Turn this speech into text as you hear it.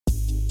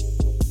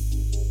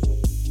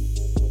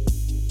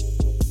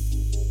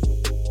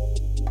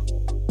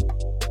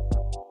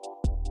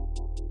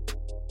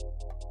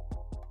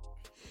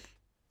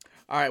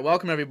All right,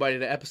 welcome everybody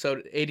to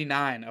episode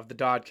 89 of the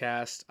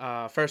DOD-Cast.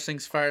 First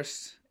things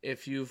first,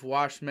 if you've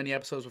watched many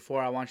episodes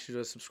before, I want you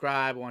to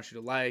subscribe, I want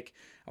you to like,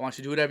 I want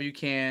you to do whatever you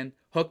can,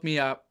 hook me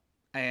up,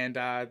 and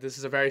this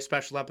is a very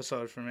special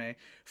episode for me.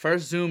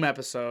 First Zoom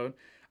episode.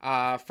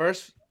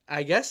 First,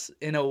 I guess,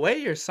 in a way,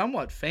 you're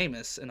somewhat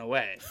famous, in a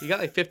way. You got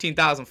like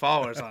 15,000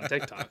 followers on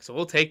TikTok, so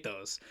we'll take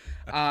those.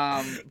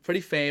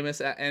 Pretty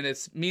famous, and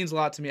it means a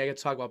lot to me. I get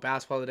to talk about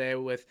basketball today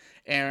with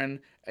Aaron,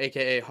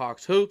 a.k.a.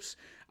 HawksHoops.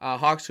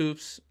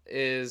 HawksHoops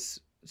is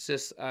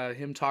just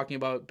him talking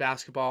about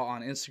basketball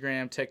on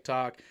Instagram,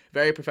 TikTok,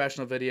 very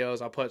professional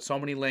videos. I'll put so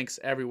many links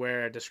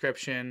everywhere,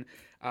 description.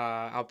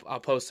 I'll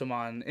post them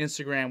on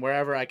Instagram,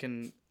 wherever I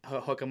can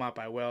hook them up,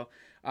 I will,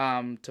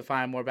 to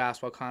find more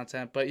basketball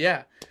content. But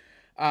yeah,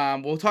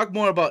 we'll talk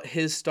more about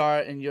his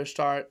start and your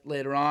start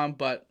later on.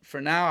 But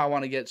for now, I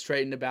want to get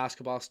straight into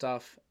basketball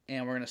stuff,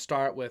 and we're going to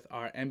start with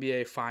our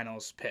NBA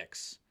Finals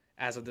picks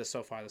as of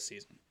so far this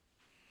season.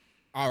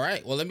 All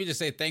right. Well, let me just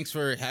say thanks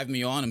for having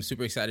me on. I'm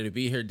super excited to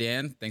be here,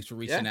 Dan. Thanks for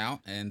reaching out.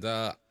 And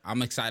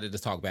I'm excited to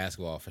talk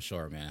basketball for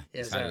sure, man.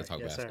 Yes, excited to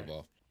talk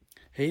basketball.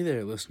 Hey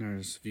there,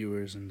 listeners,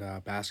 viewers, and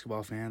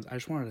basketball fans. I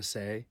just wanted to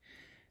say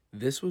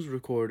this was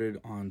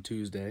recorded on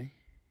Tuesday.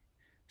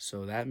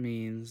 So that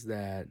means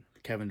that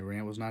Kevin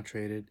Durant was not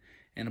traded.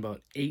 And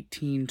about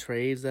 18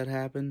 trades that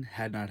happened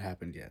had not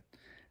happened yet.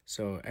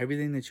 So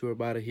everything that you are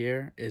about to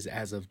hear is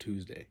as of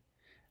Tuesday.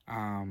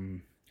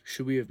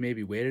 Should we have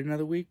maybe waited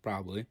another week?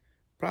 Probably,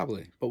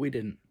 but we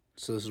didn't.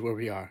 So this is where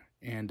we are.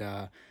 And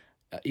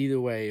either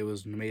way, it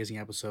was an amazing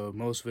episode.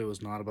 Most of it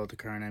was not about the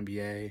current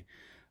NBA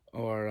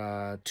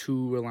or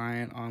too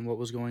reliant on what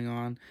was going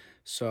on.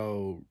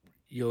 So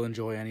you'll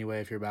enjoy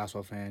anyway if you're a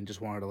basketball fan. Just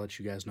wanted to let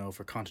you guys know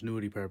for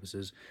continuity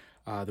purposes,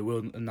 there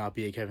will not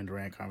be a Kevin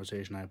Durant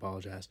conversation. I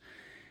apologize.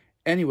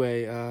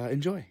 Anyway,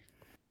 enjoy.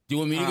 Do you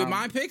want me to get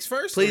my picks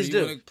first? Please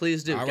do.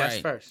 Please do. All Guess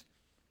right. first.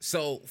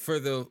 So for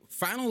the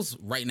finals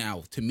right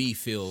now, to me,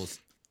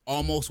 feels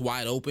almost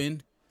wide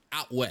open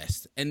out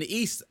west. And the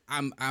East,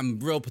 I'm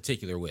real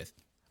particular with.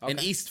 Okay.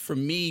 And East, for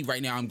me, right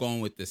now, I'm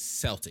going with the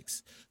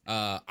Celtics.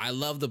 I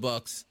love the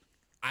Bucks.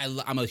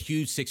 I'm a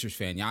huge Sixers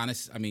fan.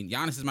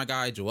 Giannis is my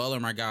guy. Joel are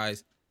my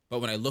guys.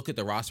 But when I look at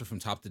the roster from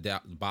top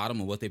to bottom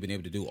and what they've been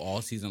able to do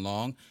all season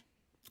long,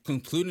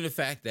 concluding the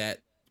fact that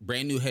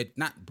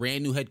not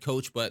brand new head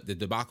coach, but the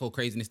debacle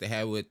craziness they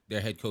had with their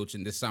head coach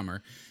in this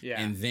summer.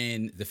 Yeah. And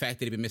then the fact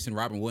that they've been missing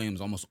Robert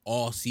Williams almost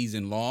all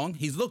season long.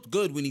 He's looked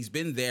good when he's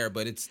been there,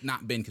 but it's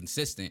not been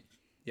consistent.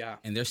 Yeah.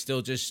 And they're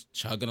still just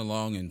chugging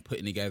along and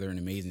putting together an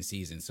amazing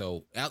season.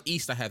 So out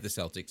East, I have the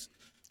Celtics.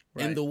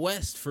 Right. In the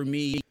West, for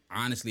me,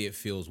 honestly, it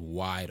feels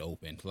wide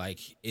open. Like,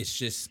 it's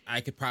just,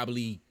 I could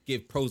probably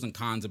give pros and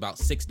cons about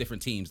 6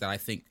 different teams that I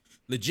think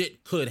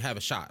legit could have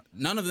a shot.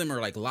 None of them are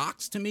like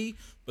locks to me,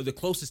 but the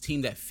closest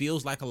team that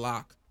feels like a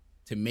lock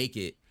to make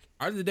it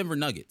are the Denver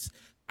Nuggets.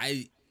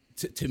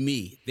 To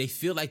me, they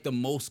feel like the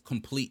most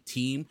complete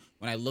team.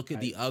 When I look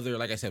at the other,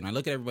 like I said, when I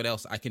look at everybody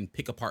else, I can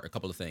pick apart a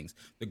couple of things.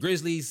 The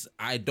Grizzlies,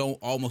 I don't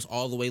almost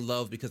all the way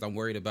love because I'm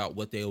worried about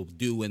what they'll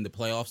do in the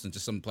playoffs and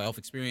just some playoff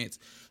experience.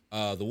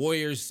 The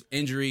Warriors,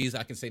 injuries,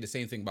 I can say the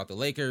same thing about the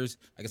Lakers.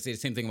 I can say the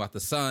same thing about the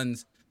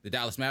Suns. The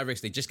Dallas Mavericks,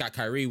 they just got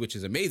Kyrie, which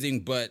is amazing,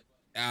 but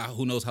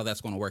who knows how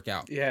that's going to work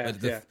out. Yeah,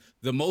 But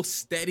the most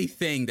steady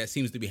thing that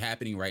seems to be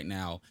happening right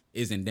now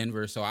is in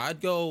Denver. So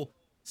I'd go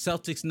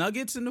Celtics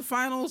Nuggets in the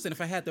finals. And if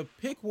I had to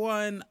pick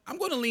one, I'm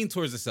going to lean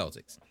towards the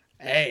Celtics.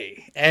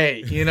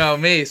 Hey, you know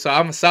me. So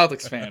I'm a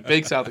Celtics fan,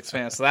 big Celtics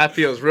fan. So that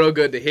feels real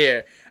good to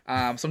hear.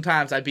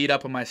 Sometimes I beat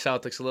up on my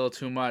Celtics a little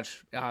too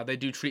much. They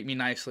do treat me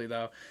nicely,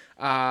 though.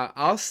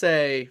 I'll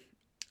say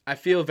I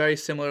feel very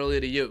similarly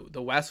to you.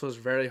 The West was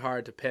very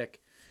hard to pick,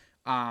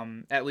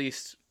 at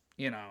least,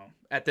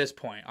 at this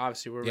point.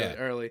 Obviously, we're really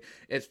early.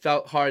 It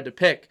felt hard to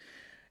pick.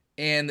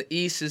 And the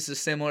East is a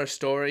similar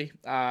story.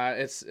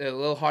 It's a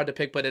little hard to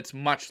pick, but it's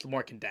much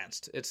more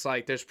condensed. It's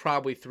like there's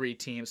probably 3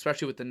 teams,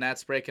 especially with the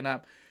Nets breaking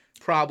up,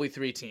 probably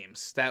 3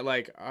 teams that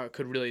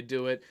could really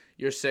do it.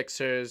 Your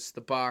Sixers,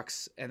 the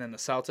Bucks, and then the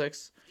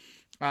Celtics.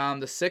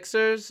 The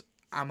Sixers,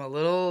 I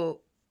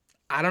don't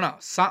know.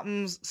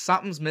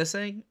 Something's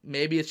missing.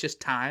 Maybe it's just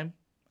time.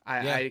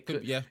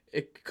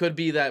 It could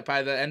be that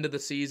by the end of the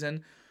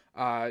season,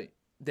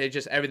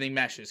 everything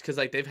meshes because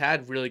they've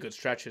had really good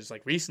stretches.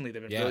 Recently,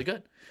 they've been really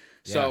good.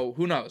 So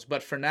who knows?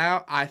 But for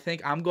now, I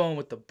think I'm going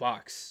with the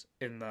Bucks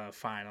in the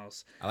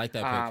finals. I like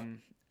that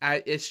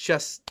pick.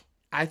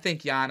 I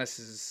think Giannis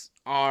is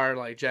our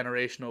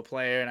generational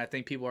player, and I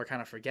think people are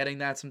kind of forgetting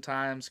that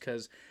sometimes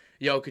because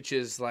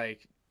Jokic's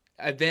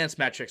advanced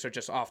metrics are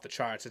just off the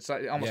charts.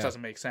 It almost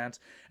doesn't make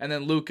sense. And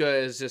then Luka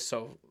is just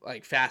so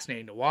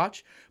fascinating to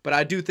watch. But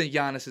I do think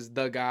Giannis is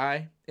the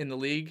guy in the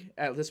league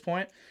at this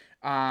point.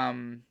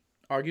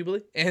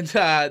 Arguably, and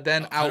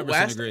then out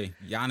west, agree.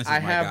 Giannis is I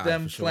my have guy,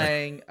 them for sure.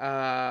 playing.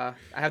 I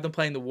have them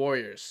playing the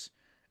Warriors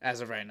as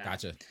of right now.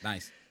 Gotcha.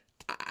 Nice.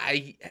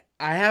 I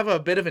have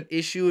a bit of an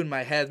issue in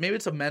my head. Maybe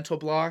it's a mental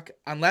block.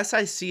 Unless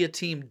I see a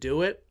team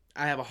do it,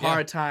 I have a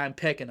hard time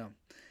picking them.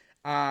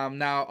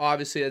 Now,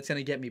 obviously, that's going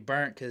to get me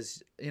burnt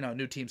because,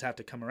 new teams have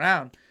to come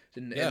around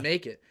and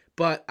make it.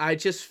 But I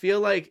just feel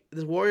like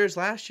the Warriors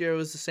last year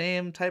was the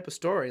same type of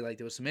story. Like,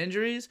 there was some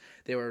injuries.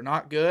 They were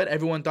not good.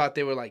 Everyone thought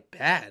they were, like,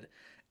 bad.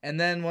 And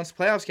then once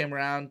the playoffs came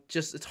around,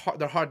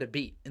 they're hard to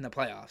beat in the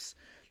playoffs.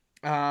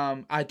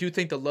 I do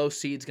think the low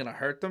seed's going to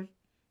hurt them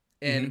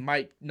and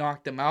might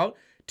knock them out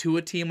to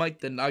a team like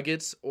the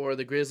Nuggets or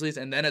the Grizzlies.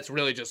 And then it's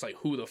really just like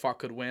who the fuck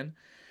could win.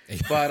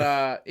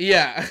 But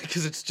yeah,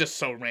 because it's just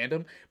so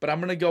random. But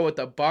I'm gonna go with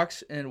the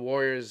Bucks and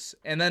Warriors.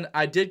 And then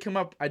I did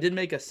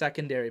make a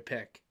secondary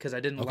pick because I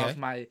didn't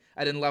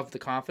love the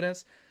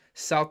confidence.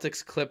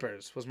 Celtics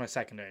Clippers was my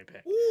secondary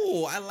pick.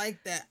 Ooh, I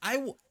like that.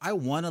 I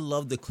want to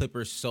love the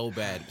Clippers so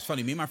bad. It's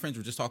funny. Me and my friends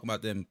were just talking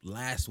about them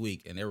last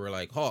week, and they were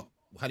like, "Hawk,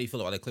 how do you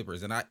feel about the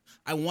Clippers?" And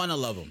I want to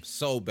love them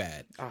so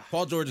bad.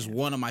 Paul George is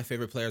one of my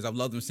favorite players. I've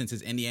loved him since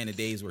his Indiana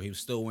days where he was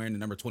still wearing the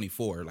number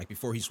 24, like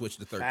before he switched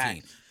to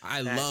 13.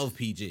 I love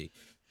PG.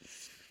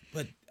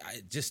 But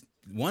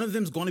one of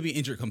them's going to be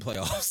injured come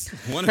playoffs.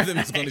 One of them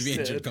is going to be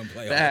injured come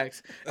playoffs.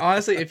 Facts.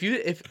 Honestly,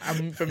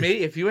 for me,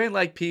 if you ain't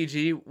like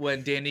PG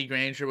when Danny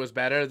Granger was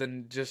better,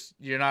 then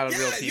you're not a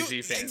real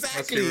PG fan.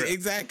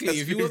 Exactly.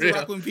 If you wasn't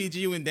rocking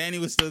PG when Danny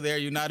was still there,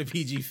 you're not a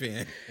PG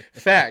fan.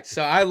 Facts.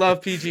 So I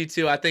love PG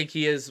too. I think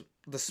he is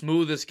the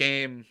smoothest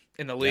game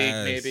in the league,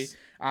 maybe.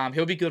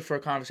 He'll be good for a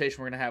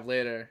conversation we're going to have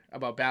later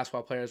about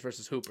basketball players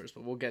versus hoopers,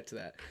 but we'll get to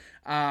that.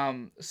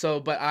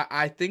 But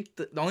I think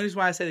the only reason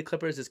why I say the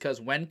Clippers is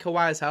because when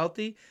Kawhi is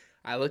healthy,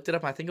 I looked it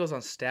up. I think it was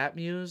on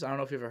StatMuse. I don't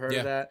know if you've ever heard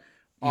of that.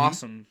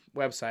 Awesome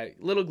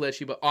website. A little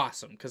glitchy, but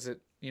awesome because it's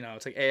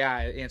like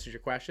AI answers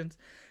your questions.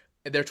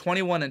 They're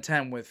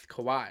 21-10 with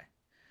Kawhi.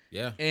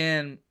 Yeah.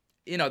 And,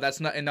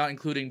 that's not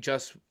including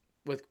just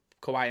with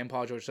Kawhi and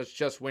Paul George. That's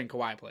just when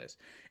Kawhi plays.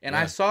 And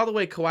I saw the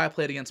way Kawhi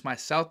played against my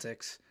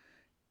Celtics.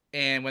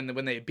 And when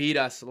they beat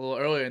us a little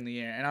earlier in the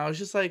year, and I was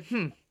just like,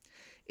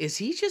 is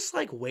he just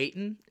like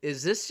waiting?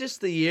 Is this just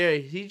the year?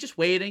 Is he just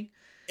waiting?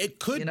 It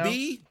could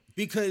be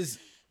because,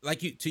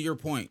 to your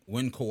point,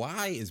 when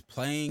Kawhi is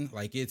playing,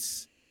 like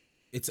it's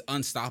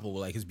unstoppable.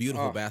 Like it's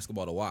beautiful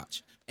basketball to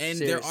watch. And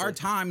there are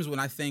times when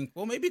I think,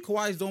 well, maybe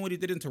Kawhi's doing what he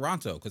did in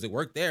Toronto because it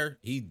worked there.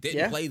 He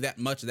didn't play that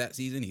much that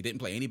season. He didn't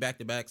play any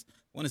back-to-backs.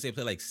 I want to say he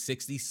played like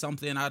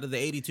 60-something out of the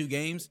 82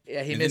 games.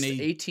 Yeah, he missed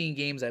 18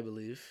 games, I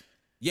believe.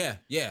 Yeah.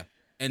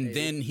 And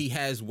then he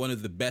has one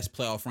of the best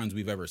playoff runs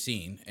we've ever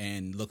seen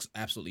and looks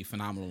absolutely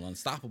phenomenal and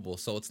unstoppable.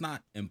 So it's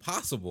not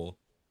impossible.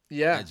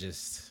 Yeah.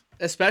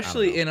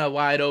 Especially in a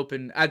wide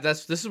open.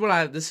 This is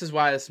why this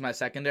is my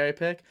secondary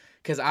pick,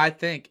 because I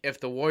think if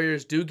the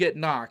Warriors do get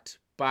knocked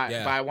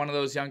by one of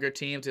those younger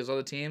teams, those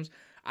other teams,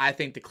 I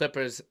think the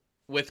Clippers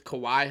with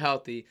Kawhi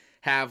healthy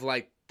have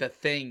like the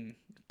thing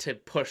to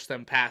push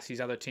them past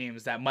these other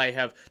teams that might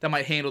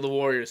handle the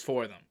Warriors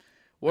for them.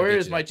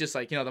 Warriors might just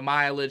the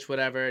mileage,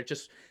 whatever.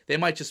 They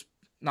might just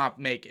not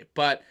make it.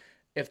 But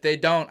if they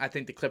don't, I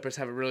think the Clippers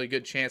have a really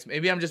good chance.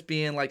 Maybe I'm just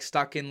being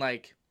stuck in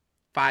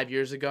 5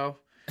 years ago.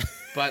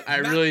 But I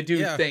really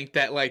do think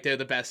that they're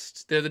the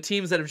best. They're the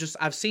teams that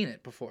I've seen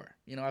it before.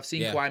 I've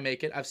seen Kawhi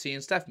make it. I've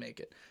seen Steph make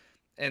it.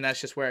 And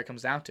that's just where it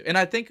comes down to. And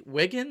I think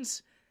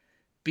Wiggins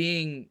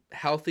being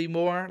healthy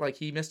more,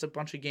 he missed a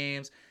bunch of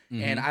games.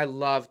 Mm-hmm. And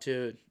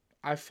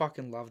I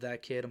fucking love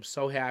that kid. I'm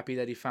so happy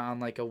that he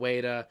found a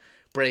way to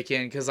break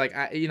in because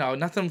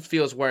nothing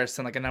feels worse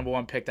than a number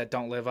one pick that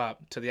don't live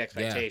up to the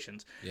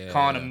expectations.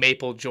 Calling him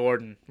Maple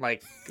Jordan,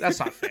 that's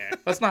not fair.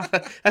 That's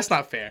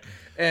not fair.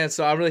 And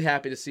so I'm really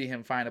happy to see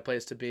him find a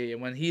place to be.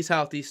 And when he's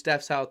healthy,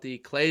 Steph's healthy,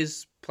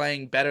 Clay's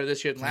playing better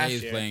this year than last year.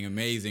 Clay's playing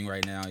amazing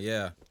right now.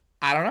 Yeah.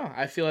 I don't know.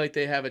 I feel like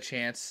they have a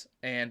chance.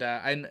 And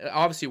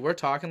obviously we're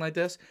talking like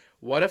this.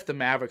 What if the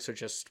Mavericks are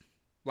just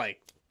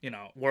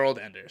world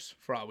enders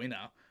for all we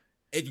know?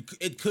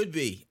 It could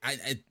be.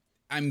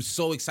 I'm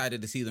so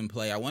excited to see them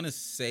play. I want to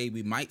say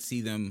we might see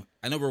them.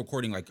 I know we're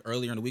recording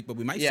earlier in the week, but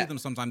we might see them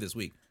sometime this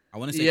week. I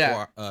want to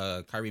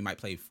say Kyrie might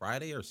play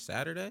Friday or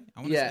Saturday.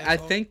 I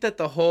think that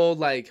the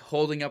whole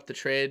holding up the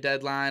trade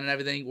deadline and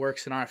everything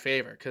works in our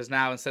favor because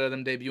now instead of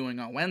them debuting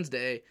on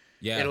Wednesday,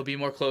 it'll be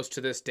more close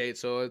to this date.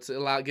 So gives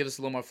us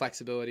a little more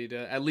flexibility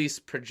to at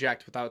least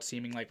project without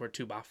seeming like we're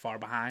too far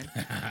behind.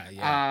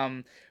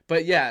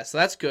 So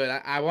that's good.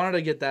 I wanted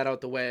to get that out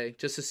the way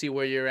just to see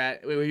where you're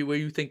at, where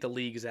you think the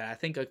league's at. I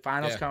think a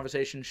finals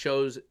conversation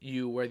shows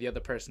you where the other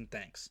person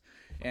thinks.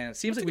 And it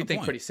seems like we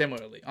think pretty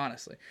similarly,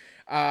 honestly.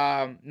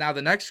 Now,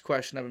 the next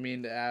question I've been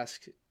meaning to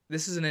ask,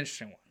 this is an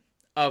interesting one.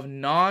 Of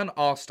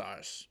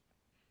non-All-Stars,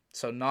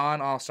 so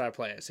non-All-Star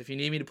players. If you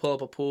need me to pull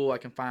up a pool, I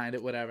can find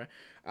it, whatever.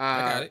 I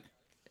got it.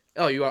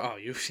 Oh, you are? Oh,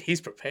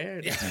 he's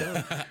prepared.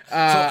 So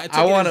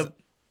I want to...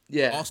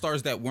 Yeah.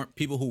 All-Stars that weren't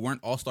people who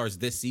weren't All-Stars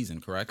this season,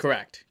 correct?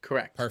 Correct.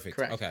 Perfect.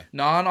 Correct. Okay.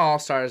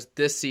 Non-All-Stars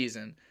this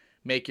season,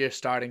 make your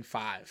starting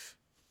five.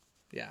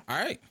 Yeah. All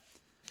right.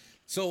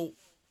 So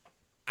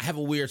I have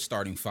a weird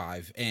starting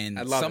five, and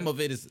some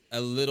of it is a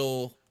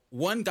little.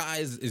 One guy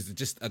is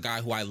just a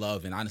guy who I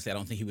love, and honestly, I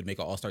don't think he would make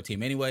an All-Star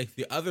team anyway.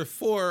 The other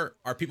four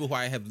are people who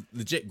I have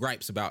legit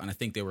gripes about, and I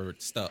think they were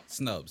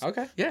snubs.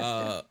 Okay.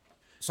 Yeah.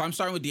 So I'm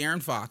starting with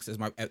De'Aaron Fox as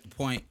my at the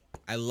point.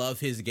 I love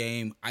his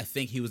game. I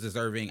think he was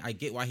deserving. I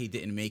get why he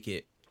didn't make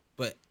it,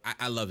 but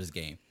I love his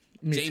game.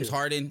 Me James too.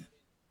 Harden,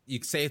 you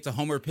could say it's a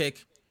homer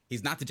pick.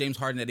 He's not the James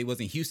Harden that he was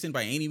in Houston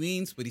by any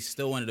means, but he's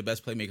still one of the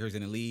best playmakers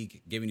in the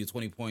league, giving you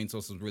 20 points,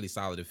 also really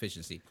solid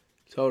efficiency.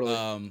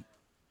 Totally.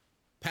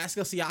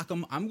 Pascal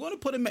Siakam, I'm going to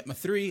put him at my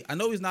 3. I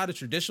know he's not a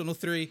traditional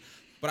 3,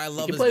 but I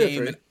love can his play the game.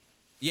 3.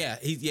 And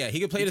he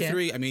can play the can.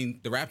 3. I mean,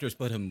 the Raptors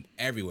put him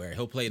everywhere.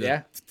 He'll play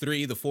the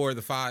 3, the 4,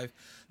 the 5.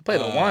 Play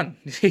the 1.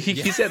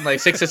 He's hitting like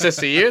 6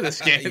 assists a year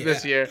this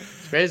year.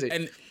 It's crazy.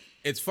 And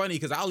it's funny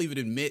because I'll even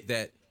admit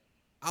that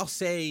I'll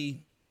say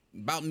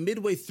about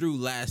midway through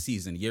last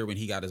season, year when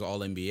he got his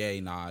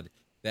All-NBA nod,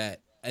 that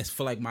I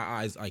feel like my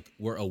eyes like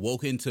were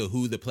awoken to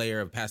who the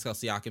player of Pascal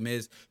Siakam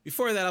is.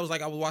 Before that, I was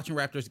watching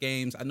Raptors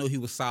games. I know he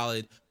was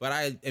solid, but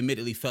I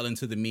admittedly fell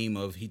into the meme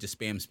of he just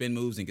spams spin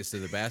moves and gets to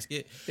the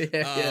basket.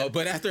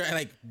 But after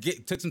I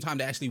took some time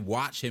to actually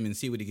watch him and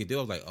see what he could do,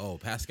 I was like, oh,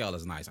 Pascal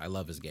is nice. I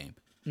love his game.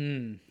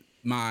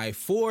 My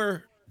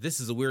 4, this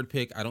is a weird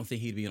pick. I don't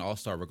think he'd be an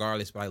all-star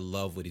regardless, but I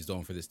love what he's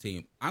doing for this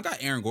team. I got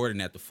Aaron Gordon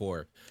at the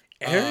 4.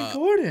 Aaron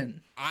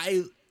Gordon.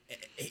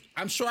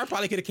 I'm sure I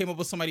probably could have came up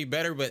with somebody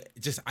better, but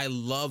just I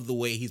love the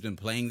way he's been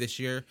playing this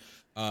year.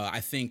 I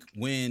think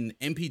when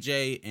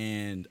MPJ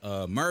and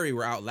Murray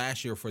were out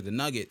last year for the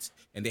Nuggets,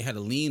 and they had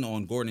to lean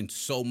on Gordon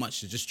so much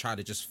to just try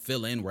to just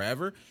fill in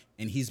wherever,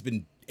 and he's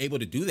been able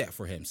to do that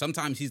for him.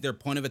 Sometimes he's their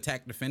point of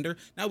attack defender.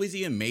 Now, is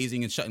he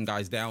amazing and shutting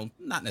guys down?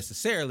 Not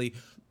necessarily,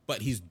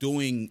 but he's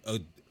doing a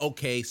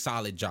okay,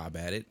 solid job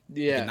at it.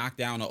 Yeah. He can knock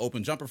down an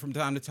open jumper from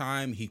time to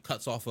time. He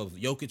cuts off of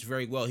Jokic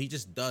very well. He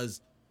just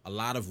does a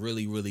lot of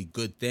really, really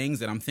good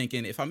things. And I'm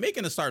thinking, if I'm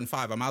making a starting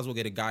 5, I might as well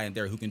get a guy in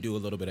there who can do a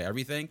little bit of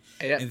everything.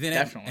 Yeah, and then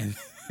definitely.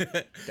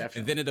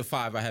 And then at the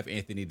 5, I have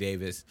Anthony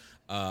Davis.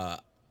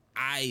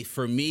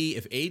 For me,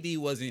 if AD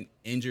wasn't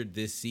injured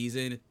this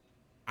season,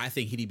 I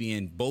think he'd be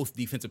in both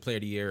Defensive Player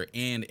of the Year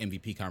and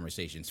MVP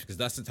conversations, because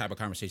that's the type of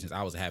conversations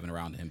I was having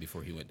around him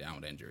before he went down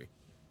with injury.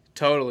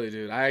 Totally,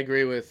 dude. I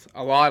agree with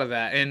a lot of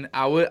that, and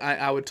I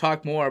would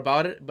talk more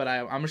about it, but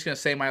I'm just gonna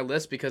say my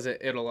list because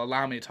it'll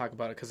allow me to talk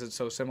about it because it's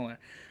so similar.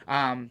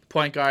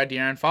 Point guard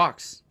De'Aaron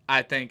Fox.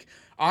 I think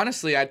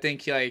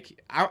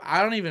like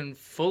I don't even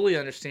fully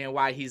understand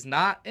why he's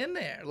not in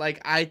there.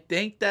 Like, I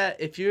think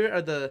that if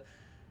you're the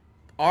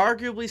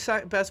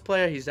arguably best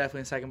player, he's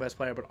definitely second best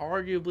player, but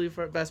arguably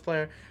for best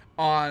player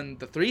on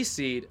the 3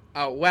 seed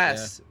out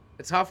west. Yeah.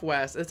 It's tough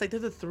West. It's like they're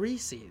the 3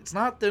 seed.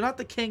 They're not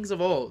the Kings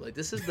of old. Like,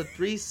 this is the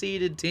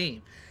 3-seeded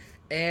team.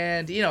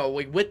 And,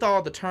 with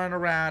all the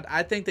turnaround,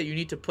 I think that you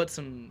need to put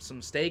some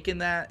stake in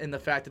that, in the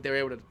fact that they were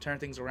able to turn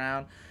things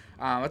around.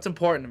 That's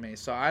important to me.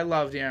 So I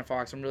love De'Aaron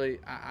Fox.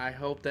 I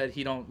hope that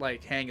he don't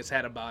hang his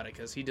head about it,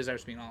 because he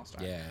deserves to be an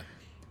all-star. Yeah.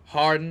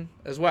 Harden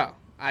as well.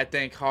 I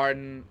think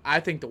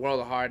the world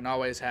of Harden,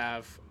 always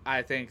have.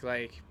 I think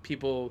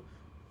people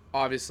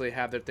obviously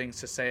have their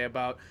things to say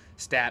about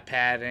stat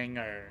padding,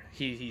 or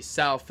he's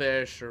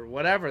selfish, or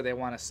whatever they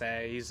want to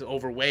say. He's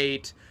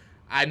overweight.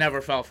 I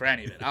never fell for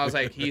any of it. I was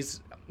like,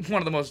 he's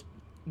one of the most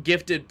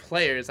gifted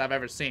players I've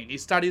ever seen. He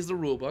studies the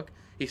rule book.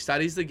 He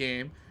studies the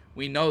game.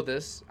 We know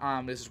this.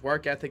 There's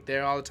work ethic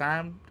there all the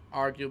time,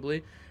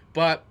 arguably.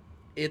 But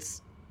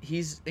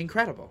he's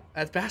incredible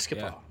at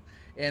basketball.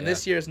 Yeah. And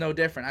this year is no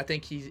different. I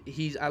think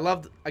I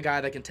love a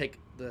guy that can take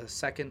the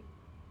second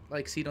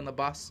seat on the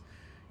bus.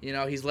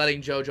 He's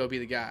letting JoJo be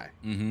the guy.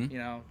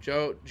 Mm-hmm.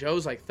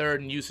 Joe's 3rd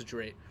in usage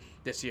rate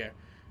this year.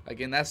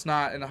 Again, that's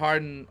not, and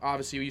Harden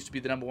obviously used to be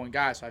the number 1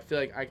 guy, so I feel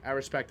like I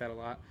respect that a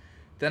lot.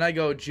 Then I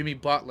go Jimmy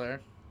Butler.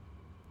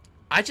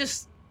 I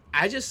just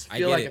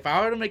feel like if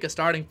I were to make a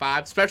starting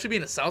 5, especially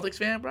being a Celtics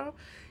fan, bro,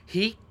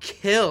 he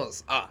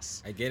kills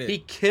us. I get it. He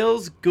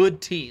kills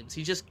good teams.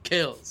 He just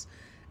kills.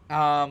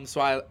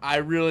 So I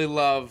really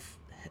love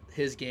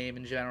his game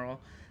in general.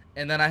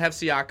 And then I have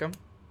Siakam,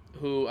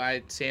 who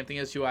same thing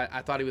as you.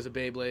 I thought he was a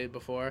Beyblade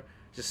before,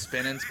 just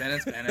spinning.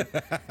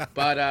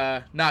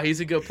 But no, he's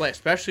a good player,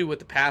 especially with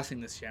the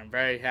passing this year. I'm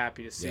very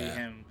happy to see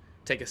him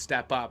take a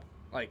step up,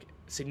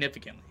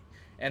 significantly.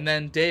 And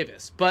then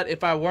Davis. But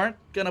if I weren't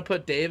gonna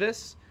put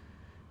Davis,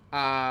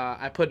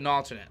 I put an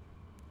alternate.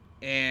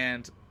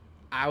 And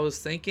I was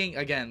thinking,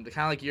 again,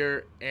 kind of like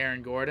your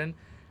Aaron Gordon,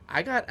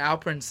 I got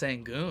Alperen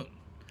Sengun.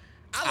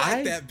 I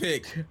like that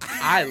pick.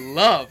 I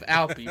love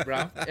Alpy,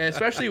 bro. And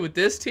especially with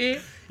this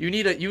team, you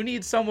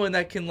need someone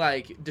that can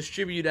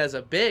distribute as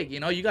a big.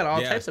 You got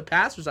all types of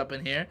passers up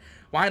in here.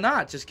 Why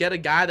not just get a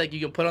guy that you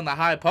can put on the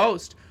high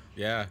post?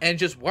 Yeah. And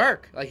just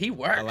work. He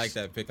works. I like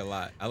that pick a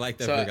lot.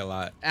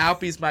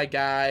 Alpy's my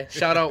guy.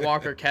 Shout out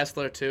Walker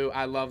Kessler too.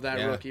 I love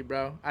that rookie,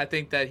 bro. I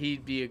think that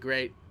he'll be a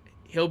great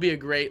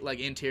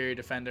interior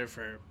defender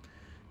for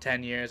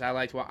 10 years.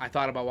 I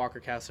thought about Walker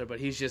Kessler, but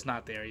he's just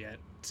not there yet,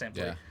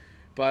 simply. Yeah.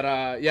 But,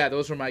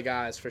 those were my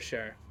guys for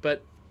sure.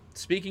 But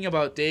speaking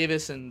about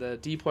Davis and the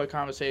DPOY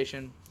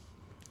conversation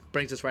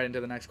brings us right into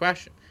the next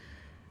question.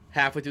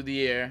 Halfway through the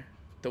year,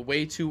 the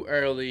way too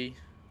early,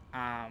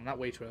 not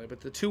way too early,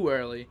 but the too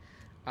early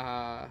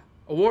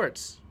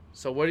awards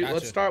So Gotcha.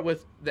 let's start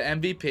with the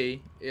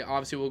MVP.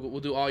 Obviously, we'll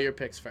do all your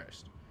picks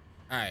first.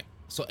 All right.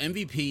 So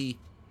MVP,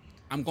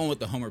 I'm going with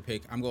the homer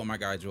pick. I'm going with my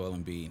guy Joel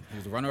Embiid. He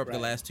was the runner-up the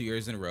last 2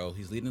 years in a row.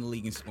 He's leading the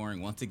league in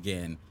scoring once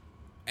again.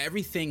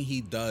 Everything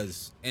he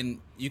does, and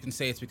you can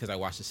say it's because I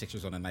watch the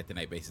Sixers on a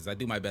night-to-night basis. I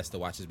do my best to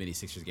watch as many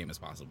Sixers games as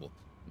possible.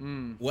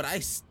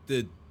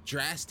 The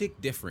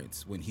drastic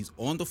difference when he's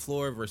on the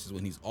floor versus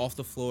when he's off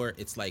the floor,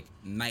 it's like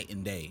night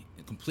and day.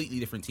 Completely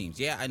different teams.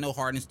 Yeah, I know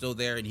Harden's still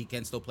there and he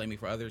can still play me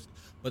for others,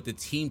 but the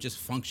team just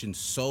functions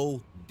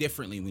so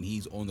differently when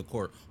he's on the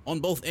court. On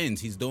both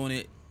ends, he's doing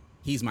it.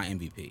 He's my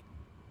MVP.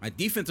 My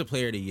defensive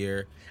player of the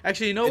year.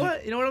 Actually, you know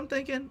what I'm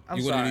thinking?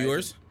 You want to do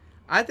yours?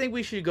 I think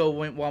we should go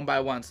one by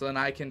one, so then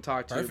I can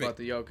talk to you about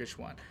the Jokic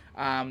one.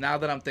 Now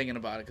that I'm thinking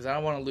about it, because I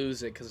don't want to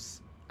lose it,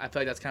 because I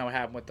feel like that's kind of what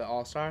happened with the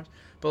All-Stars.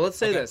 But let's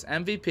say this.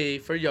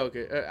 MVP for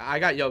Jokic. I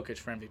got Jokic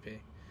for MVP.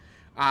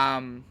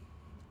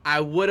 I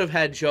would have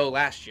had Joe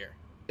last year,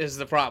 is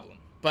the problem.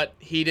 But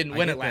he didn't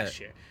win it last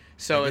year.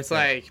 So it's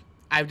like,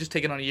 I've just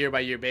taken on a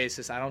year-by-year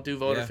basis. I don't do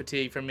voter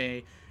fatigue for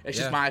me. It's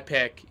just my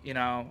pick, you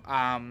know.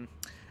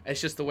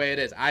 It's just the way it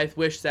is. I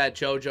wish that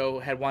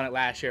JoJo had won it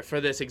last year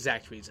for this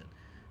exact reason.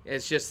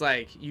 It's just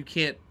like, you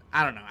can't,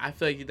 I don't know. I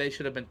feel like they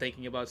should have been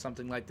thinking about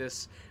something like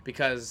this,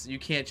 because you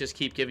can't just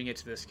keep giving it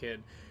to this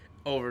kid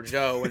over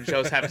Joe when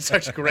Joe's having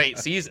such great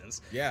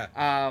seasons. Yeah,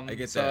 I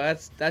get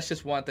that. So that's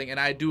just one thing, and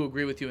I do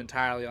agree with you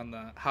entirely on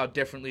how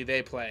differently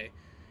they play,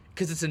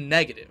 because it's a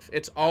negative.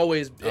 It's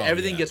always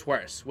everything gets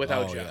worse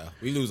without Joe. Yeah.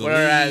 We lose a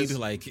lead,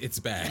 like it's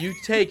bad. You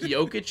take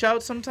Jokic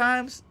out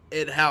sometimes,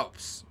 it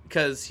helps,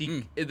 because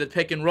the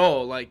pick and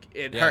roll, like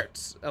it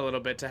hurts a little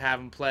bit to have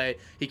him play.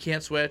 He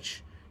can't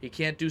switch. He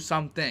can't do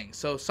some things.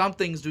 So some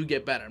things do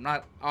get better.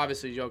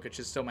 Obviously Jokic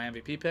is still my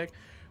MVP pick,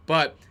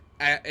 but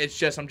I'm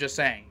just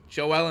saying,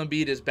 Joel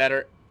Embiid is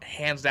better,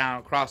 hands down,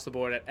 across the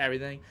board at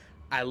everything.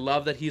 I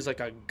love that he's like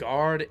a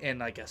guard in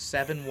like a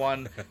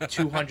 7'1",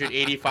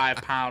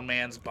 285-pound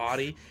man's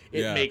body.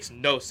 It makes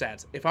no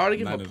sense. If I were to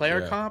give him a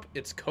player comp,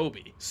 it's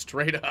Kobe,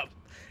 straight up.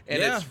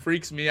 And it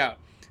freaks me out.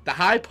 The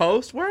high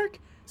post work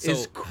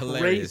is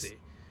crazy.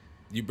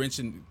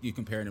 Hilarious. You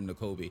comparing him to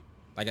Kobe.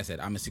 Like I said,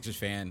 I'm a Sixers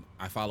fan.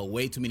 I follow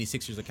way too many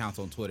Sixers accounts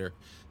on Twitter.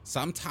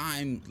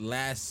 Sometime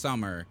last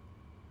summer,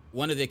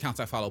 one of the accounts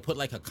I follow put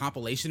like a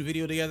compilation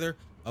video together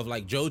of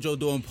like JoJo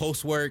doing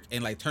post work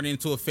and like turning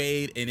into a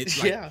fade, and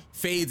it's like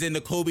fades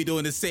into Kobe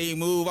doing the same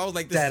move. I was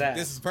like,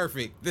 this is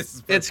perfect. This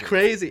is perfect. It's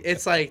crazy.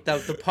 It's like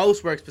the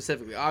post work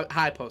specifically,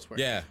 high post work.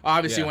 Yeah.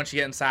 Obviously, once you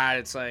get inside,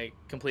 it's like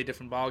complete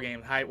different ball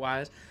game height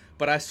wise.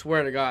 But I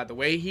swear to God, the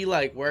way he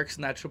like works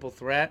in that triple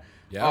threat,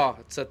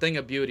 it's a thing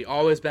of beauty.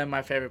 Always been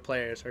my favorite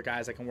players or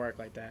guys that can work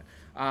like that.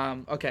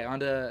 Okay, on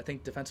to I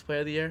think defensive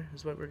player of the year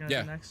is what we're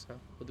gonna do next. So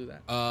we'll do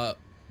that.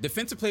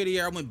 Defensive player of the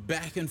year, I went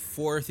back and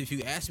forth. If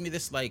you asked me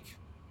this like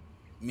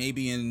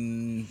maybe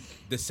in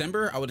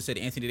December, I would have said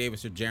Anthony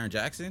Davis or Jaren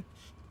Jackson.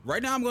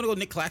 Right now, I'm gonna go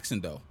Nick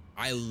Claxton though.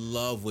 I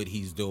love what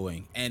he's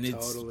doing, and I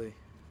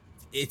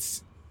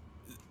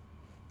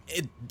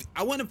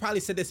wouldn't have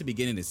probably said this at the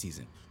beginning of the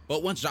season.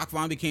 But once Jacques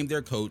Vaughn became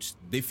their coach,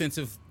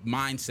 defensive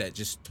mindset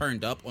just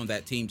turned up on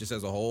that team just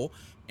as a whole.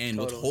 And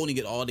what's holding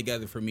it all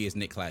together for me is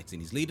Nick Claxton.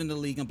 He's leading the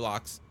league in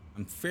blocks.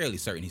 I'm fairly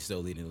certain he's still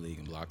leading the league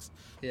in blocks.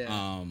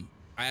 Yeah.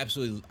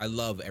 I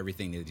love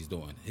everything that he's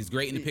doing. He's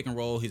great in the pick and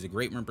roll. He's a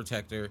great rim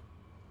protector.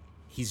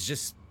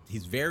 He's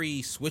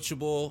very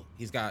switchable.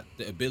 He's got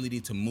the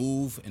ability to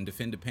move and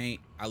defend the paint.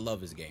 I love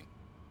his game.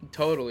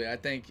 Totally. I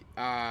think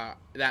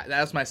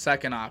that's my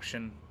second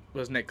option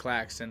was Nick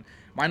Claxton.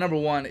 My number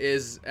one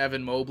is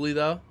Evan Mobley,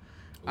 though.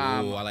 I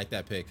like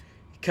that pick.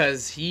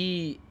 Because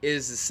he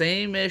is the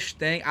same-ish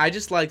thing. I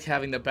just liked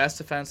having the best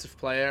defensive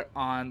player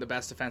on the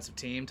best defensive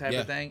team type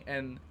of thing.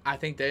 And I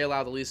think they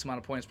allow the least amount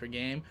of points per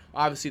game.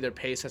 Obviously, their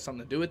pace has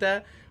something to do with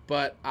that.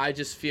 But I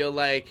just feel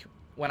like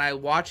when I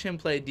watch him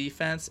play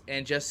defense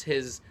and just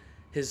his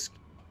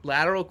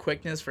lateral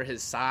quickness for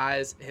his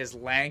size, his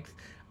length,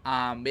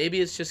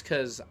 maybe it's just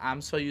because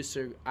I'm so used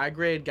to – I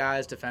grade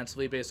guys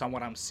defensively based on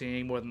what I'm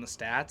seeing more than the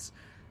stats.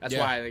 That's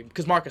why,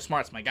 because Marcus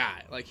Smart's my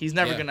guy. Like, he's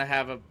never going to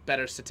have a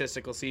better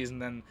statistical season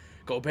than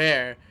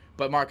Gobert,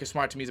 but Marcus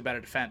Smart to me is a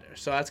better defender.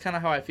 So that's kind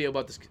of how I feel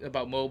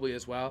about Mobley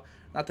as well.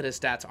 Not that his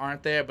stats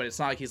aren't there, but it's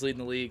not like he's leading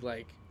the league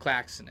like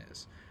Claxton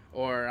is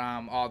or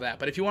all that.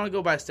 But if you want to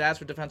go by stats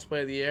for Defensive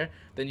Player of the Year,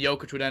 then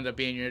Jokic would end up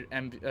being your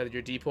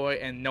depoy,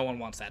 and no one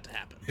wants that to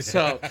happen.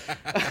 So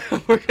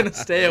we're going to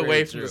stay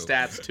away from the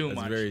stats too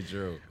much. That's very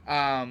true.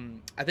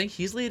 I think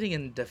he's leading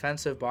in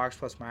defensive box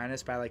plus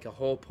minus by like a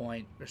whole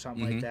point or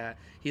something like that.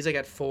 He's like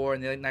at 4,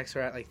 and the next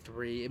are at like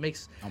 3. It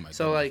makes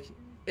like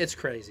it's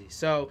crazy.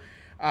 So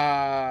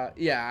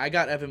I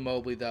got Evan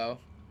Mobley though.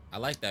 I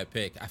like that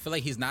pick. I feel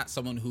like he's not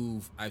someone who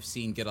I've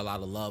seen get a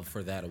lot of love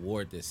for that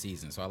award this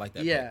season. So I like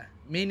that pick.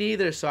 Me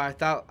neither. So I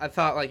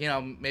thought like,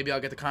 maybe I'll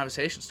get the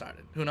conversation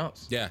started. Who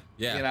knows? Yeah.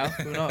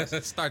 Who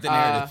knows? Start the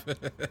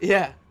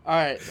narrative. All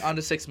right. On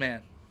to sixth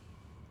man.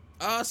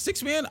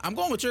 Six man, I'm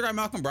going with your guy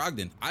Malcolm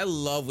Brogdon. I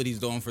love what he's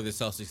doing for the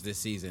Celtics this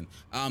season.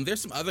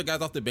 There's some other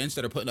guys off the bench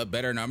that are putting up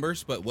better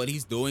numbers, but what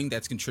he's doing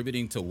that's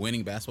contributing to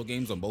winning basketball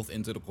games on both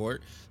ends of the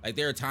court. Like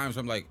there are times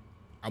where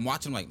I'm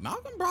watching like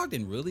Malcolm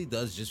Brogdon really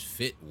does just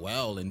fit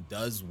well and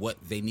does what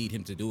they need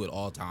him to do at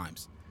all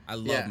times. I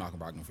love Malcolm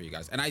Brogdon for you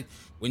guys. And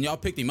when y'all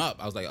picked him up,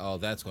 I was like, oh,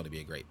 that's going to be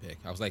a great pick.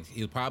 I was like,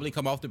 he'll probably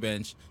come off the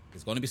bench.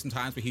 There's going to be some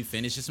times where he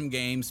finishes some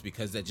games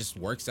because that just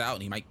works out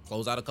and he might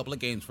close out a couple of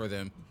games for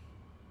them.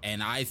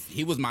 And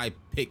he was my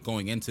pick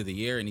going into the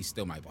year, and he's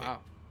still my pick.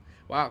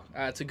 Wow,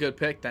 it's a good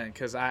pick then,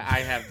 because I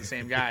have the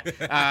same guy.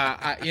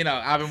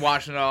 I've been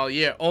watching it all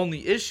year.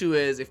 Only issue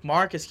is if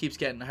Marcus keeps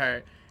getting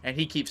hurt and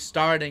he keeps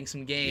starting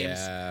some games,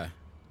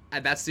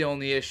 that's the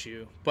only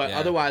issue. But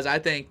otherwise, I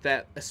think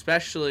that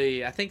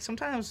I think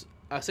sometimes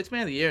a sixth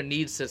man of the year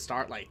needs to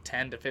start like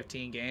 10 to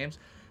 15 games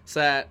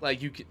so that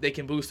like they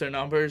can boost their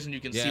numbers and you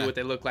can see what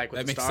they look like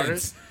with the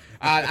starters.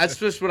 That's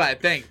just what I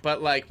think.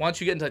 But like once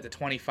you get into like the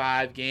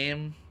 25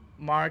 game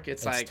mark,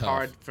 it's like tough.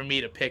 Hard for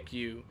me to pick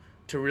you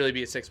to really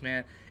be a sixth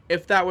man.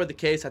 If that were the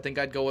case, I think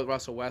I'd go with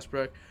Russell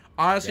Westbrook.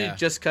 Honestly,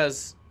 just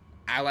because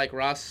I like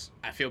Russ,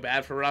 I feel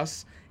bad for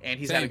Russ, and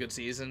he's had a good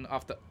season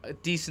a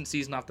decent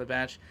season off the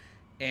bench,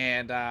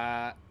 and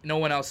no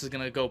one else is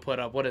gonna go put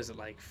up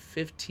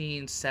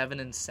 15, 7,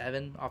 and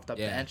 7 off the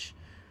bench.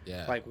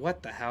 Yeah. Like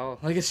what the hell?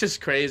 Like it's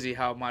just crazy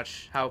how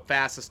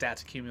fast the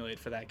stats accumulate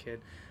for that kid.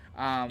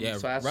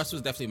 So Russ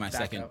was definitely my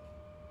second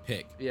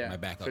pick. Yeah, my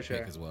backup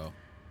pick as well.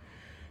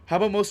 How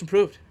about most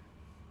improved?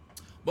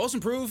 Most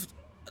improved,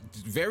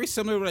 very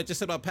similar to what I just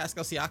said about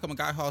Pascal Siakam, a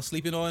guy who I was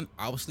sleeping on.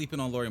 I was sleeping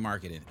on Lauri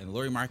Markkanen, and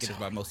Lauri Markkanen is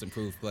my most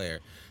improved player.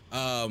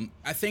 I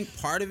think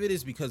part of it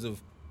is because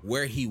of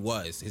where he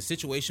was. His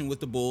situation with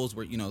the Bulls,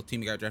 where,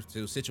 team he got drafted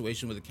to,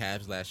 situation with the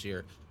Cavs last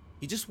year.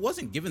 He just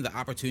wasn't given the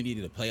opportunity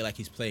to play like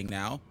he's playing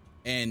now.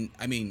 And,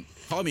 I mean,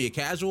 call me a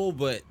casual,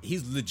 but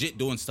he's legit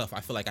doing stuff I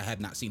feel like I had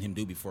not seen him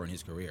do before in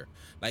his career.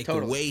 Like,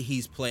 the way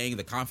he's playing,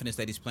 the confidence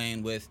that he's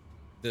playing with,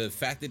 the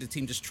fact that the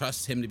team just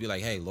trusts him to be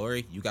like, hey,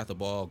 Lauri, you got the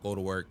ball, go to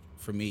work.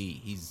 For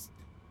me, he's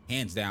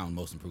hands down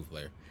most improved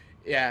player.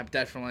 Yeah,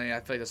 definitely.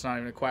 I feel like that's not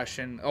even a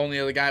question. Only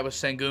other guy was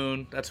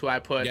Sengun. That's who I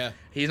put. Yeah.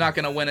 He's not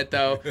going to win it,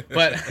 though.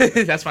 But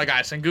that's my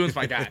guy. Sengun's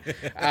my guy.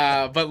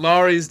 But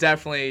Lauri's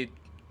definitely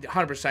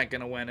 100%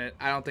 going to win it.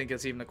 I don't think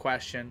it's even a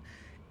question.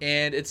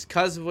 And it's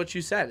because of what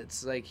you said.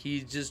 It's like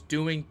he's just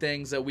doing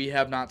things that we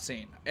have not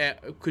seen.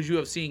 Could you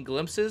have seen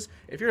glimpses?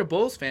 If you're a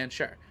Bulls fan,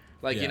 sure.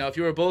 Like, if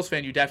you were a Bulls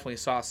fan, you definitely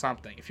saw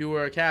something. If you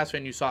were a Cavs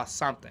fan, you saw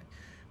something.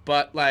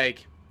 But,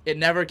 like, it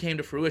never came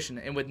to fruition.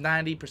 And with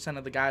 90%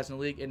 of the guys in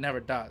the league, it never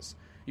does.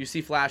 You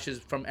see flashes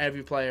from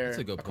every player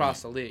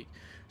across the league.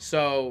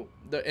 So,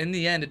 in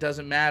the end, it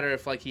doesn't matter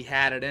if, like, he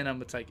had it in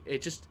him. It's like,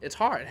 it's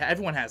hard.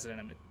 Everyone has it in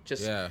him.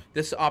 This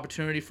is an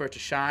opportunity for it to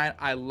shine.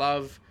 I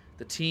love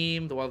the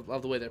team.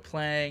 Love the way they're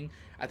playing.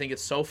 I think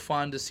it's so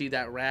fun to see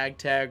that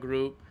ragtag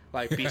group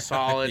be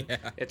solid.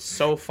 It's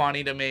so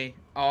funny to me.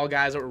 All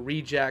guys that were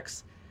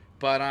rejects,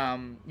 but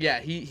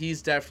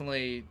he's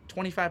definitely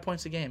 25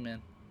 points a game,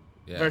 man.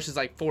 Versus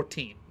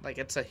 14.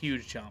 It's a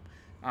huge jump.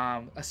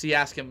 A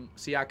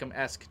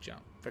Siakam-esque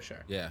jump for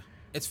sure. Yeah,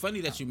 it's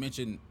funny that you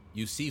mentioned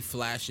you see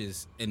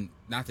flashes, and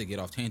not to get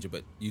off tangent,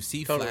 but you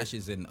see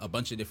flashes in a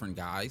bunch of different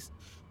guys,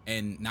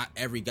 and not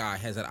every guy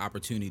has that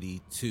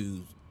opportunity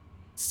to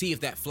see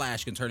if that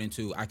flash can turn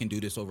into I can do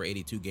this over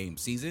 82 game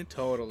season.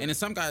 Totally. And in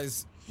some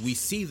guys, we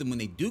see them when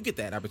they do get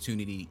that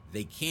opportunity,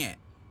 they can't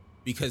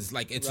because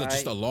it's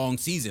just a long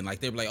season. Like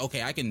they're like,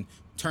 okay, I can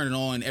turn it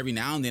on every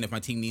now and then if my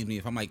team needs me.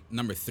 If I'm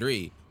number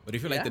 3, but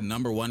if you're the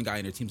number 1 guy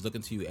and your team's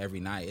looking to you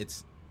every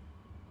night,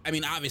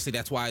 obviously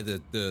that's why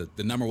the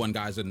number 1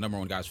 guys are the number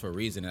 1 guys for a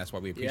reason, and that's why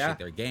we appreciate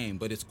their game.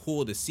 But it's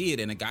cool to see it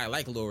in a guy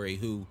like Lauri,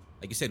 who,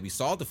 like you said, we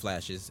saw the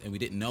flashes and we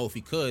didn't know if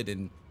he could,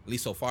 and at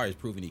least so far he's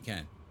proven he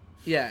can.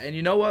 Yeah, and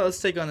you know what? Let's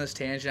take on this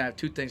tangent. I have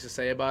 2 things to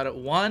say about it.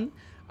 One,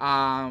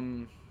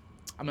 I'm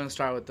going to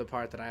start with the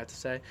part that I have to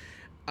say.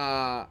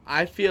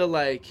 I feel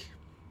like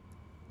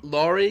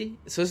Lauri,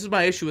 so this is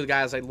my issue with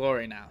guys like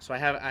Lauri now. So I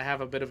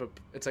have a bit of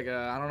it's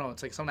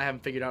like something I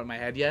haven't figured out in my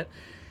head yet.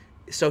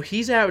 So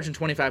he's averaging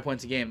 25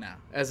 points a game now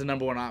as the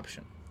number 1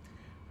 option.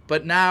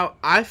 But now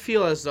I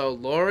feel as though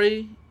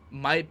Lauri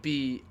might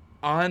be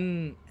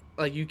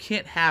you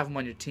can't have him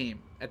on your team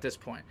at this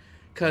point.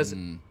 Because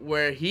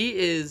where he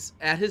is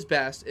at his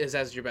best is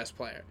as your best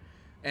player.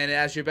 And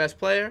as your best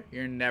player,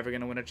 you're never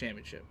going to win a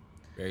championship.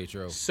 Very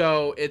true.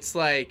 So it's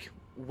like,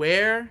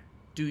 where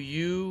do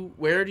you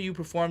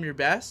perform your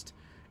best?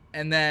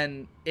 And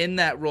then in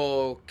that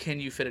role, can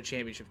you fit a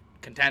championship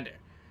contender?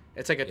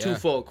 It's like a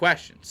twofold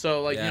question.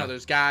 So,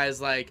 there's guys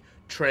like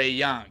Trae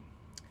Young.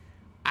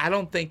 I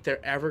don't think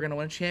they're ever going to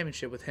win a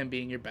championship with him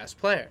being your best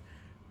player.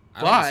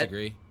 I don't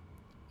disagree.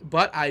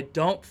 But I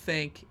don't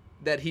think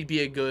that he'd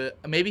be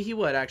maybe he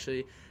would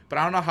actually, but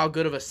I don't know how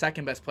good of a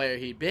second best player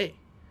he'd be.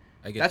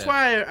 That's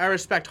why I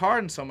respect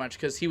Harden so much,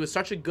 because he was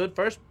such a good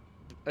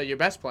your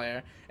best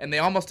player, and they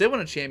almost did win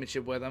a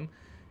championship with him,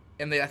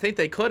 and I think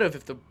they could have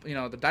if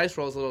the dice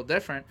roll is a little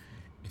different.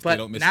 If they but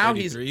don't miss now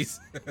 33s.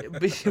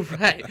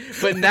 right.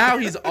 But now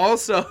he's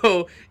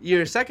also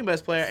your second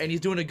best player, and he's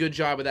doing a good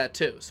job of that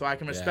too. So I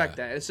can respect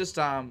that. It's just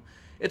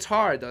it's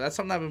hard though. That's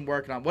something I've been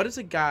working on. What is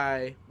a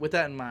guy with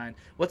that in mind?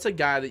 What's a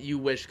guy that you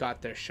wish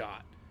got their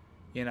shot?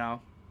 You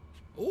know?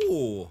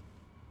 Ooh.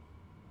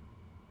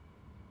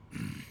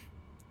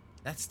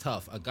 That's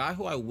tough. A guy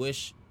who I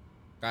wish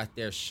got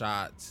their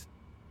shot.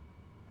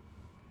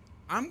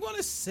 I'm going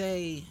to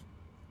say,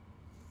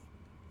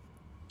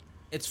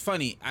 it's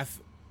funny.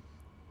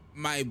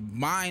 My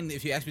mind,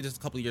 if you asked me this a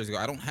couple of years ago,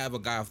 I don't have a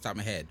guy off the top of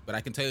my head, but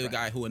I can tell you a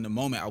guy who in the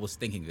moment I was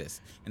thinking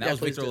this. And that was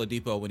Victor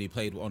Oladipo when he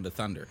played on the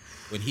Thunder.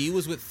 When he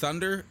was with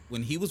Thunder,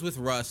 when he was with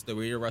Russ, the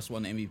year Russ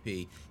won the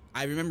MVP,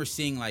 I remember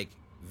seeing like,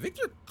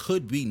 Victor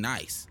could be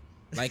nice.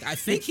 Like, I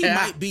think he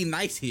might be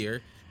nice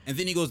here. And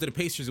then he goes to the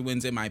Pacers and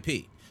wins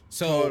MIP.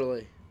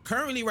 So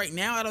currently right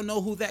now, I don't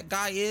know who that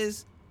guy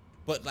is,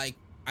 but like,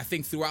 I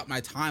think throughout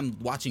my time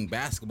watching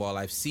basketball,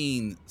 I've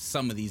seen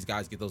some of these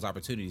guys get those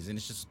opportunities, and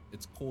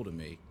it's cool to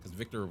me because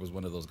Victor was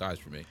one of those guys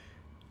for me.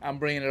 I'm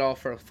bringing it all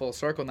for a full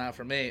circle now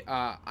for me.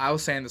 I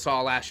was saying this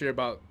all last year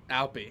about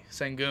Alpi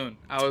Sengun.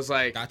 I was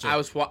like, gotcha.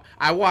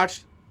 I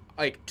watched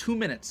like 2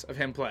 minutes of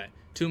him play,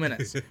 2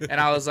 minutes, and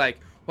I was like,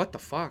 what the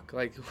fuck?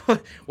 Like,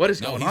 what is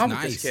going on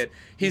with this kid?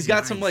 He's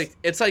got some, like,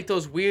 it's like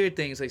those weird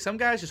things. Like, some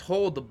guys just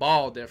hold the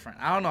ball different.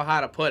 I don't know how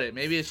to put it.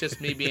 Maybe it's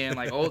just me being,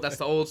 like, old. That's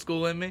the old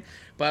school in me.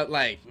 But,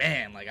 like,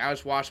 man, like, I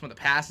was watching the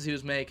passes he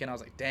was making. I was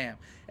like, damn.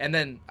 And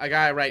then a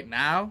guy right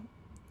now,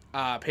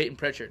 Peyton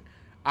Pritchard.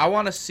 I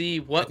want to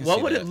see what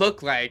would it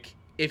look like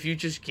if you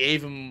just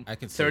gave him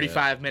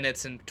 35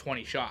 minutes and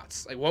 20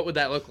 shots. Like, what would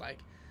that look like?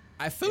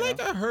 I feel like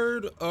I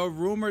heard a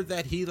rumor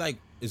that he, like,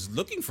 is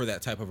looking for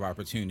that type of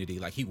opportunity.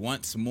 Like, he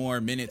wants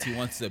more minutes. He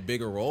wants a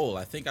bigger role.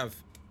 I think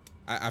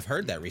I've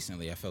heard that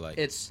recently. I feel like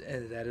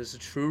that is a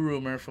true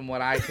rumor from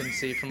what I can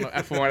see from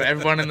what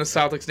everyone in the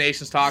Celtics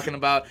Nation's talking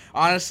about.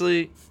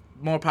 Honestly,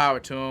 more power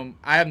to him.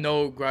 I have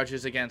no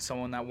grudges against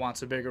someone that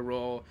wants a bigger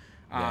role.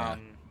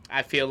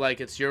 I feel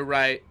like you're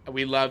right.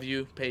 We love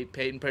you,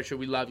 Peyton Pritchard.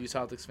 We love you,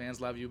 Celtics fans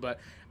love you, but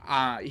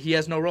he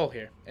has no role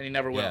here, and he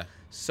never will. Yeah.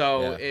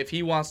 So if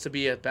he wants to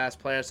be a best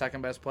player,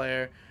 second best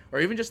player, or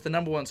even just the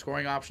number one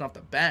scoring option off the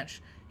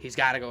bench, he's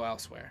got to go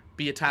elsewhere.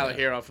 Be a Tyler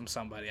Hero from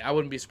somebody. I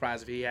wouldn't be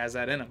surprised if he has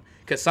that in him.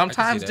 Because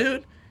sometimes,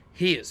 dude,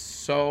 he is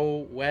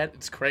so wet.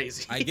 It's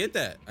crazy. I get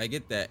that.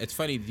 It's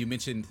funny you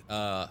mentioned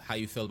how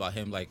you feel about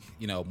him, like,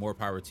 you know, more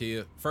power to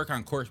you.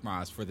 Furkan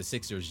Korkmaz for the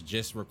Sixers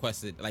just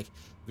requested, like,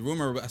 the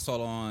rumor I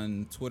saw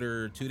on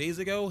Twitter 2 days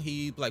ago,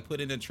 he, like, put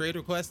in a trade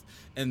request,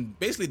 and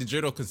basically the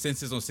general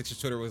consensus on Sixers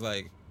Twitter was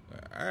like,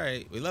 all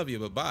right, we love you,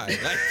 but bye.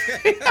 Like,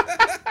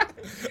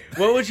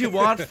 what would you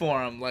want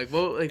for him? Like,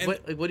 what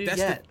do you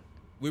get?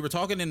 We were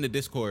talking in the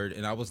Discord,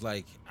 and I was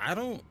like, I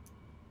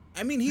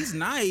mean, he's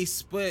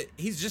nice, but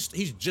he's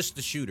just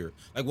a shooter.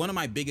 Like, one of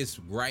my biggest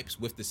gripes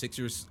with the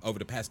Sixers over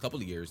the past couple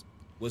of years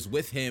was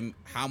with him,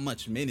 how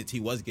much minutes he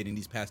was getting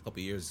these past couple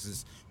of years.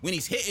 Is when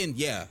he's hitting,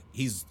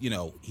 he's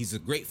a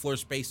great floor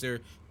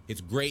spacer. It's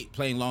great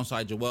playing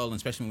alongside Joel, and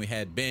especially when we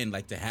had Ben,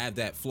 like, to have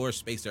that floor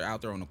spacer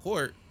out there on the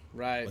court.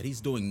 Right. But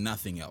he's doing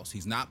nothing else.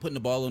 He's not putting the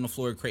ball on the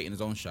floor, creating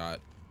his own shot.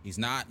 He's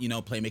not,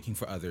 playmaking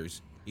for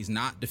others. He's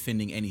not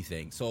defending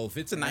anything. So if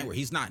it's a night where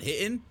he's not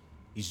hitting,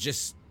 he's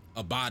just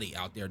a body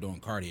out there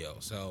doing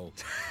cardio. So,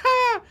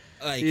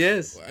 like,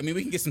 yes. I mean,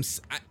 we can get some.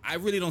 I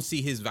really don't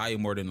see his value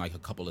more than like a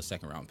couple of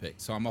second-round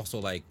picks. So I'm also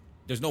like,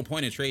 there's no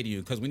point in trading you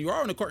because when you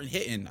are on the court and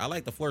hitting, I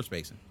like the floor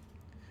spacing.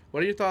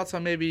 What are your thoughts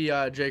on maybe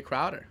Jay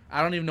Crowder?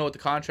 I don't even know what the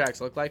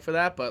contracts look like for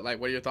that, but like,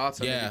 what are your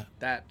thoughts on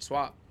that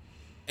swap?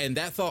 And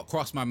that thought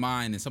crossed my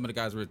mind, and some of the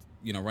guys were,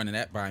 running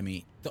that by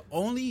me. The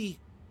only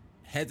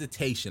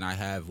hesitation I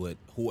have with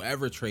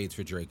whoever trades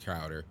for Jay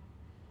Crowder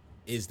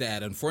is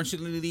that,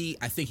 unfortunately,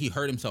 I think he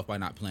hurt himself by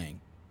not playing.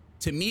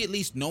 To me, at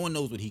least, no one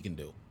knows what he can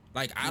do.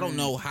 Like, I don't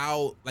know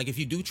how, like, if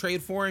you do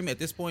trade for him at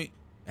this point,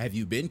 have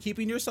you been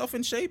keeping yourself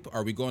in shape?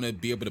 Are we going to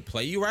be able to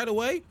play you right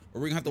away? Or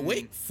are we going to have to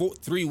wait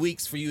 3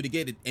 weeks for you to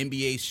get an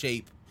NBA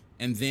shape,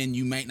 and then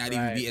you might not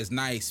even be as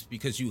nice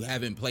because you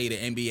haven't played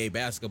an NBA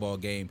basketball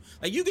game?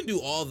 Like, you can do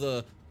all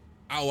the,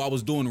 I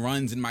was doing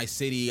runs in my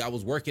city, I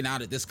was working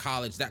out at this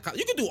college, that college.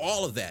 You can do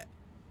all of that.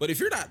 But if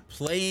you're not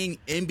playing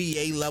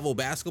NBA level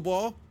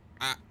basketball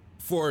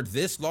for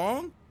this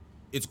long,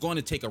 it's going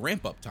to take a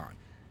ramp up time.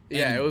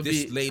 Yeah, it would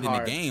be this late hard.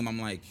 In the game, I'm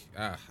like,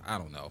 I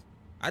don't know.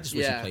 I just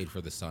wish he played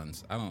for the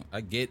Suns.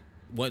 I get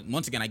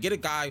a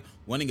guy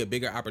wanting a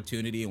bigger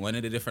opportunity and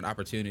wanting a different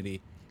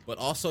opportunity, but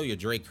also you're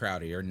Drake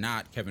Crowder. You're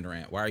not Kevin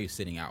Durant. Why are you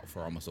sitting out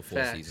for almost a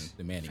full season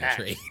demanding a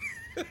trade?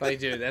 Like,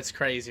 dude, that's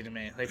crazy to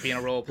me. Like, being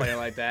a role player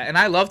like that. And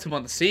I loved him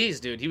on the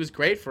Seas, dude. He was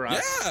great for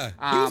us.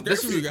 Yeah, he was great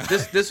for you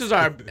guys. This was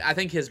I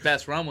think his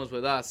best run was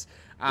with us.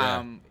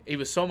 He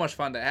was so much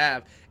fun to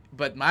have.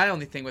 But my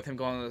only thing with him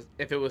going,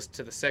 if it was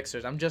to the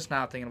Sixers, I'm just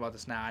now thinking about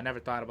this now. I never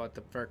thought about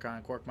the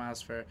Furkan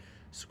Korkmaz for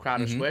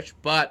Crowder switch,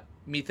 but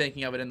me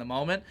thinking of it in the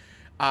moment,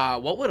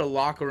 what would a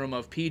locker room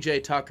of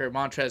PJ Tucker,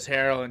 Montrezl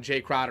Harrell, and Jay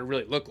Crowder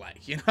really look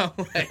like?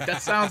 Like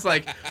that sounds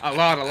like a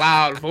lot of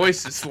loud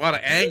voices, a lot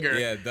of anger.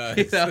 Yeah,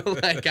 it does.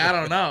 Like I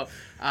don't know.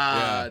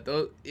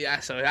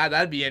 So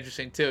that'd be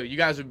interesting too. You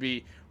guys would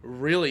be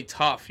really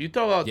tough. You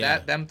throw out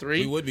them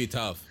three. We would be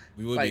tough.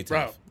 We would be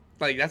tough.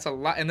 Bro, like that's a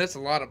lot, and that's a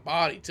lot of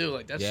body too.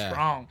 Like that's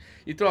strong.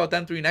 You throw out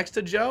them three next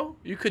to Joe,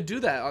 you could do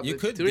that. You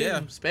could, three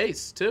in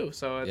space too.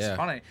 So it's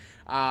funny.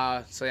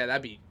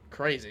 That'd be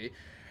crazy.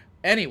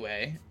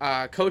 Anyway,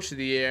 Coach of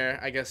the Year.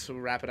 I guess we'll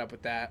wrap it up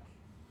with that.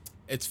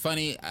 It's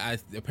funny.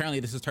 Apparently,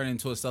 this is turning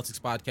into a Celtics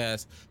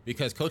podcast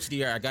because Coach of the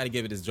Year, I got to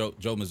give it is Joe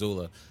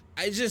Mazzulla.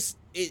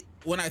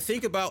 When I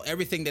think about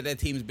everything that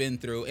team's been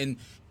through, and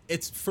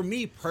it's for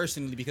me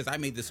personally because I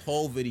made this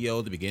whole video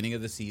at the beginning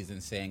of the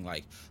season saying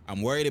like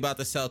I'm worried about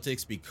the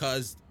Celtics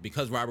because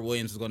Robert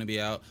Williams is going to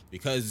be out,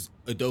 because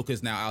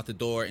Udoka's now out the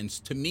door, and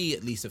to me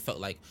at least it felt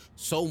like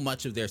so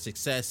much of their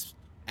success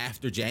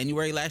after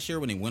January last year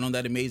when they went on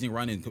that amazing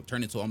run and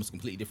turned into almost a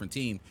completely different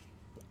team.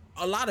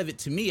 A lot of it,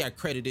 to me, I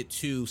credit it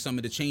to some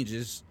of the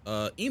changes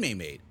Ime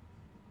made.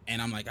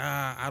 And I'm like,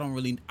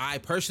 I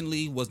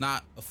personally was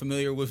not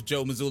familiar with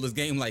Joe Mazzulla's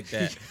game like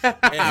that.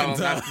 I'm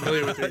not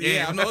familiar with your game.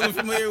 Yeah, I'm not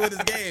familiar with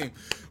his game.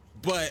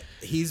 But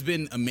he's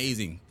been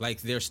amazing.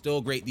 Like, they're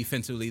still great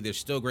defensively. They're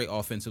still great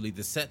offensively.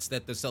 The sets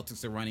that the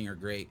Celtics are running are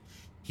great.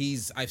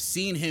 I've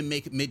seen him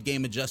make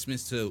mid-game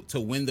adjustments to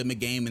win them a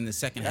game in the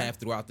second half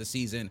throughout the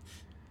season.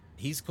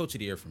 He's Coach of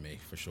the Year for me,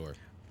 for sure.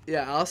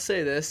 Yeah, I'll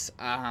say this.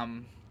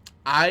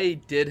 I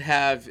did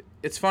have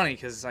 – it's funny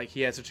because like he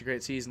had such a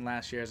great season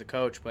last year as a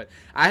coach, but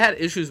I had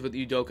issues with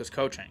Udoka's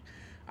coaching.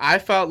 I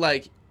felt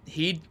like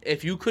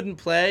if you couldn't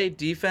play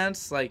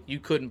defense, like you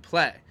couldn't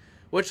play,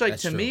 which like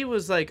That's to true. Me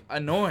was like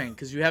annoying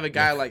because you have a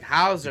guy like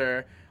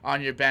Hauser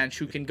on your bench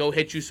who can go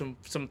hit you some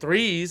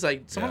threes.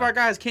 Like some of our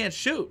guys can't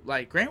shoot.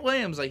 Like Grant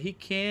Williams, like he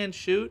can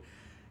shoot,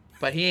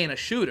 but he ain't a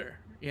shooter,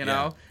 you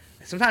know?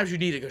 Sometimes you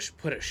need to go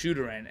put a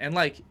shooter in. And,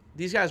 like,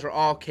 these guys are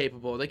all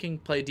capable. They can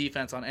play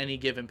defense on any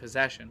given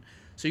possession.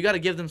 So you got to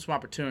give them some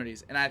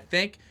opportunities. And I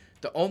think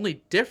the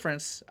only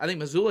difference, I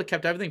think Mazzulla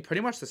kept everything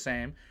pretty much the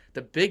same.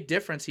 The big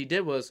difference he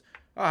did was,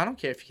 I don't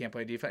care if you can't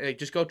play defense. Like,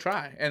 just go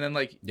try. And then,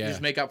 like, you just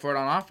make up for it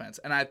on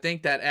offense. And I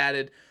think that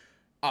added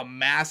a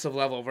massive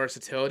level of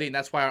versatility. And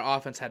that's why our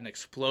offense had an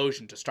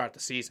explosion to start the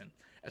season.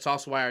 It's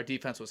also why our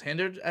defense was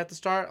hindered at the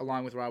start,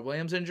 along with Rob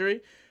Williams'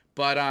 injury.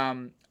 But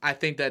I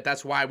think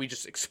that's why we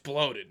just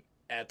exploded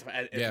at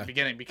the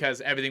beginning, because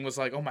everything was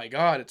like, oh my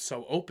God, it's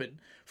so open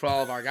for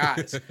all of our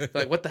guys.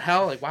 Like, what the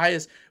hell? Like,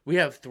 we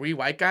have 3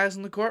 white guys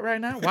on the court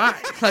right now? Why?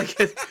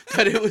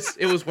 But it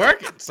was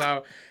working.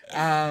 So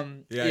I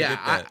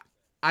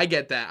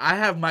get that. I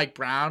have Mike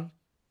Brown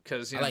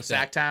because like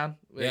Sacktown.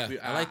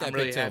 I like that. I'm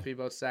really happy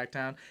about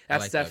Sacktown.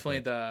 That's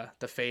definitely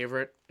the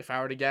favorite if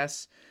I were to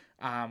guess.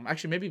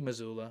 Actually, maybe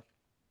Mazzulla.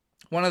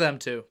 One of them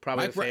two,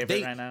 probably the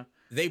favorite right now.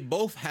 They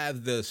both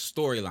have the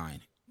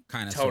storyline,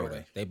 kind of sort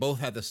of. They both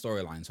have the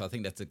storyline, so I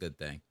think that's a good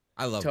thing.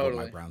 I love what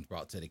Mike Brown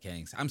brought to the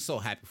Kings. I'm so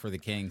happy for the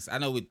Kings. I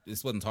know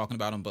this wasn't talking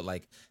about them, but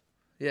like,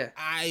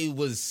 I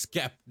was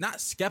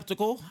not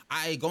skeptical.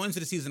 Going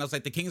into the season, I was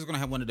like, the Kings are going to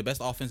have one of the best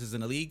offenses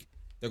in the league.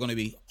 They're going to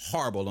be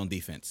horrible on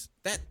defense.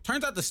 That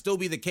turns out to still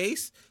be the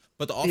case,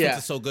 but the offense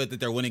is so good that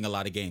they're winning a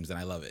lot of games, and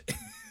I love it.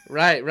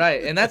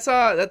 Right, and that's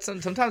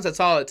sometimes that's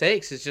all it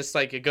takes. It's just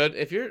like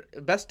if your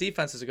best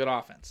defense is a good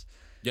offense.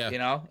 Yeah, you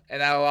know,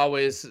 and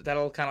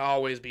that'll kind of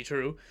always be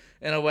true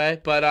in a way.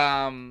 But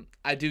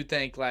I do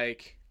think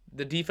like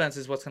the defense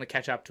is what's going to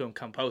catch up to him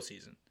come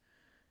postseason.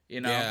 You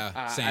know,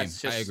 same.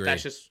 I agree.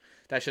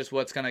 That's just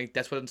what's gonna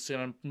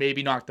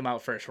maybe knock them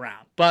out first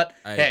round. But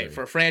hey,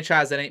 for a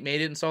franchise that ain't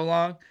made it in so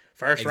long,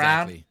 first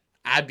round,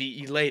 I'd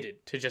be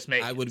elated to just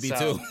make it. I would be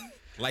too.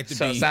 Like to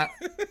be.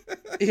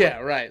 Yeah,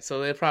 right. So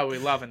they're probably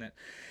loving it.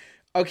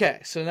 Okay,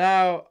 so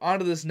now on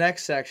to this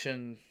next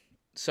section.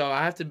 So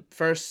I have to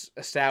first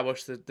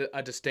establish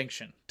a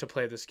distinction to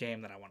play this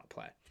game that I want to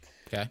play.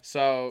 Okay.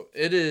 So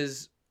it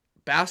is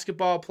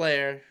basketball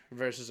player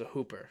versus a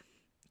hooper.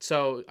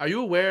 So are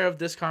you aware of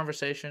this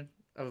conversation?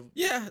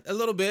 Yeah, a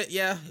little bit.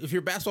 Yeah. If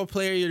you're a basketball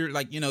player, you're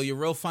like, you're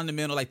real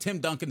fundamental. Like Tim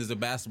Duncan is a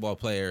basketball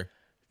player.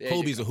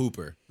 Kobe's a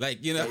hooper.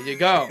 Like, There you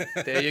go.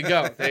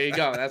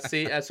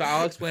 That's why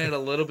I'll explain it a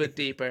little bit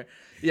deeper.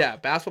 Yeah,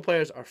 basketball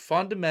players are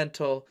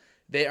fundamental.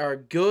 They are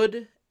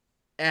good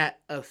at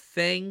a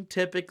thing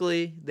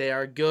typically. They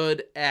are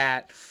good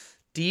at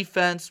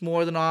defense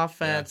more than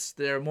offense.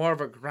 Yeah. They're more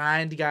of a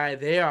grind guy.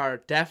 They are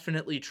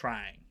definitely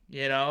trying,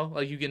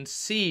 Like you can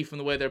see from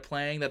the way they're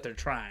playing that they're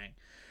trying.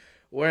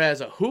 Whereas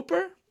a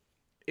hooper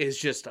is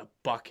just a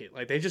bucket.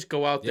 Like they just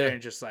go out there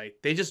and just like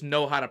they just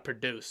know how to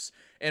produce.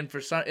 And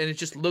it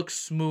just looks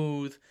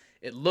smooth.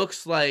 It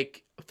looks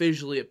like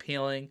visually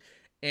appealing,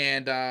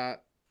 and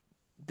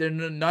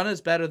none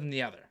is better than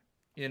the other.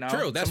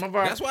 True. That's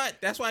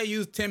why I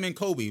use Tim and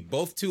Kobe,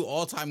 both 2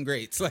 all-time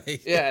greats. Like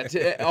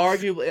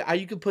arguably,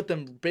 you could put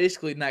them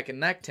basically neck and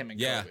neck, Tim and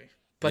Kobe,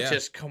 but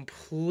just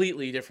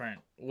completely different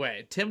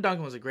way. Tim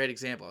Duncan was a great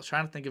example. I was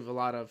trying to think of a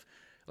lot of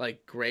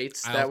like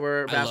greats that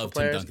were basketball I love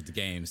players. Tim Duncan's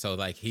game. So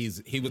like he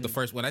was the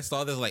first when I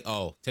saw this, like,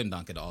 oh, Tim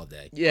Duncan all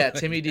day. Yeah,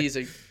 Timmy D's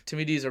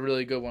a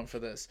really good one for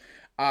this.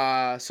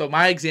 So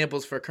my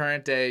examples for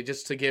current day,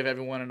 just to give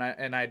everyone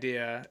an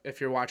idea,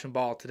 if you're watching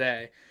ball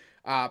today,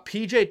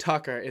 PJ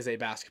Tucker is a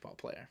basketball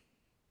player.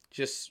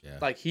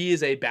 Like he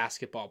is a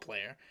basketball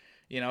player.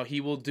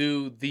 He will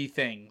do the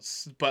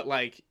things, but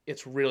like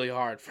it's really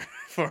hard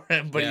for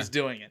him, but he's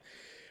doing it.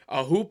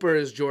 A hooper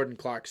is Jordan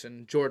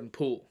Clarkson, Jordan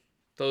Poole.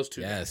 Those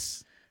two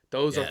guys.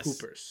 Those are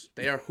hoopers.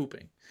 They are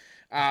hooping.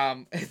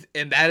 And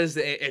that is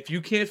if you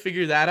can't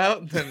figure that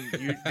out, then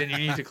you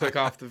need to click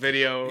off the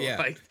video. Yeah.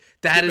 Like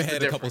that is the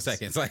difference. A couple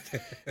seconds. Like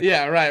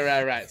yeah,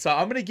 right. So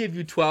I'm gonna give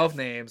you 12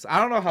 names. I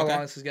don't know how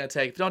long this is gonna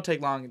take. If it don't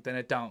take long, then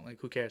it don't. Like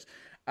who cares?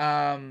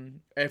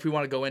 If we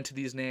want to go into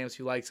these names, if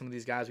you like some of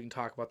these guys, we can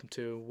talk about them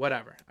too.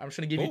 Whatever. I'm just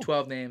gonna give you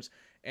 12 names,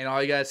 and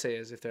all you gotta say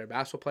is if they're a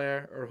basketball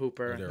player or a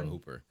hooper. They're a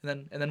hooper.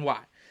 And then why?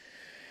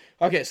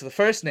 Okay, so the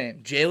first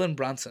name, Jalen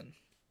Brunson.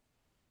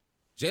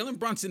 Jalen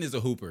Brunson is a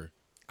hooper.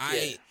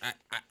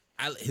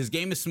 His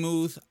game is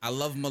smooth. I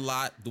love him a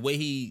lot. The way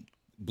he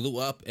blew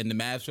up in the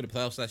Mavs for the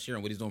playoffs last year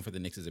and what he's doing for the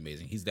Knicks is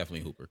amazing. He's definitely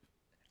a hooper.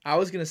 I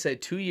was going to say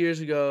 2 years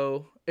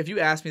ago, if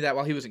you asked me that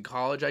while he was in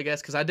college, I guess,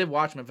 because I did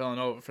watch him at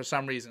Villanova for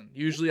some reason.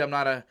 Usually I'm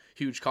not a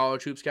huge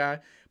college hoops guy,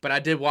 but I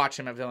did watch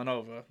him at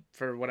Villanova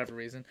for whatever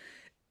reason.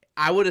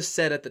 I would have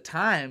said at the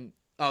time,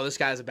 oh, this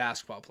guy's a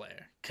basketball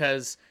player,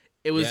 because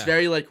it was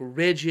very like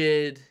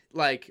rigid,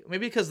 like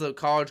maybe because the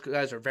college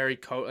guys are very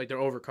like they're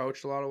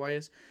overcoached a lot of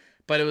ways,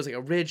 but it was like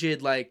a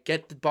rigid like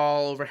get the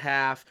ball over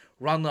half,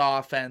 run the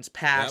offense,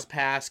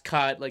 pass,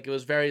 cut, like it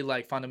was very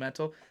like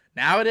fundamental.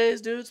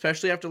 Nowadays, dude,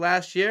 especially after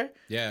last year,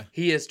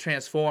 he has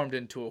transformed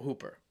into a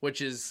hooper,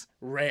 which is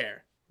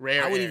rare.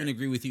 I would even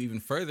agree with you even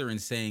further in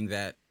saying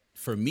that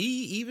for me,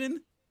 even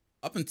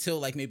up until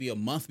like maybe a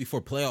month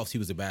before playoffs, he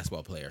was a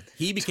basketball player.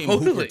 He became a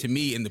hooper to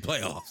me in the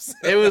playoffs.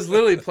 It was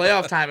literally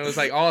playoff time. It was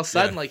like all of a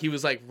sudden, like he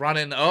was like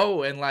running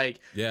and like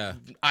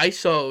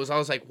ISOs. I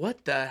was like,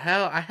 what the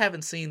hell? I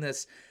haven't seen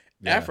this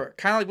effort.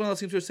 Kind of like one of those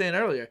things we were saying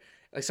earlier.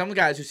 Like some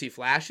guys who see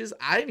flashes,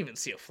 I didn't even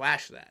see a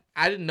flash of that.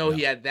 I didn't know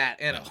he had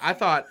that in him. I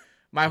thought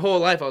my whole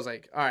life I was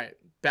like, all right,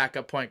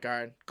 backup point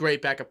guard,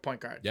 great backup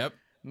point guard. Yep.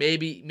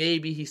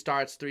 Maybe he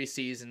starts 3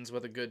 seasons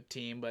with a good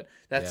team, but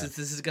this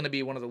is going to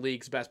be one of the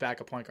league's best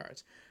backup point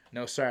guards.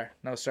 No sir.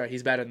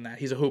 He's better than that.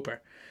 He's a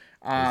hooper.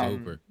 He's a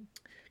hooper.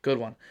 Good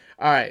one.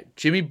 All right,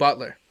 Jimmy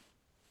Butler.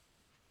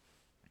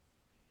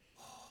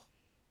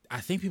 I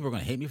think people are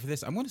going to hate me for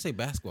this. I'm going to say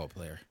basketball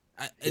player.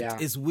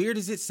 As weird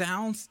as it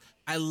sounds,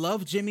 I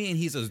love Jimmy, and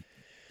he's a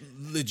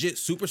legit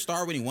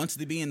superstar when he wants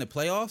to be in the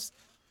playoffs.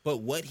 But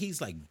what he's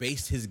like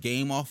based his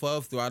game off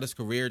of throughout his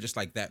career, just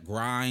like that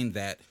grind,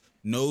 that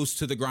nose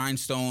to the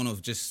grindstone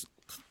of just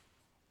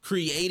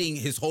creating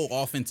his whole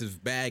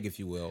offensive bag, if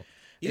you will.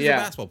 He's a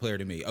basketball player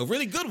to me. A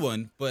really good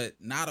one, but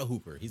not a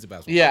hooper. He's a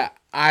basketball player.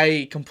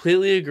 I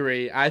completely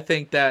agree. I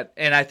think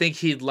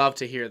he'd love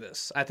to hear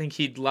this. I think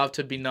he'd love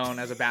to be known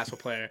as a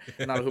basketball player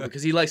and not a hooper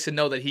because he likes to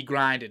know that he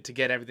grinded to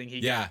get everything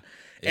he got.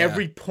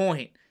 Every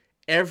point,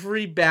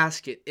 every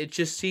basket, it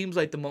just seems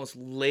like the most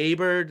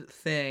labored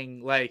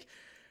thing. Like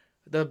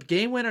the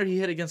game winner he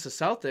hit against the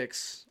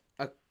Celtics,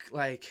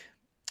 like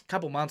a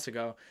couple months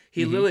ago,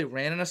 he literally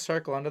ran in a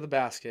circle under the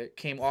basket,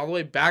 came all the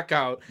way back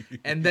out,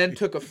 and then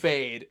took a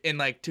fade in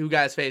like 2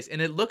 guys' face.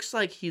 And it looks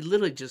like he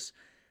literally just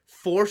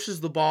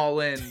forces the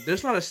ball in.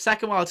 There's not a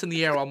second while it's in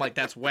the air where I'm like,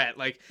 that's wet.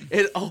 Like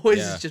it always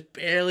is just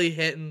barely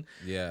hitting.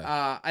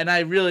 And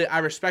I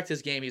respect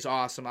his game. He's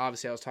awesome.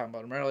 Obviously, I was talking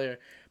about him earlier,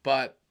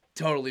 but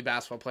totally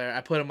basketball player.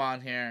 I put him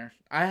on here.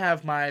 I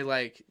have my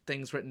like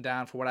things written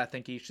down for what I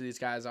think each of these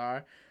guys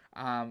are.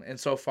 And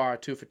so far,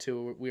 2 for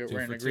 2, we're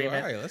in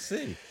agreement. All right, let's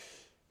see.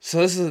 So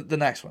this is the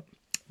next one.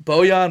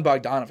 Bojan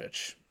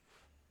Bogdanovic.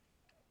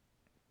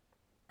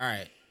 All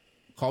right.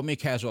 Call me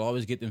casual. I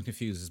always get them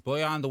confused. Is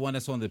Bojan the one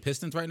that's on the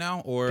Pistons right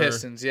now? Or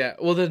Pistons, yeah.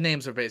 Well, the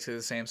names are basically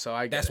the same, so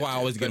I get That's why I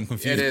always get them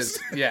confused. It is.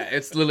 Yeah,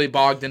 it's literally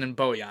Bogdan and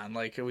Bojan.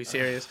 Like, are we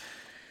serious?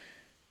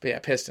 But yeah,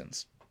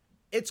 Pistons.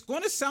 It's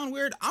going to sound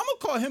weird. I'm going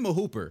to call him a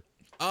hooper.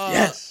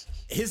 Yes.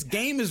 His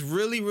game is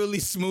really, really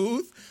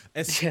smooth.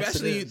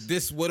 Especially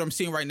what I'm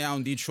seeing right now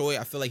in Detroit.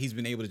 I feel like he's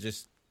been able to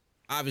just,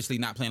 obviously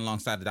not playing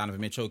alongside the Donovan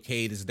Mitchell.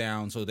 Cade is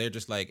down, so they're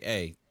just like,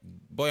 hey,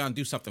 Bojan,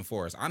 do something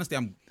for us. Honestly,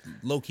 I'm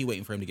low-key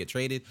waiting for him to get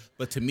traded.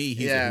 But to me,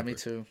 he's a hooper. Me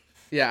too.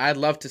 Yeah, I'd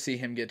love to see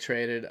him get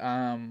traded.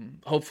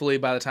 Hopefully,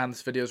 by the time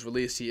this video is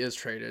released, he is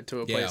traded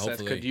to a place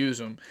that could use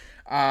him.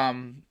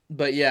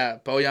 But yeah,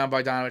 Bojan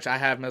Bogdanovic, I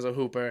have him as a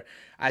hooper.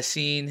 I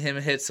seen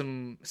him hit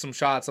some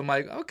shots. I'm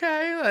like,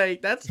 okay,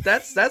 like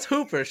that's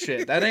hooper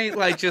shit. That ain't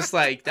like just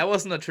like that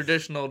wasn't a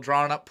traditional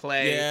drawn up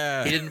play.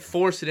 Yeah. He didn't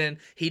force it in.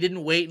 He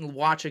didn't wait and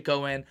watch it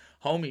go in.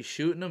 Homie's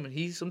shooting him,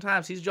 and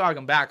sometimes he's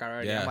jogging back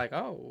already. Yeah. I'm like,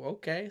 oh,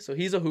 okay, so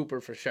he's a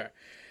hooper for sure.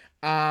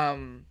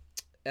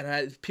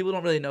 And people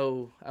don't really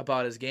know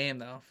about his game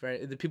though.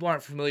 Right? The people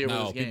aren't familiar with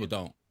his game. No, people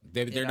don't.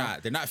 They're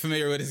not. They're not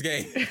familiar with his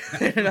game.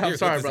 No, I'm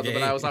sorry, brother,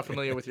 but I was not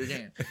familiar with your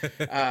game.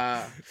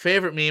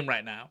 Favorite meme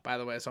right now, by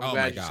the way. So I'm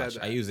glad you said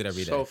that. I use it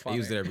every day. So funny. I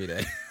use it every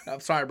day. I'm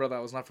sorry, brother. I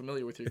was not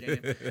familiar with your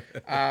game.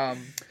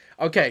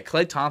 Okay,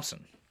 Klay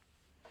Thompson.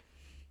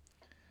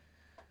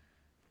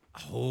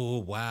 Oh,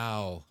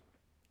 wow.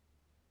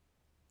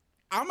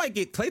 I might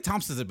get Klay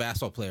Thompson's a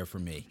basketball player for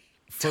me.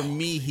 For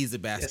me, he's a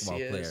basketball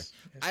player. Yes,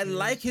 I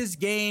like his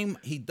game.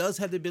 He does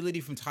have the ability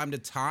from time to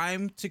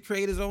time to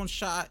create his own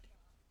shot,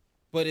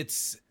 but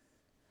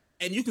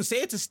and you can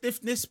say it's a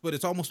stiffness, but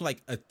it's almost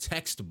like a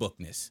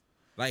textbookness.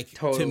 Like,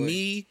 to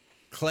me,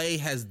 Klay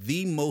has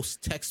the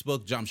most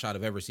textbook jump shot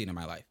I've ever seen in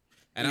my life.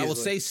 And I will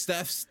say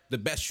Steph's the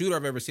best shooter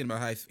I've ever seen in my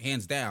life,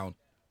 hands down.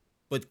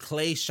 But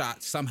Klay's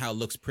shot somehow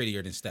looks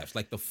prettier than Steph's.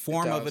 Like, the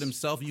form of it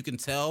himself, you can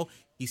tell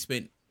he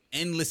spent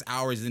endless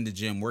hours in the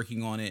gym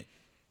working on it.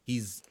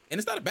 And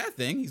it's not a bad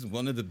thing. He's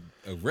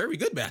a very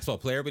good basketball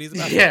player, but he's a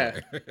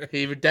basketball player.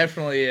 He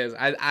definitely is.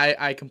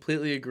 I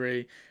completely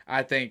agree.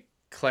 I think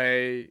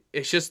Klay,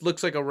 it just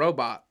looks like a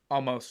robot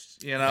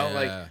almost,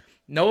 like,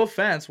 no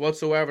offense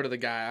whatsoever to the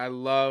guy. I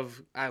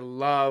love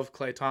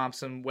Klay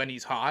Thompson when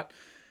he's hot.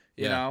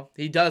 You know,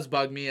 he does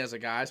bug me as a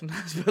guy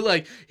sometimes, but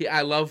like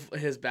I love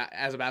as a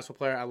basketball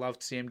player. I love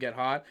to see him get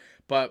hot,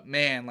 but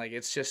man, like,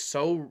 it's just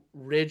so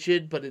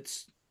rigid, but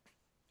it's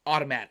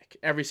automatic.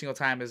 Every single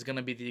time is going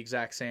to be the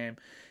exact same.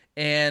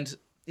 And,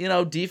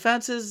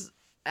 defense is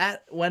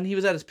when he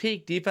was at his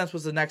peak, defense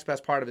was the next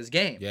best part of his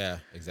game. Yeah,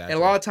 exactly.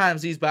 And a lot of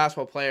times these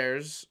basketball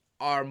players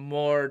are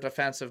more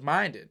defensive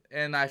minded.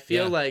 And I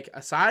feel like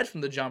aside from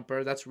the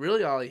jumper, that's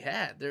really all he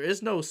had. There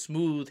is no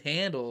smooth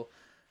handle.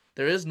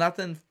 There is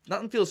nothing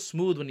feels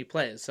smooth when he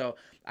plays. So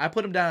I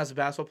put him down as a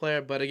basketball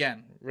player, but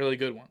again, really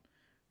good one.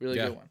 Really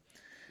good one.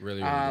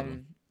 Really good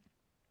one.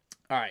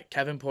 All right,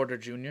 Kevin Porter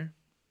Jr.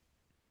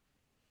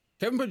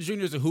 Kevin Porter Jr.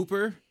 is a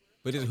hooper,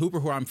 but he's a hooper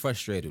who I'm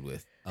frustrated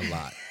with a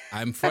lot.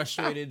 I'm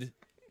frustrated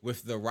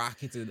with the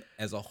Rockets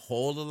as a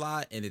whole a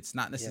lot, and it's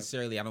not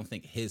necessarily, I don't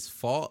think, his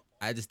fault.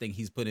 I just think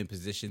he's put in a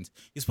position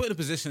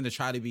to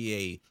try to be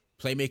a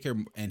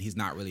playmaker, and he's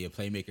not really a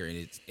playmaker,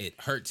 and it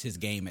hurts his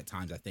game at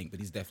times, I think,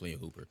 but he's definitely a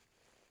hooper.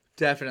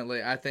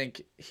 Definitely. I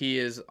think he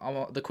is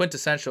almost the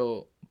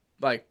quintessential,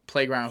 like,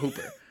 playground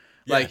hooper.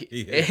 Like,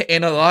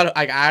 in a lot of,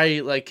 like,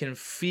 I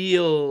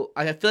feel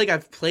like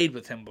I've played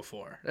with him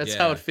before. That's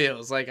how it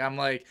feels. Like, I'm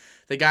like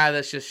the guy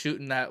that's just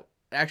shooting that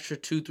extra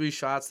 2-3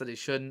 shots that he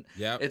shouldn't.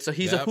 Yeah.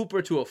 He's a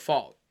hooper to a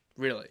fault,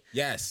 really.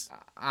 Yes.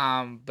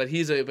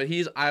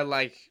 I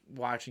like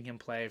watching him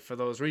play for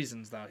those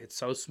reasons, though. It's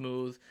so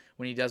smooth.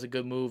 When he does a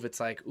good move, it's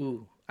like,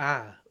 ooh,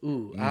 ah.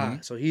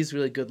 So he's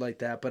really good like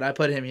that. But I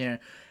put him here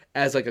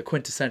as like a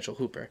quintessential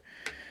hooper.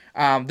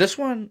 This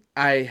one,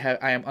 I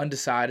am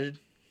undecided.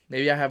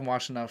 Maybe I haven't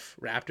watched enough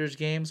Raptors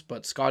games,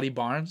 but Scotty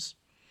Barnes.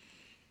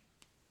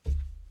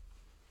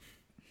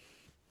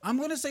 I'm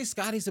going to say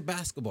Scotty's a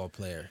basketball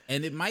player.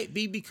 And it might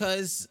be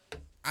because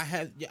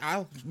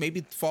I'll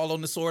maybe fall on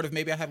the sword of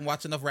maybe I haven't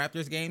watched enough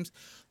Raptors games.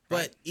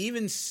 But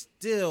even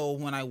still,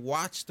 when I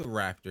watch the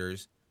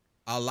Raptors,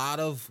 a lot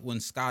of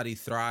when Scotty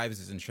thrives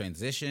is in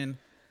transition.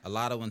 A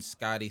lot of when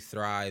Scotty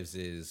thrives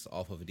is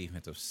off of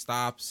defensive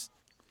stops.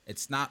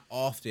 It's not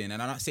often,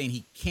 and I'm not saying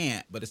he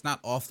can't, but it's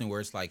not often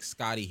where it's like,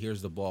 Scotty,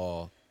 here's the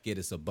ball, get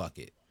us a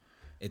bucket.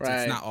 It's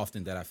not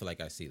often that I feel like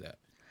I see that.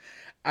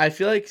 I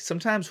feel like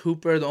sometimes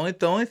Hooper, the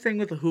only thing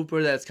with the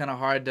Hooper that's kind of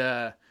hard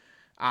to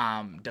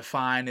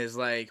define is,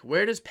 like,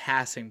 where does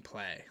passing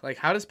play? Like,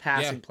 how does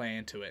passing play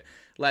into it?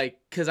 Like,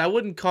 because I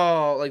wouldn't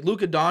call, like,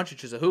 Luka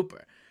Doncic is a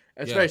Hooper.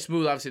 It's very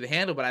smooth, obviously, to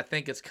handle, but I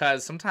think it's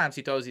because sometimes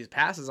he throws these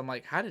passes. I'm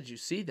like, how did you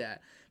see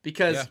that?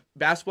 Because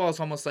basketball is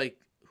almost like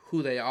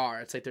who they are.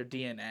 It's like their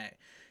DNA.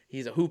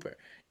 He's a hooper.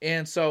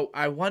 And so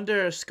I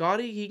wonder,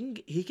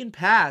 Scotty, he can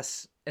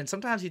pass, and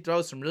sometimes he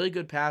throws some really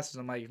good passes.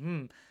 I'm like,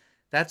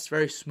 that's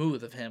very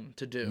smooth of him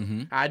to do.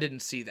 Mm-hmm. I didn't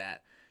see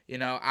that.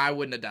 I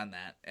wouldn't have done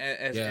that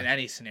in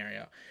any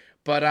scenario.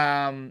 But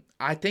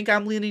I think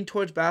I'm leaning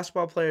towards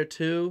basketball player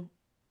too.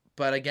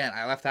 But again,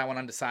 I left that one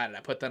undecided.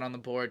 I put that on the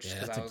board just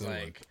because I was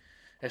like,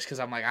 it's because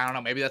I'm like, I don't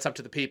know, maybe that's up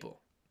to the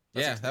people.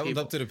 That one's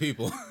up to the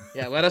people.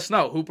 Let us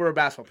know, hooper or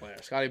basketball player,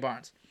 Scotty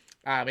Barnes.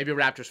 Maybe a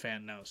Raptors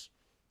fan knows.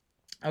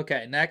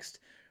 Okay, next,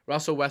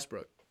 Russell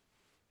Westbrook.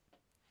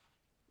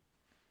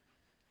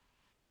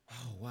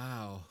 Oh,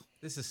 wow.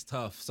 This is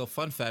tough. So,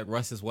 fun fact,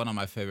 Russ is one of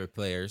my favorite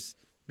players.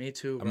 Me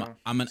too, bro.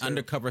 I'm an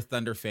undercover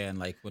Thunder fan.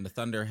 Like, when the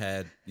Thunder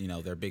had,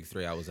 their big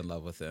three, I was in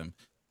love with them.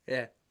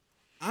 Yeah.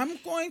 I'm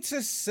going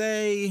to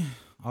say,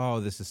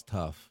 this is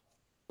tough.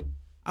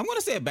 I'm going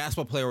to say a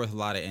basketball player with a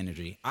lot of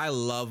energy. I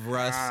love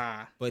Russ,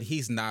 but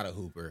he's not a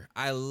hooper.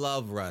 I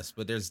love Russ,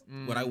 but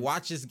when I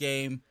watch his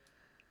game,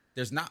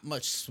 there's not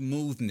much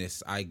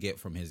smoothness I get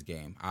from his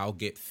game. I'll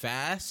get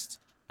fast,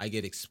 I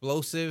get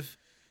explosive,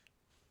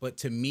 but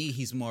to me,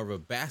 he's more of a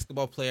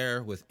basketball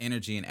player with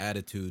energy and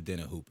attitude than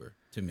a hooper,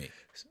 to me.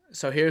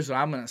 So here's what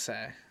I'm going to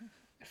say.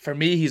 For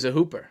me, he's a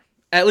hooper.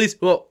 At least,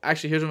 here's what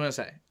I'm going to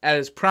say. At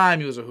his prime,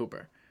 he was a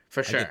hooper,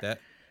 for sure. I get that.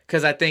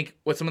 Because I think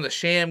with some of the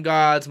sham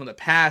gods, some of the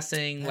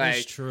passing, That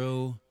is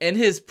true. In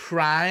his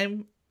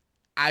prime,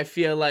 I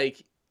feel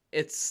like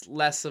it's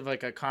less of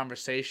like a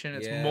conversation.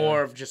 It's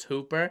more of just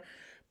Hooper.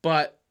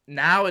 But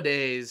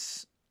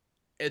nowadays,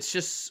 it's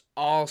just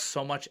all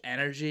so much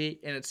energy,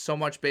 and it's so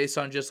much based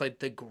on just like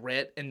the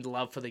grit and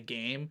love for the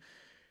game,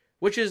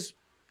 which is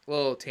a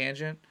little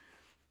tangent.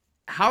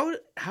 How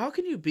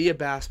can you be a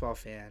basketball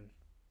fan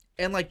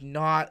and like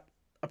not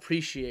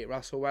appreciate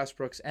Russell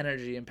Westbrook's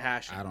energy and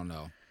passion? I don't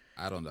know.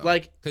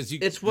 Like, because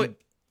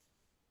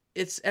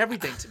it's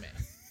everything to me.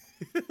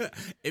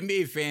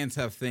 NBA fans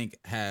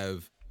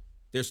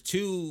there's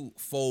two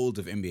folds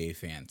of NBA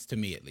fans, to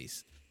me at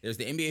least. There's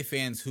the NBA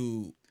fans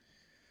who,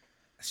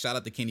 shout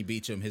out to Kenny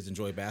Beecham, his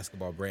Enjoy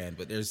Basketball brand,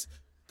 but there's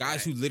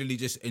guys who literally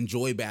just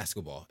enjoy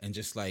basketball and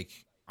just like,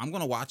 I'm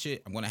going to watch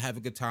it. I'm going to have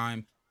a good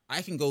time.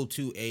 I can go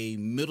to a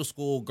middle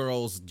school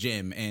girls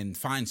gym and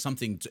find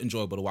something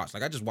enjoyable to watch.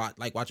 Like I just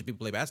like watching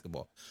people play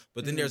basketball.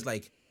 But then there's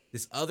like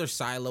this other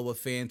silo of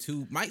fans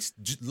who might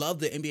love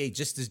the NBA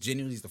just as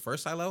genuinely as the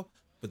first silo,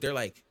 but they're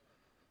like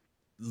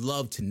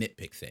love to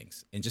nitpick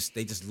things and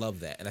they just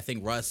love that. And I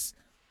think Russ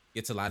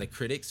gets a lot of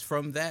critics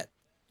from that,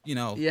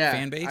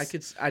 fan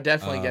base. I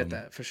definitely get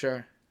that for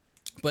sure.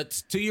 But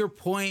to your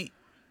point,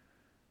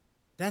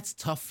 that's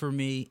tough for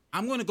me.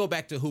 I'm going to go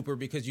back to Hooper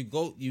because you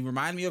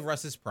remind me of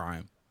Russ's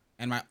prime,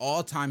 and my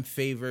all-time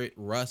favorite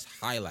Russ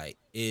highlight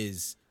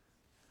is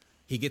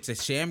he gets a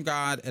sham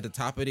god at the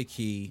top of the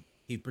key.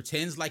 He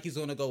pretends like he's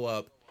going to go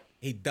up.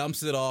 He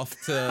dumps it off to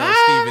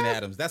Steven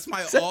Adams. That's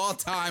my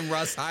all-time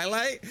Russ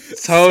highlight.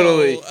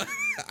 Totally. So,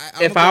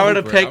 if I were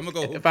to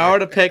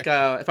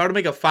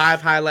make a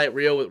 5 highlight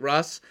reel with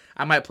Russ,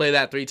 I might play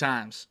that 3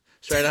 times.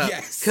 Straight up.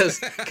 Yes.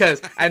 Cause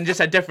and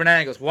just at different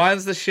angles.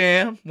 One's the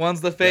sham,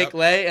 one's the fake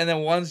lay, and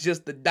then one's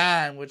just the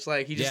dime, which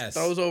like he just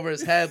throws over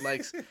his head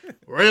like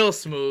real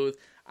smooth.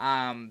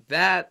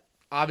 That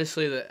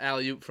obviously the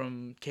alley-oop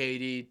from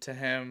KD to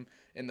him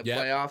in the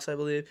playoffs, I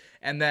believe.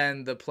 And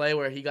then the play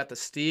where he got the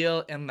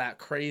steal in that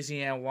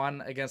crazy and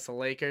one against the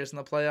Lakers in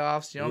the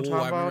playoffs. You know what I'm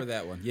talking about? I remember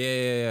that one.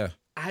 Yeah.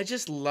 I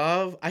just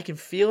love. I can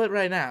feel it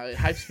right now. It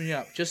hypes me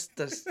up. Just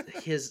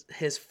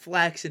his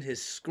flex and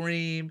his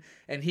scream,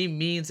 and he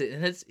means it.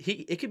 And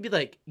it could be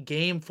like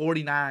game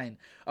 49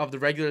 of the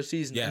regular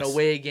season, an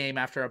away game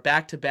after a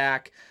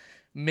back-to-back,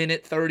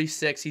 minute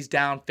 36. He's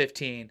down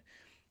 15.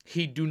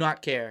 He do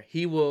not care.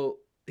 He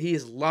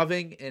is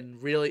loving and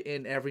really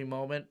in every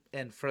moment,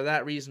 and for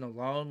that reason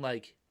alone,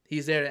 like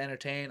he's there to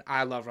entertain.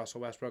 I love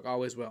Russell Westbrook,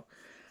 always will.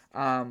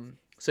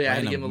 So yeah, I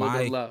had to give him a little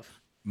bit of love.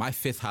 My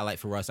 5th highlight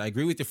for Russ, I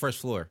agree with your first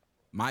floor.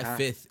 My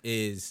 5th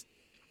is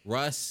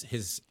Russ,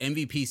 his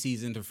MVP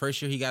season. The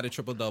first year he got a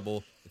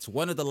triple-double. It's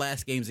one of the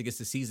last games against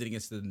the season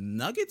against the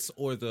Nuggets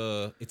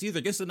it's either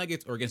against the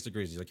Nuggets or against the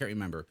Grizzlies. I can't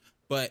remember.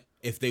 But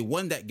if they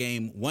won that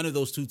game, one of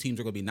those two teams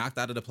are going to be knocked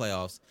out of the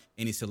playoffs,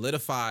 and he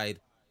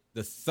solidified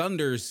the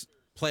Thunder's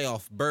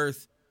playoff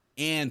berth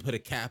and put a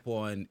cap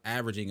on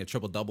averaging a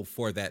triple-double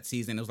for that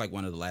season. It was like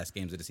one of the last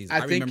games of the season.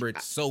 I remember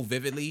it so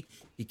vividly.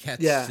 He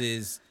catches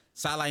his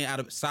sideline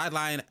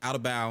out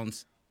of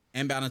bounds,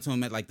 inbound into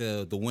him at like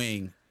the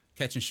wing,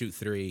 catch and shoot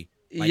 3,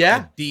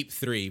 a deep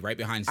 3 right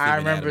behind Steven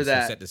Adams. I remember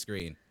that. Set the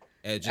screen.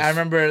 I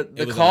remember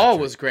the call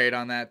was great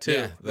on that too.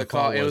 Yeah, the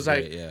call it was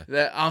great,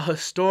 like a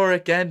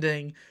historic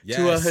ending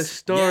to a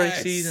historic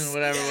season,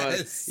 whatever it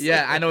was.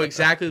 Yeah, I know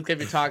exactly what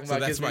you're talking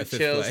about. Gives me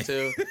chills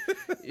too.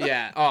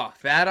 Yeah. Oh,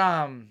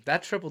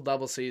 that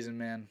triple-double season,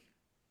 man.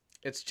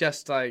 It's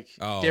just like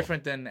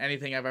different than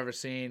anything I've ever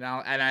seen,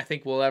 and I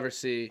think we'll ever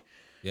see.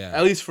 Yeah.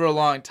 At least for a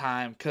long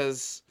time,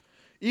 because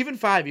even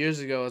 5 years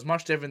ago is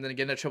much different than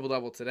getting a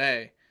triple-double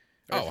today.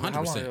 100%.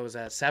 How long ago was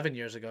that? 7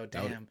 years ago.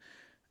 Damn.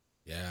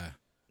 Yeah.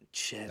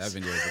 Shit.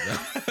 7 years ago.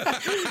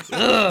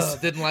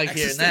 Ugh, didn't like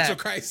hearing that. Existential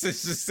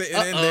crisis just sitting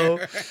in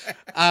there.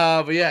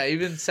 But yeah,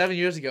 even 7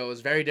 years ago, it was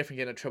very different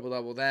getting a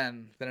triple-double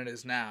then than it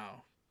is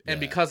now.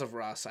 And because of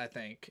Russ, I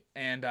think.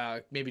 And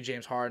maybe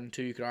James Harden,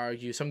 too, you could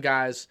argue. Some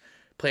guys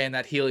playing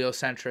that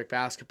heliocentric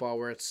basketball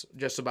where it's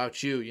just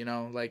about you,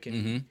 like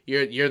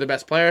you're the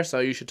best player, so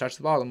you should touch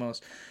the ball the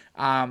most.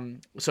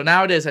 So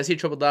nowadays I see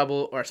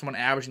triple-double or someone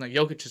averaging, like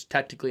Jokic is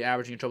technically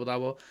averaging a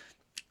triple-double.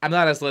 I'm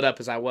not as lit up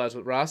as I was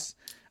with Russ.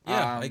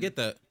 Yeah, I get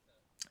that.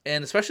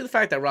 And especially the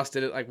fact that Russ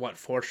did it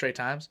 4 straight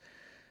times.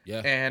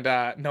 Yeah. And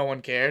no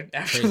one cared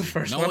after the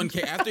first one. No one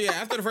cared.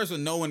 After the first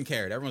one, no one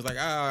cared. Everyone's like,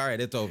 all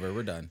right, it's over.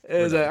 We're done.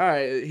 It was like, all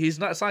right, it's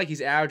not like he's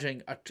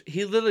averaging.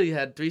 He literally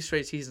had 3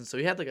 straight seasons, so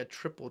he had like a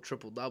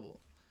triple-double.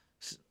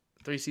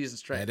 3 seasons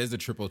straight. That is a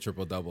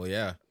triple-double,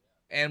 yeah.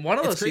 And one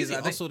of those crazy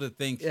seasons, also to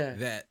think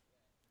that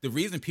the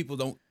reason people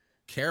don't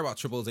care about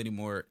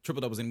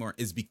triple-doubles anymore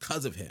is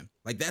because of him.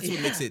 Like, that's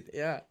what makes it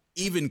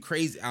even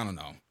crazy. I don't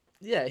know.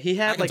 Yeah, he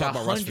had talk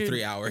about Russ for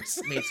 3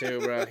 hours. Me too,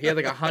 bro. He had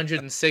like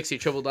 160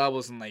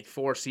 triple-doubles in like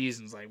 4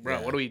 seasons. Like,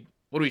 bro, what are we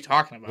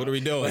talking about? What are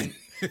we doing?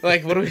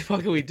 Like, what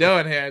are we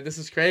doing here? This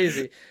is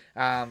crazy.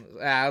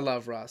 I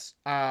love Russ.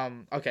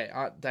 Okay,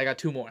 I got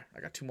 2 more.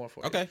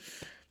 For you. Okay.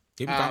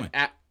 Keep it coming.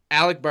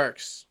 Alec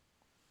Burks.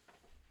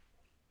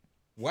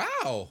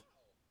 Wow.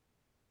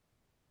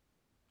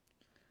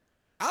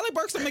 I like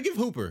Burks. I'm gonna give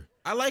Hooper.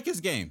 I like his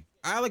game.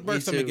 I like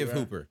Burks. I'm gonna give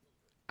Hooper.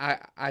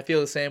 I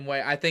feel the same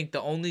way. I think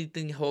the only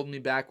thing holding me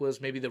back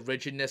was maybe the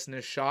rigidness in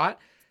his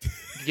shot,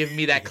 giving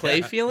me that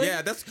Clay feeling.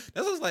 Yeah, that's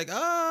what I was like.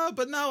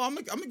 But no, I'm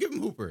gonna give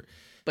him Hooper.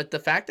 But the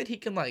fact that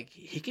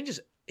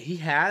he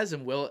has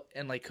and will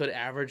and like could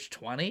average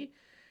 20.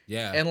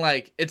 Yeah. And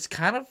like it's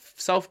kind of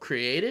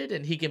self-created,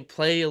 and he can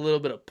play a little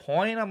bit of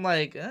point. I'm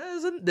like,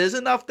 there's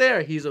enough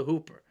there. He's a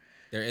hooper.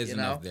 There is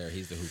enough there.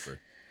 He's the hooper.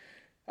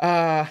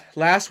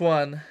 Last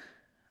one,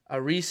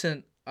 a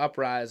recent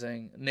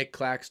uprising, Nick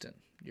Claxton,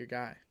 your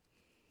guy.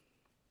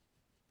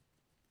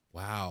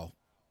 Wow.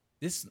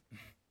 This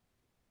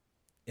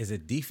is a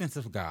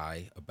defensive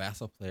guy, a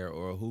basketball player,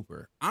 or a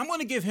hooper. I'm going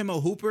to give him a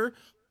hooper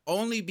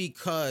only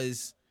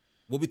because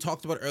what we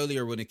talked about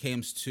earlier when it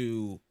comes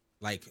to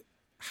like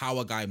how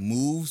a guy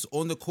moves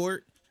on the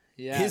court.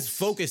 Yes. His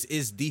focus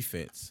is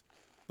defense,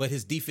 but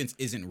his defense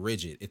isn't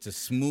rigid. It's a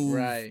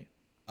smooth,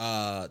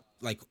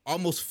 like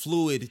almost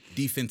fluid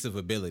defensive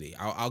ability.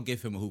 I'll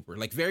give him a hooper.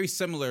 Like very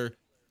similar.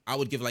 I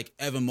would give like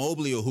Evan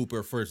Mobley a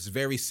hooper for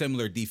very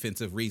similar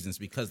defensive reasons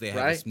because they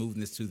have a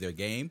smoothness to their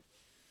game.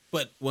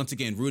 But once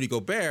again, Rudy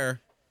Gobert,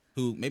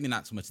 who maybe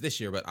not so much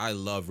this year, but I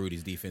love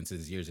Rudy's defense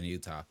his years in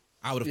Utah.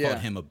 I would have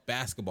called him a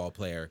basketball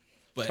player,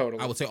 but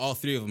I would say all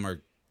three of them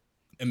are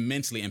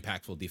immensely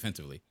impactful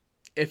defensively.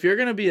 If you're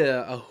going to be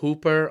a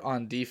hooper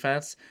on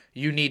defense,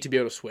 you need to be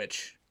able to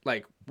switch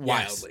like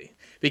wildly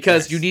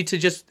because you need to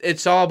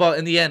it's all about,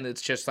 in the end,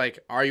 it's just like,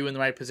 are you in the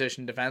right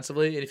position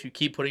defensively? And if you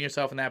keep putting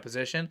yourself in that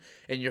position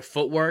and your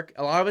footwork,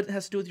 a lot of it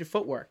has to do with your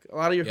footwork. A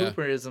lot of your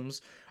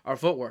hooperisms are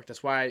footwork.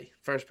 That's why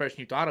first person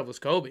you thought of was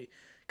Kobe,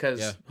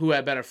 because who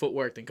had better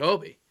footwork than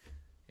Kobe?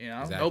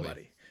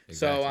 Nobody. Exactly.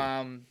 So,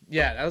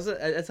 that was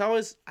it's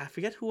always, I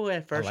forget who I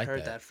first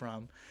heard that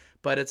from.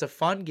 But it's a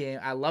fun game.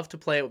 I love to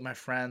play it with my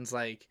friends,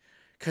 like,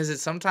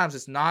 because sometimes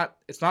it's not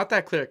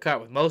that clear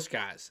cut with most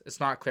guys. It's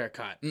not clear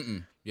cut.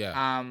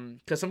 Yeah.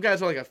 Because some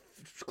guys are like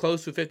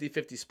close to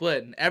 50-50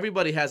 split, and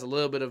everybody has a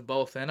little bit of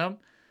both in them.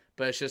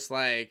 But it's just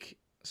like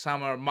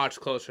some are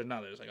much closer than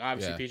others. Like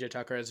obviously PJ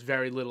Tucker has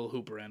very little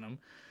hooper in him,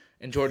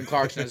 and Jordan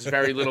Clarkson has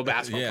very little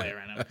basketball player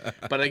in him.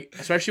 But like,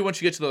 especially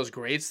once you get to those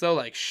greats though,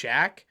 like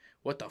Shaq.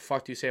 What the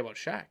fuck do you say about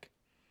Shaq?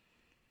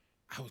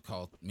 I would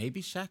call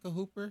maybe Shaq a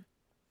hooper.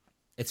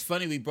 It's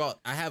funny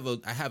I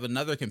have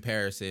another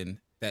comparison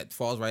that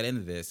falls right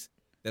into this.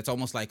 That's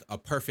almost like a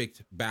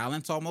perfect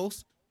balance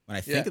almost. When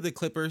I think of the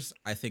Clippers,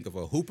 I think of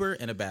a hooper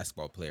and a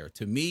basketball player.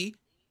 To me,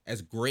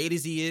 as great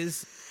as he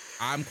is,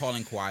 I'm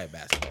calling Kawhi a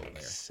basketball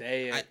player.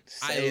 Say it.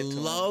 I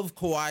love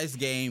Kawhi's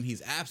game.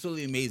 He's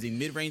absolutely amazing.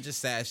 Mid-range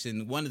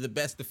assassin, one of the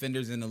best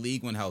defenders in the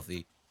league when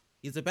healthy.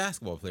 He's a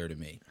basketball player to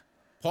me.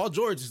 Paul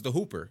George is the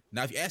hooper.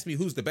 Now, if you ask me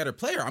who's the better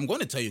player, I'm going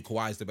to tell you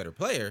Kawhi's the better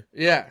player.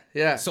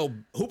 Yeah. So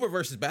hooper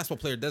versus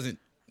basketball player doesn't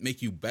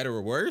make you better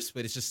or worse,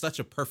 but it's just such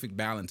a perfect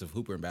balance of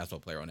hooper and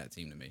basketball player on that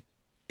team to me.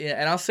 Yeah,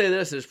 and I'll say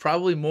this: there's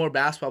probably more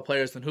basketball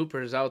players than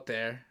hoopers out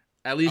there.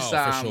 At least,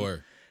 for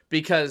sure.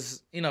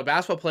 Because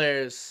basketball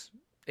players,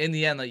 in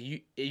the end,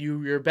 like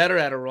you're better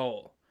at a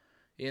role.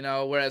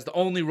 Whereas the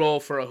only role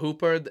for a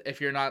hooper,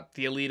 if you're not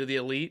the elite of the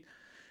elite,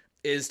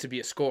 is to be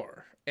a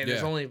scorer. And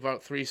there's only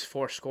about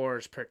 3-4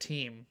 scorers per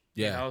team.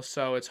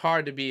 So it's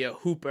hard to be a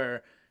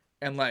hooper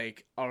and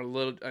like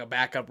a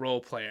backup role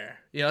player.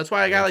 That's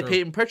why a guy like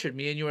Peyton Pritchard,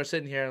 me and you are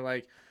sitting here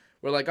like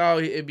we're like, oh,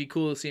 it'd be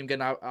cool to see him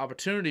get an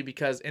opportunity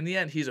because in the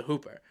end he's a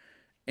hooper,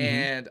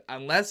 and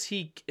unless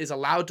he is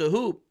allowed to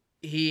hoop,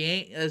 he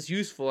ain't as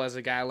useful as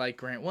a guy like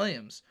Grant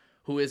Williams,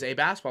 who is a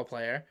basketball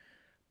player,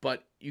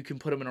 but you can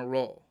put him in a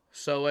role.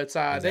 So it's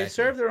they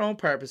serve their own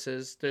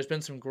purposes. There's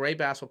been some great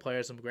basketball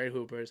players, some great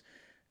hoopers.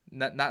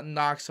 Not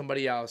knock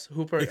somebody else.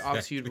 Hooper,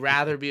 obviously, you'd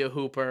rather be a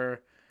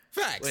hooper.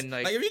 Facts. When,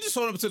 like if you just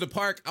hold up to the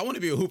park, I want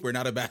to be a hooper,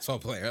 not a basketball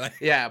player.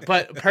 Yeah,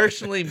 but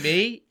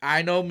personally,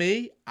 I'm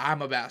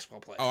a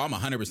basketball player. Oh, I'm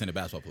 100% a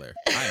basketball player.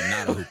 I am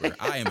not a hooper.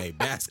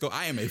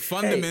 I am a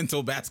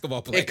fundamental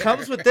basketball player. It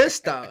comes with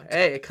this, though.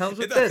 Hey, it comes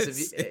with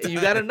this. If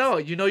you got to know.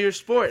 You know your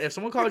sport. If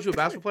someone calls you a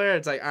basketball player,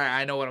 it's like, all right,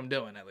 I know what I'm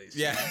doing at least.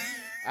 Yeah.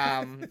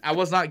 I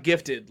was not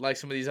gifted like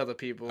some of these other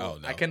people. Oh,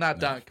 no, I cannot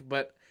dunk,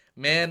 but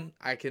man,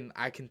 I can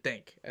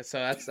think. So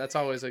that's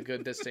always a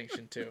good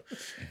distinction too.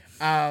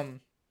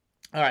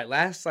 All right,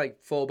 last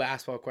full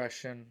basketball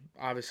question.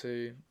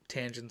 Obviously,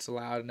 tangents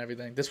allowed and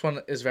everything. This one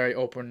is very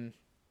open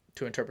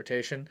to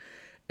interpretation.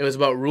 It was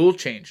about rule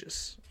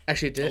changes.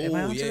 Actually, am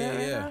I onto that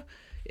right now?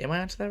 Am I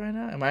onto that right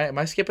now? Am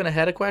I skipping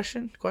ahead a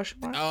question?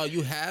 Question mark? Oh,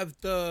 you have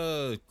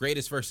the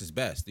greatest versus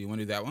best. Do you want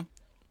to do that one?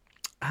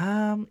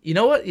 You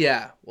know what?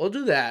 Yeah, we'll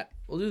do that.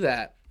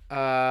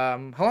 How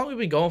long have we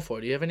been going for?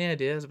 Do you have any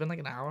idea? Has it been like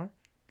an hour?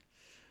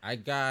 I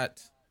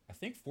got I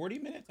think 40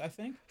 minutes.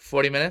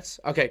 40 minutes?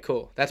 Okay,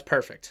 cool. That's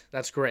perfect.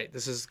 That's great.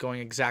 This is going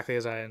exactly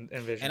as I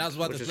envisioned. And I was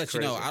about to let you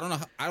know, I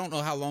don't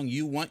know how long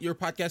you want your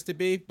podcast to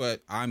be,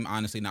 but I'm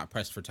honestly not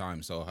pressed for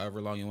time. So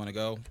however long you want to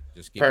go,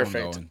 just keep on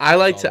going. I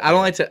like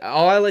to.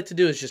 All I like to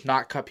do is just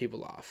not cut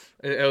people off.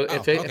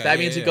 If that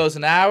means it goes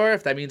an hour,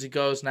 if that means it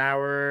goes an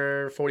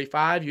hour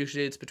 45,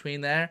 usually it's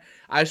between there.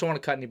 I just don't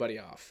want to cut anybody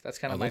off. That's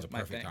kind of my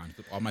thing. Time.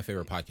 All my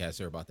favorite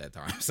podcasts are about that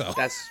time. So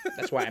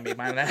that's why I made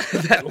mine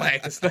that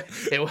length.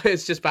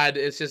 It's just bad.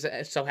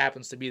 It so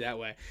happens to be that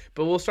way.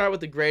 But we'll start with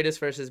the greatest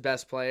versus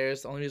best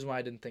players. The only reason why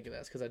I didn't think of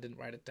that is because I didn't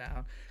write it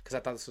down, because I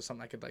thought this was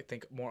something I could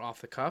think more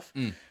off the cuff.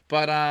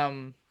 But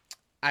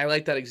I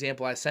like that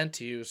example I sent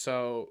to you.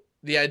 So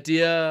the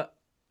idea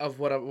of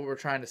what we're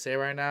trying to say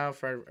right now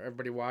for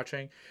everybody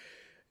watching,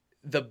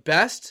 the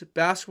best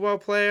basketball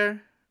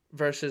player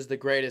versus the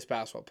greatest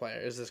basketball player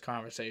is this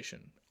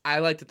conversation. I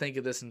like to think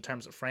of this in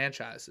terms of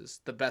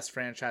franchises. The best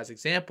franchise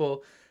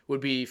example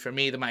would be, for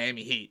me, the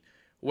Miami Heat,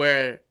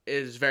 where it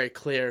is very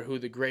clear who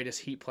the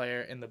greatest Heat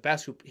player and the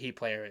best Heat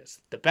player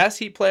is. The best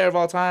Heat player of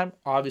all time,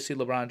 obviously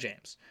LeBron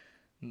James.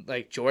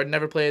 Like, Jordan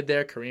never played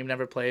there, Kareem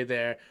never played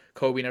there,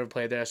 Kobe never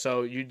played there,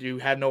 so you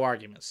have no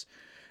arguments.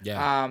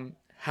 Yeah.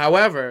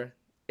 However,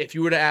 if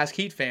you were to ask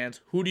Heat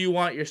fans, who do you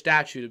want your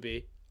statue to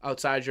be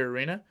outside your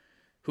arena?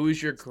 Who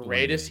is your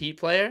greatest Heat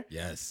player?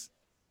 Yes.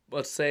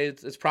 Let's say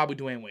it's probably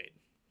Dwayne Wade.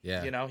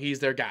 Yeah. He's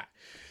their guy.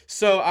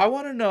 So I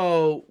want to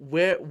know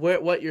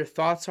what your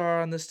thoughts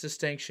are on this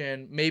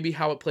distinction, maybe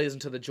how it plays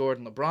into the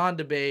Jordan-LeBron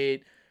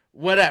debate,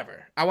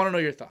 whatever. I want to know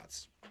your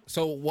thoughts.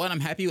 So, one, I'm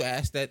happy you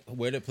asked that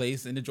where it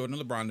plays in the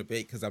Jordan-LeBron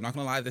debate, because I'm not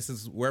going to lie, this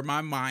is where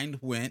my mind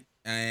went.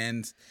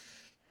 And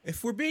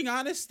if we're being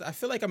honest, I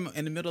feel like I'm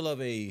in the middle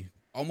of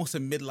almost a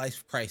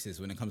midlife crisis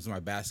when it comes to my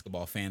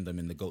basketball fandom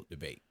in the GOAT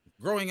debate.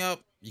 Growing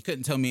up, you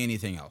couldn't tell me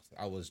anything else.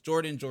 I was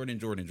Jordan.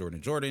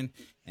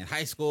 In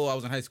high school, I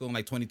was in high school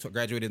in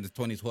graduated in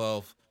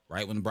 2012,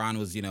 right when LeBron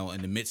was,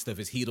 in the midst of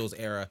his Heatles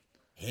era.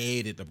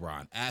 Hated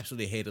LeBron.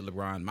 Absolutely hated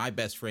LeBron. My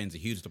best friend's a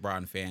huge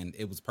LeBron fan.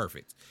 It was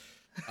perfect.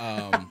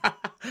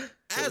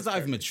 As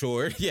I've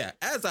matured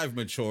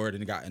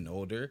and gotten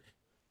older,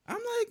 I'm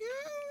like,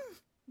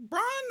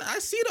 Bron, I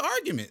see the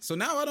argument. So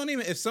now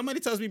if somebody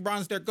tells me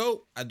Bron's their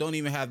GOAT, I don't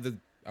even have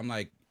I'm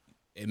like,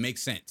 it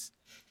makes sense.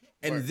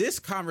 And this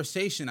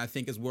conversation, I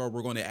think, is where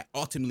we're going to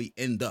ultimately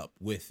end up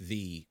with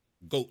the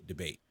GOAT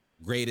debate,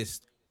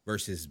 greatest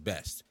versus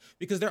best.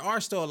 Because there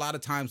are still a lot of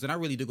times, and I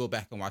really do go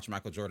back and watch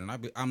Michael Jordan,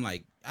 I'm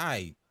like,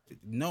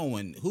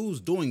 knowing who's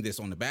doing this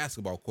on the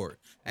basketball court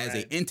as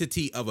an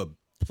entity of a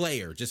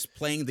player, just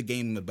playing the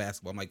game of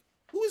basketball. I'm like,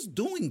 who is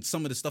doing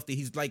some of the stuff that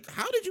he's like,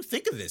 how did you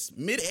think of this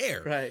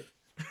midair? Right.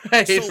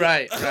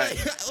 Right. Like,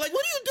 what are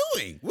you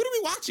doing? What are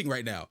we watching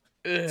right now?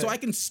 So I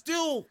can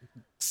still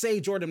say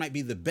Jordan might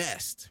be the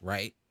best,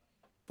 right?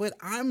 But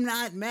I'm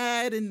not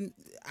mad, and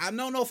I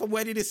don't know if I'm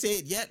ready to say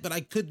it yet, but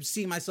I could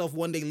see myself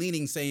one day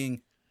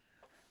saying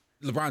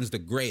LeBron's the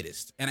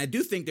greatest. And I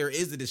do think there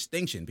is a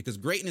distinction, because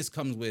greatness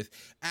comes with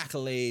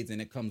accolades,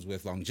 and it comes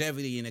with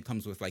longevity, and it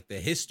comes with like the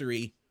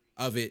history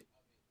of it,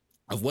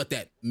 of what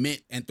that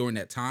meant and during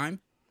that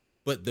time.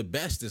 But the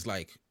best is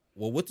like,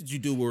 well, what did you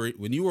do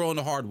when you were on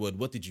the hardwood?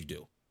 What did you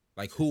do?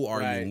 Like, who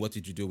are you, and what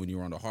did you do when you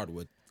were on the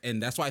hardwood?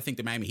 And that's why I think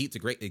the Miami Heat's a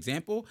great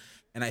example.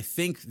 And I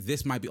think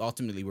this might be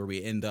ultimately where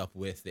we end up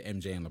with the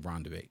MJ and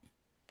LeBron debate.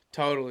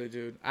 Totally,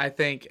 dude. I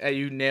think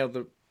you nailed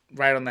it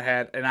right on the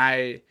head. And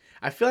I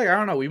feel like, I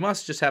don't know, we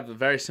must just have a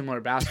very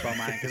similar basketball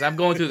mind, because I'm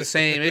going through the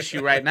same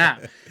issue right now.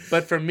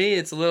 But for me,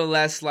 it's a little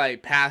less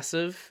like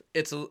passive.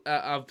 It's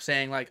of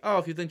saying like, oh,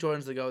 if you think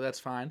Jordan's the GOAT,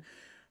 that's fine.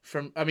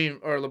 Or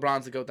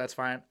LeBron's the GOAT, that's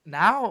fine.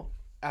 Now,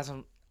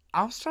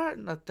 I'm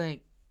starting to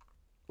think,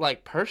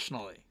 like,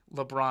 personally,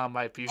 LeBron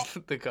might be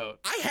the GOAT.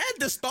 I had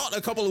this thought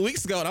a couple of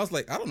weeks ago, and I was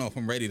like, I don't know if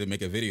I'm ready to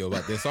make a video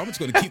about this, so I'm just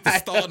going to keep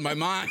this thought in my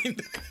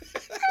mind.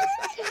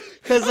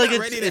 Because like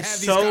ready to have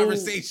these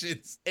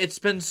conversations. It's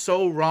been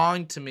so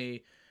wrong to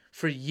me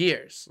for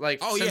years.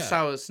 Like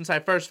since I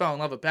first fell in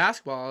love with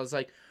basketball, I was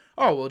like,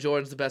 oh well,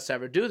 Jordan's the best to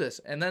ever do this.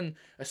 And then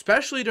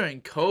especially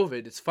during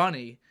COVID, it's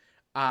funny.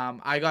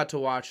 I got to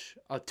watch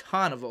a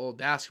ton of old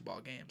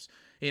basketball games.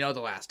 The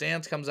Last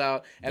Dance comes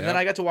out, and then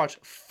I got to watch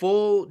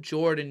full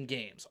Jordan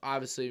games.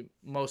 Obviously,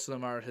 most of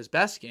them are his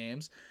best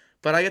games,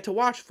 but I get to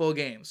watch full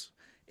games.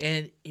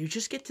 And you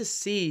just get to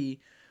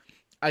see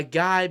a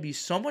guy be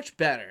so much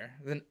better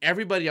than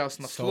everybody else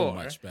on the floor. So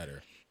much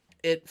better.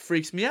 It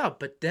freaks me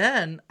out. But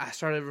then I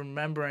started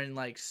remembering,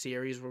 like,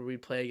 series where we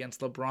play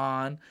against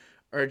LeBron,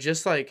 or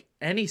just, like,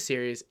 any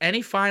series,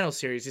 any final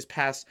series these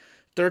past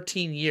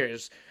 13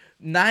 years.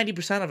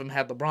 90% of them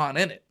had LeBron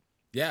in it.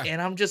 Yeah.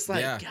 And I'm just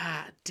like,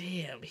 God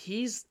damn,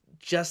 he's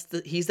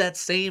that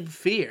same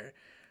fear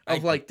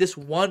of like, this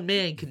one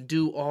man can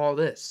do all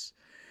this.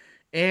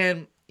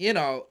 And, in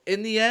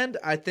the end,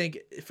 I think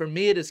for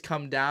me, it has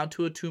come down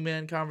to a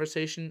two-man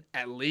conversation,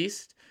 at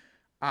least.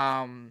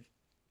 I'm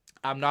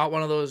not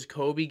one of those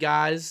Kobe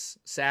guys,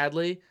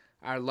 sadly.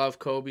 I love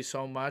Kobe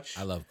so much.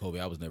 I love Kobe.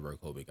 I was never a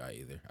Kobe guy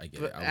either. I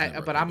get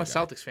it. But I'm a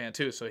Celtics fan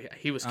too, so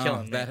he was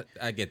killing me.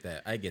 I get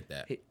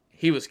that.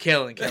 He was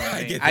killing me.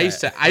 I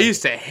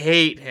used to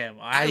hate him.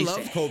 I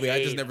love Kobe.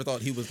 I just never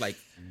thought he was like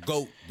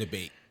GOAT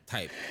debate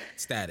type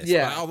status.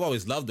 Yeah. But I've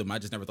always loved him. I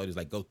just never thought he was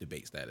like GOAT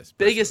debate status.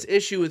 Biggest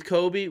issue with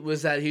Kobe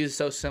was that he was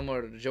so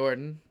similar to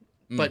Jordan,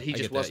 but he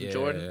just wasn't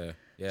Jordan.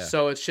 Yeah.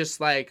 So it's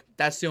just like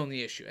that's the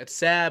only issue. It's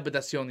sad, but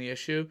that's the only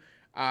issue.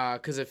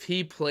 Because if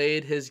he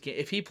played his game,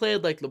 if he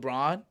played like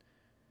LeBron,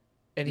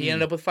 and he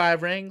ended up with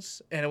 5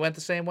 rings, and it went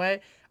the same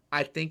way,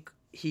 I think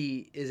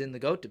he is in the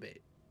GOAT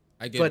debate.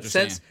 I get But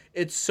since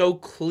it's so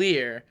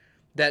clear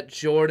that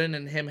Jordan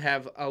and him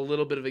have a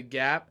little bit of a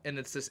gap, and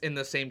it's just in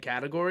the same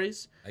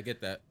categories, I get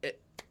that.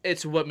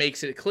 it's what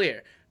makes it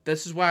clear.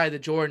 This is why the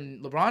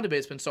Jordan-LeBron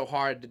debate's been so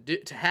hard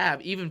to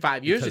have, even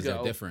 5 years ago.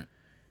 They're different.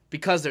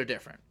 Because they're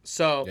different.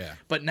 So, yeah.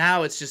 But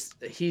now it's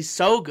just he's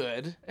so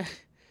good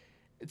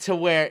to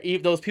where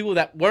those people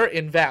that were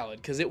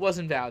invalid, because it was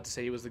invalid to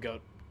say he was the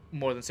GOAT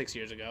more than 6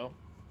 years ago.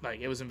 Like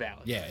it was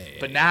invalid. Yeah.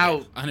 But now,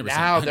 100%,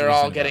 now they're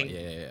all invalid.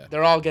 getting,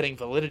 they're all getting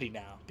validity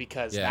now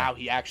because now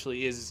he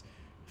actually is,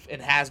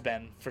 and has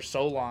been for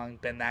so long,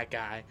 been that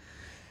guy.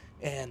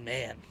 And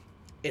man,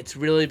 it's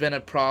really been a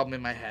problem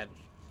in my head.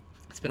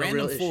 It's been a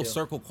real issue. Full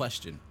circle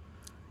question.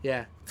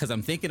 Yeah. Because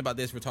I'm thinking about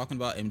this. We're talking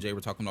about MJ.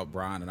 We're talking about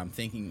Bron, and I'm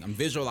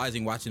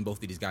visualizing watching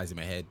both of these guys in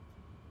my head.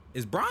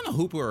 Is Bron a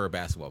hooper or a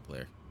basketball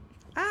player?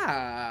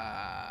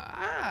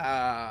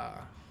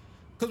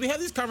 Because we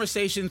have these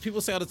conversations. People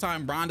say all the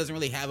time, Bron doesn't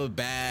really have a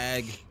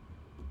bag.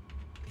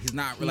 He's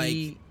not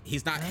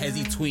he's not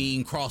hezzy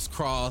tween,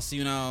 cross,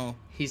 you know.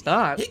 He's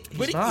not.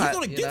 He's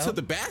going to get to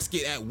the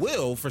basket at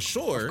will, for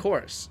sure. Of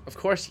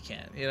course he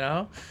can, you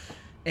know.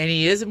 And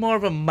he is more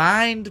of a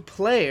mind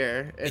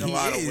player in a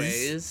lot of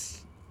ways.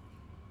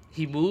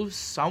 He moves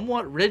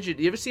somewhat rigid.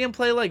 You ever see him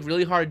play like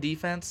really hard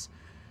defense?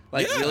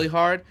 Really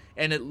hard?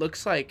 And it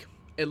looks like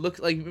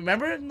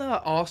remember in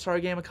the All-Star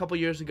game a couple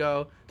years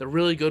ago, the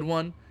really good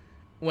one,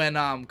 when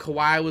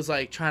Kawhi was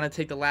like trying to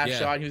take the last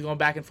shot, he was going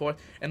back and forth,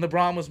 and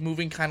LeBron was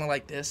moving kind of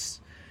like this,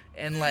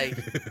 and like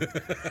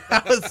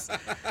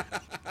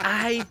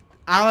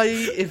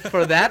if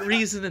for that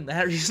reason and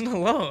that reason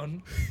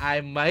alone,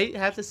 I might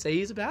have to say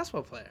he's a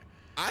basketball player.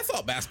 I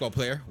thought basketball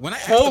player. When I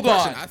asked the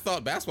question, I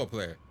thought basketball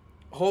player.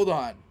 Hold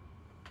on.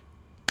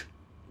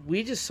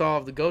 We just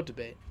solved the GOAT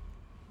debate.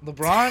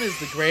 LeBron is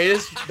the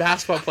greatest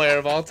basketball player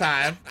of all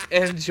time,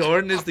 and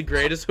Jordan is the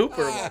greatest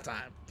hooper of all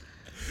time.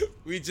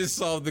 We just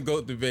solved the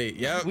GOAT debate.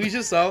 Yeah. We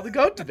just solved the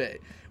GOAT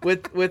debate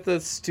with a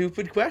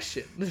stupid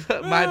question,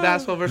 my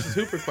basketball versus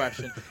hooper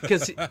question,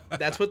 because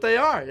that's what they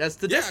are. That's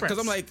the difference. Because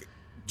I'm like,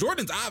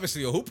 Jordan's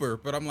obviously a hooper,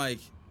 but I'm like,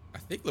 I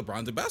think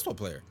LeBron's a basketball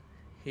player.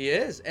 He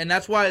is, and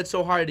that's why it's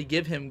so hard to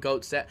give him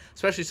GOAT stat,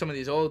 especially some of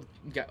these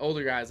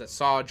older guys that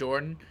saw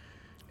Jordan.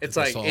 It's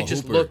like it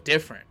just looked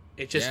different.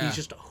 It just he's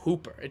just a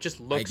hooper. It just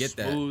looks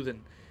smooth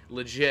and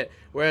legit.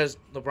 Whereas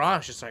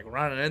LeBron's just like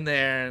running in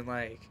there and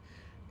like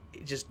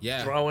just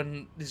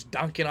throwing, just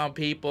dunking on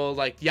people.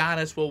 Like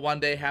Giannis will one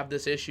day have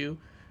this issue.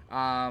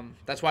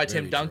 That's why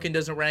Tim Duncan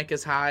doesn't rank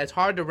as high. It's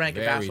hard to rank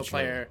a basketball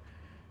player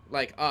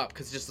like up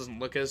because it just doesn't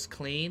look as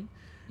clean.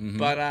 Mm-hmm.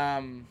 But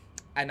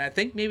and I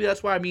think maybe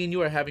that's why me and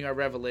you are having our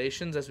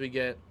revelations as we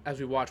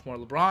watch more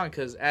LeBron,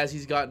 because as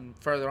he's gotten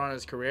further on in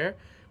his career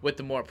with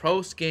the more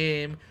post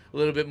game, a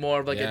little bit more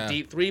of like a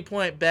deep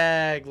 3-point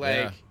bag,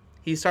 like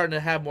he's starting to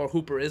have more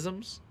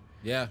hooperisms.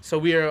 Yeah. So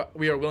we are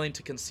willing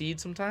to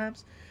concede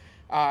sometimes.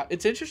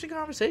 It's an interesting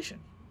conversation.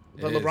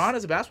 But LeBron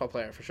is a basketball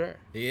player for sure.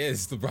 He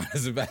is. LeBron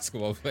is a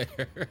basketball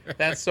player.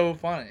 That's so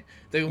funny.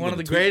 They're one of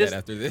the greatest. That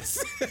after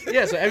this.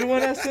 Yeah, so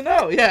everyone has to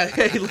know.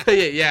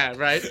 Yeah,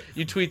 right.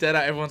 You tweet that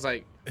out, everyone's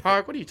like,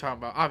 "Hawk, what are you talking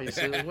about?"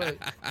 Obviously, like,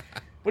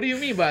 what do you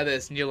mean by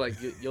this? And you're like,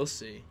 "You'll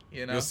see."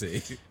 You know. You'll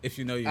see if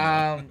you know you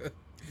know.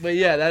 But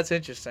yeah, that's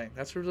interesting.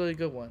 That's a really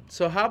good one.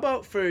 So how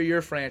about for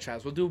your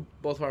franchise? We'll do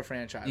both of our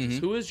franchises. Mm-hmm.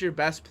 Who is your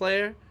best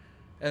player,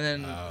 and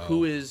then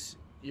who is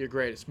your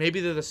greatest? Maybe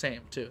they're the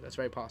same too. That's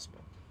very possible.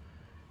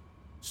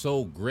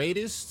 So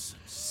greatest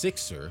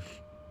Sixer,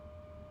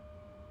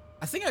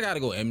 I think I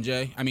gotta go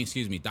MJ. I mean,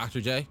 excuse me, Dr.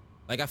 J.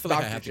 Like I feel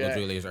like I have to go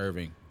Julius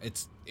Erving.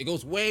 It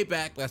goes way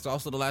back. That's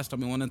also the last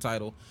time he won the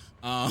title.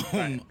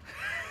 Right.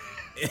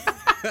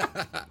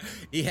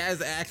 He has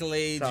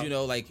accolades, you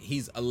know, like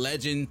he's a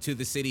legend to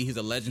the city. He's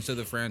a legend to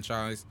the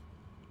franchise.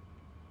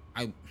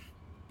 You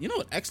know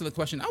what? Excellent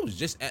question. I was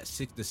just at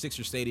the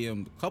Sixer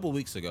Stadium a couple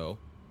weeks ago.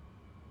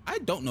 I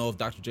don't know if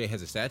Dr. J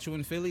has a statue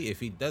in Philly. If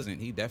he doesn't,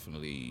 he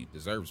definitely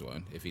deserves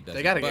one. If he doesn't,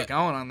 they got to get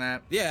going on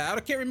that. Yeah, I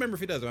can't remember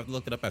if he does. I have to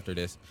look it up after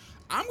this.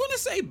 I'm going to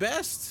say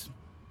best.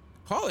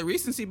 Call it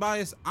recency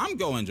bias. I'm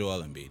going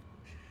Joel Embiid.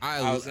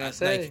 I was going to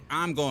say. Like,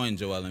 I'm going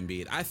Joel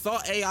Embiid. I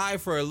thought AI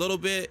for a little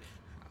bit,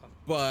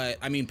 but,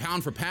 I mean,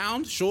 pound for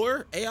pound,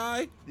 sure,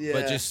 AI. Yeah.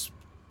 But just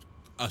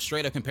a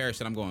straight-up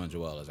comparison, I'm going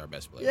Joel as our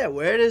best player. Yeah,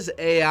 where does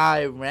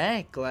AI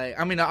rank? Like,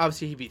 I mean,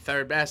 obviously he'd be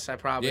third best, I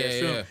probably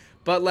assume. Yeah.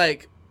 But,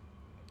 like,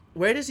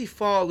 where does he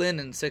fall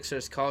in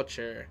Sixers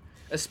culture?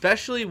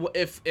 especially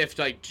if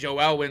like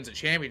Joel wins a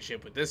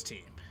championship with this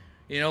team.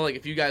 You know, like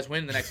if you guys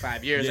win the next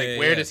 5 years, like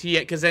where does he?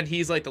 Because then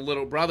he's like the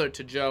little brother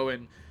to Joe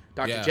and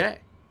Dr. J.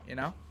 You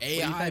know,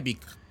 AI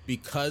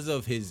because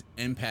of his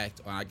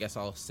impact on, I guess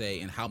I'll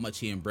say, and how much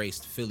he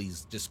embraced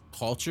Philly's just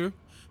culture,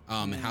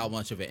 and how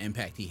much of an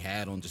impact he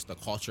had on just the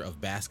culture of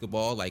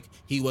basketball. Like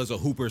he was a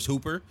hooper's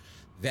hooper.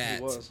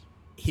 That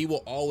he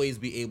will always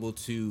be able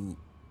to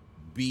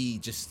be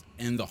just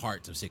in the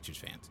hearts of Sixers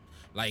fans.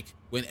 Like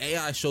when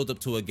AI shows up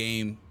to a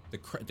game, the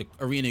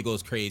arena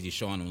goes crazy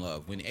showing him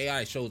love. When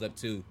AI shows up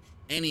to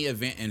any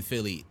event in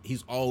Philly,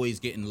 he's always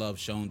getting love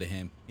shown to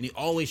him, and he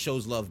always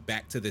shows love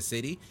back to the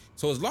city.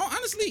 So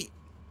honestly,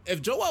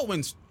 if Joel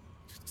wins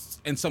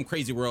in some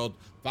crazy world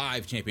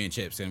 5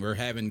 championships, and we're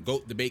having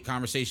GOAT debate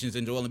conversations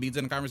and Joel Embiid's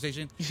in the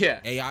conversation,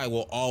 AI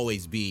will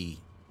always be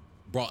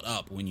brought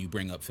up when you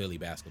bring up Philly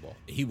basketball.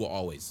 He will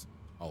always.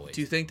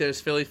 Do you think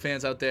there's Philly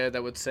fans out there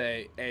that would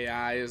say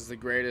AI is the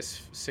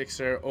greatest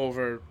Sixer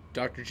over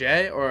Dr.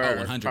 J, or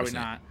 100%. Probably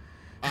not?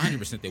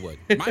 100% they would.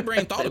 My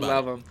brain thought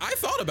about it. I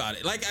thought about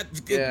it. Like,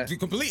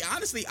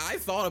 honestly, I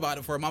thought about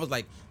it for him. I was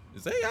like,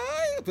 is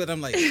AI? But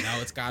I'm like, no,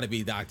 it's got to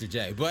be Dr.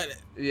 J. But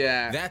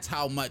that's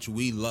how much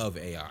we love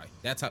AI.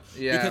 That's how.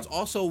 Because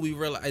also we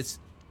realize,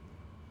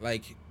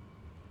 like,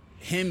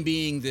 him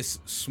being this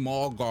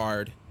small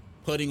guard,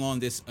 putting on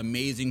this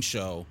amazing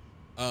show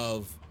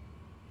of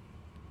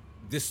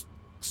this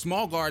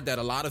small guard that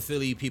a lot of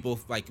Philly people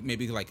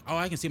maybe oh,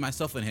 I can see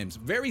myself in him.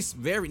 It's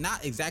very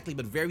not exactly,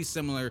 but very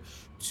similar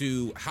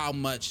to how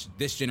much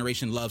this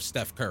generation loves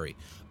Steph Curry,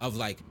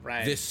 of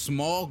this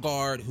small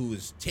guard who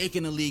is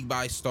taking the league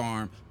by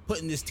storm,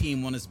 putting this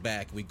team on his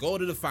back. We go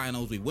to the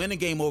finals, we win a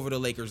game over the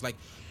Lakers. Like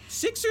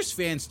Sixers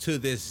fans to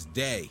this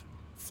day,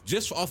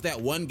 just off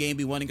that one game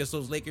we won against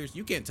those Lakers,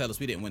 you can't tell us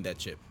we didn't win that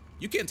chip.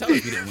 You can't tell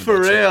us we didn't win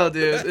For that real,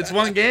 chip. dude. It's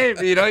one game,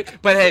 you know.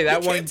 But hey,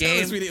 that one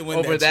game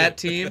over that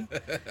team,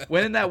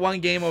 winning that one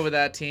game over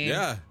that team,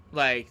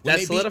 that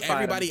solidified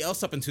everybody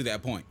else up until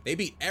that point. They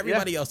beat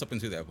everybody else up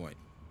until that point.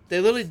 They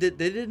literally did.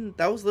 They didn't.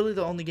 That was literally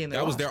the only game they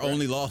lost. That was their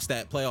only loss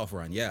that playoff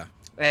run. Yeah.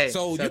 Hey,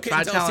 so you try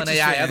can't tell telling Sixers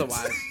AI fans.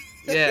 otherwise.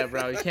 Yeah,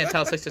 bro. You can't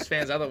tell Sixers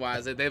fans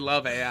otherwise. They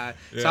love AI.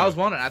 So I was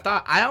wondering.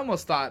 I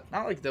almost thought,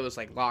 not like that was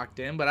locked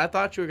in, but I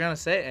thought you were gonna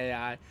say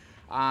AI.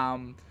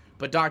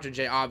 But Dr.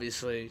 J,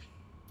 obviously,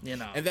 you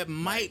know. And that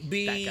might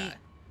be. That guy.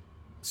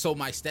 So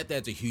my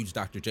stepdad's a huge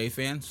Dr. J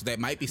fan, so that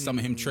might be some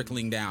of him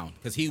trickling down,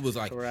 because he was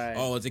like,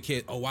 oh, as a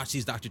kid, oh, watch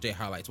these Dr. J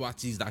highlights,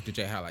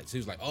 He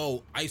was like,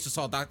 oh, I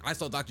saw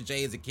Dr.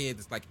 J as a kid.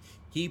 It's like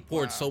he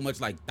poured so much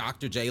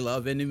Dr. J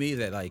love into me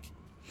that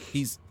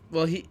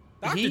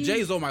Dr.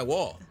 J's on my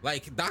wall.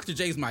 Dr.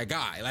 J's my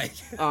guy.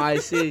 Oh, I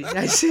see.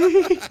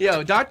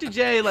 Yo, Dr.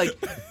 J,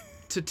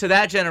 to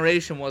that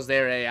generation was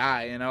their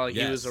AI, you know?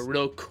 He was a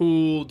real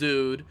cool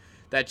dude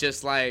that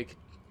just,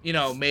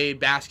 made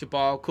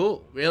basketball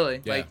cool,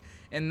 really. Yeah.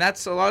 And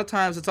that's a lot of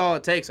times that's all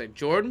it takes.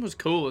 Jordan was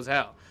cool as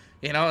hell,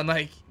 you know?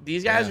 And,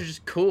 these guys are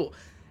just cool.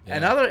 Yeah.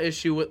 Another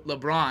issue with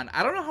LeBron,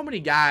 I don't know how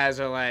many guys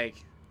are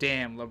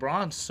damn,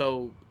 LeBron's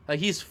so...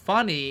 he's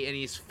funny, and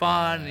he's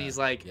fun, and he's,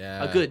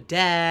 a good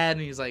dad,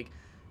 and he's,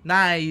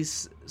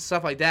 nice,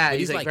 stuff like that. But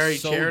he's very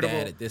so charitable.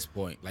 Dad at this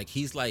point.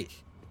 He's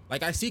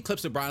I see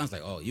clips of Brian, I was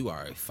like, oh, you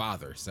are a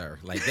father, sir.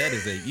 That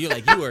is you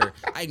are,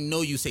 I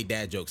know you say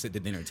dad jokes at the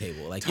dinner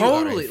table.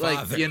 Totally, you are a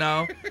father. you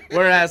know?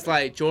 Whereas,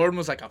 Jordan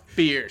was, a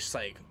fierce,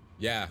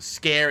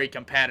 scary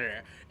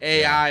competitor.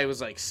 AI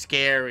was,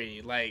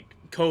 scary,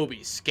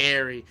 Kobe,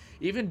 scary.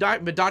 Even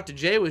but Dr.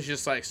 J was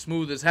just,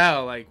 smooth as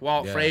hell,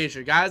 Walt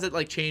Frazier. Guys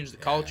that, changed the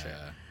culture.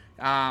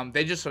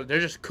 They're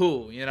just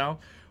cool, you know?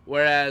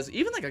 Whereas,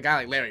 even, a guy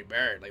like Larry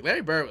Bird. Larry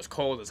Bird was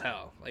cold as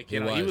hell. He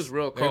was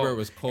real cold. Larry Bird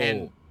was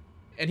cold.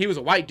 And he was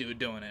a white dude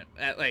doing it,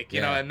 and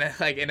then,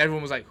 and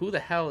everyone was like, "Who the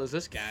hell is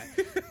this guy?"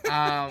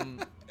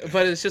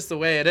 But it's just the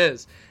way it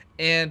is,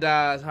 and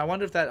I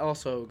wonder if that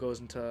also goes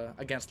into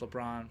against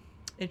LeBron.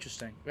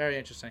 Interesting, very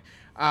interesting.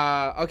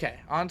 Okay,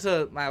 on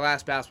to my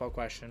last basketball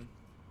question.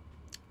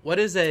 What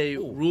is a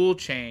rule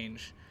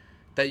change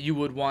that you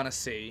would want to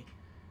see?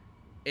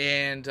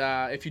 And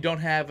if you don't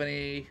have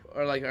any,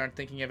 or aren't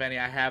thinking of any,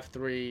 I have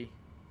 3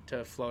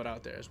 to float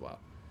out there as well.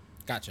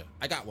 Gotcha.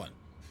 I got one.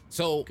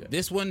 So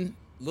this one.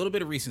 A little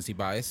bit of recency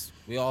bias.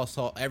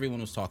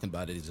 Everyone was talking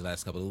about it these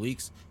last couple of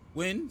weeks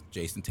when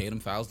Jason Tatum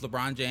fouls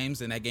LeBron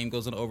James and that game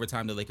goes into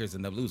overtime. The Lakers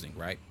end up losing,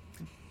 right?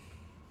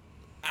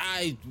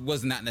 I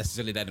was not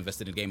necessarily that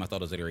invested in the game. I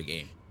thought it was a great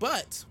game.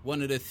 But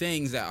one of the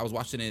things that I was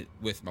watching it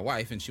with my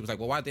wife, and she was like,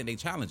 well, why didn't they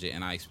challenge it?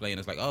 And I explained,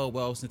 it's oh,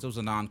 well, since it was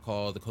a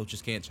non-call, the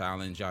coaches can't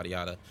challenge, yada,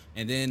 yada.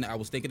 And then I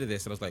was thinking of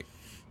this, and I was like,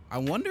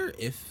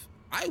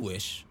 I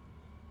wish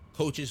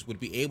coaches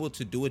would be able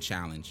to do a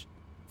challenge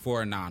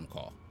for a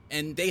non-call.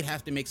 And they'd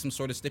have to make some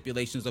sort of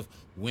stipulations of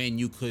when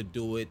you could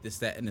do it, this,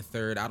 that, and the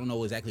third. I don't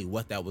know exactly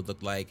what that would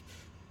look like.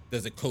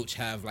 Does a coach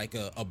have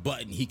a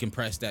button he can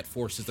press that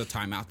forces a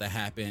timeout to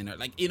happen? Or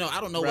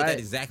I don't know what that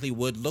exactly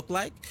would look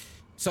like.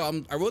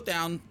 So I wrote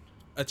down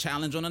a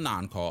challenge on a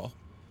non-call.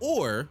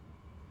 Or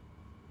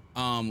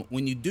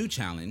when you do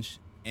challenge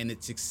and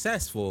it's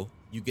successful,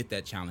 you get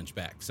that challenge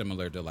back,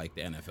 similar to like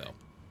the NFL.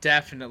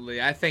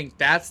 Definitely. I think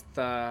that's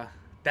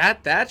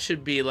that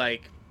should be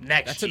like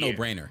next That's year. a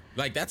no-brainer.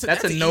 Like that's a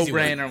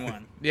no-brainer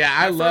one. Yeah,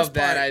 I love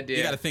that idea.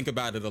 You got to think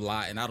about it a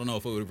lot, and I don't know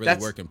if it would really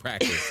work in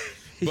practice.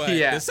 But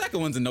yeah. The second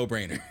one's a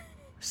no-brainer.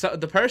 So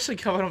the person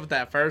coming up with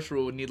that first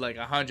rule would need like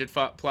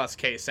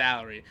 $100+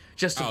 salary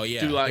just to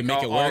do like to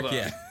make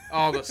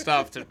all the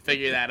stuff to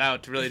figure that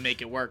out to really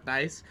make it work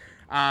nice.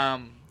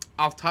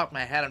 Off the top of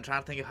my head, I'm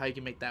trying to think of how you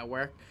can make that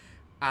work.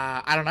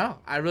 I don't know.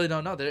 I really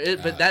don't know.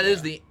 But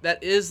that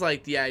is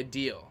like the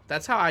ideal.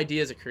 That's how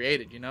ideas are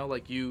created. You know,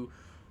 like you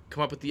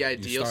come up with the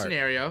ideal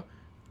scenario,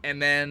 and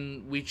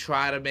then we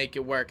try to make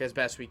it work as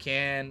best we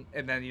can.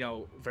 And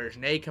then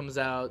version A comes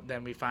out.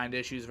 Then we find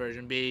issues.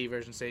 Version B,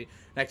 version C.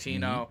 Next thing you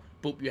know,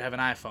 boop, you have an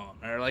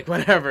iPhone or like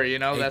whatever.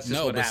 That's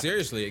just what happens.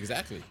 Seriously,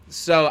 exactly.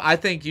 So I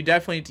think you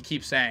definitely need to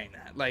keep saying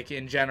that. Like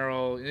in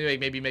general,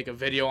 maybe make a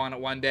video on it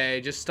one day.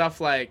 Just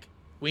stuff like.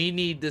 We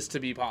need this to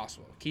be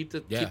possible. Keep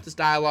this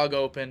dialogue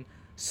open.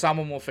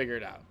 Someone will figure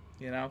it out.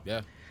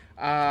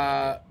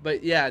 Yeah.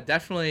 But yeah,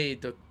 definitely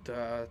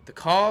the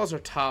calls are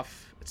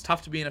tough. It's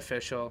tough to be an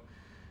official.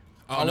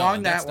 Oh,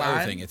 Along that's that line, the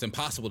other thing. It's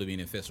impossible to be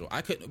an official.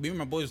 Remember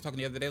my boys was talking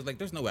the other day. I was like,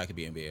 "There's no way I could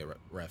be an NBA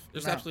ref.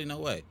 There's absolutely no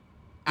way."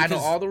 Because I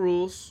know all the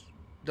rules.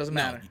 Doesn't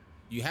matter.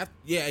 You have.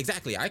 Yeah,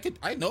 exactly.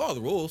 I know all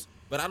the rules,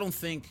 but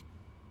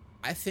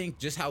I think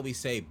just how we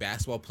say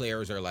basketball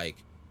players are like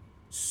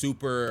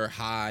super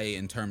high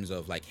in terms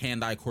of like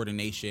hand-eye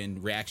coordination,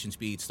 reaction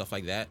speed, stuff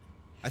like that.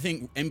 I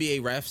think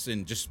NBA refs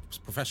and just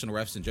professional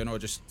refs in general are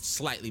just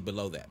slightly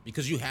below that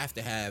because you have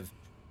to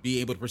be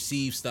able to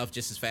perceive stuff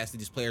just as fast as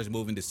these players are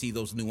moving to see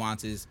those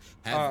nuances.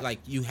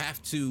 You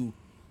have to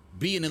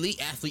be an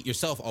elite athlete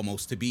yourself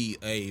almost to be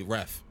a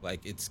ref.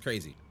 Like it's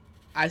crazy.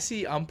 I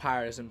see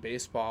umpires in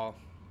baseball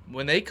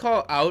when they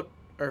call out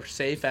or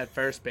safe at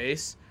first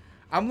base.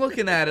 I'm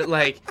looking at it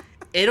like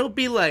it'll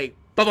be like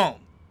boom.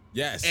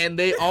 Yes. And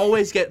they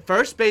always get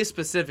first base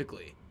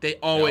specifically. They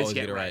always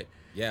get it right.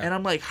 Yeah. And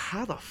I'm like,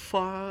 how the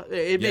fuck?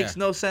 It makes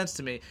no sense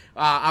to me.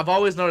 I've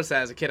always noticed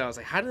that as a kid. I was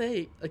like, how do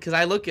they? Because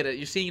I look at it,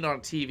 you're seeing it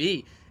on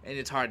TV, and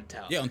it's hard to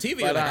tell. Yeah, on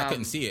TV, I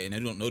couldn't see it, and I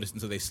don't notice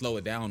until they slow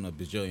it down a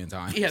bajillion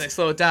times. Yeah, they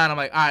slow it down. I'm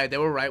like, all right, they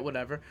were right,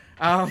 whatever.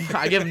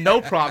 I give them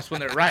no props when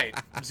they're right.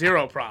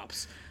 0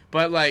 props.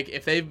 But, like,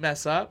 if they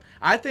mess up,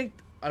 I think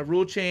a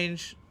rule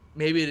change,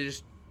 maybe to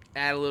just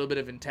add a little bit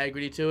of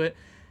integrity to it,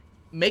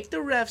 make the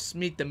refs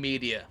meet the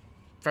media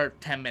for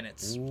 10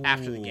 minutes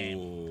after the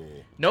game.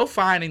 No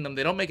fining them.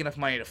 They don't make enough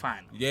money to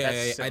fine them.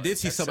 Yeah. I did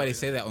see somebody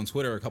say that on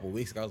Twitter a couple of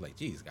weeks ago. I was like,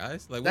 geez,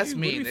 guys. Like, that's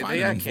mean. They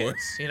got kids,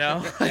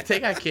 Like, they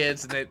got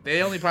kids, and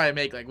they only probably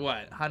make, like,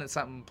 what,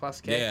 100-something plus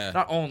K? Yeah.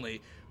 Not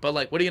only, but,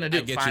 like, what are you going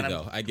to do? Fine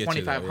them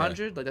 $2,500?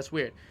 Yeah. Like, that's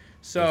weird.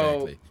 So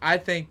exactly. I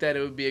think that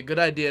it would be a good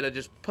idea to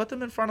just put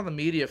them in front of the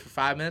media for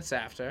 5 minutes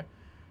after,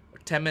 or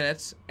 10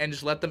 minutes, and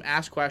just let them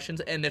ask questions.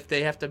 And if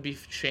they have to be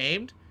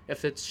shamed,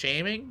 if it's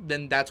shaming,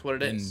 then that's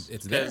what it is.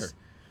 It's there.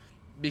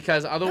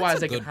 Because otherwise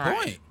they can hide.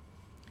 Point.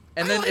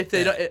 And then if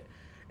they don't,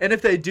 and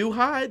if they do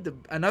hide,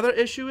 another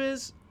issue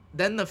is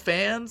then the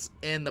fans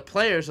and the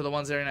players are the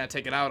ones that are going to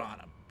take it out on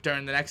them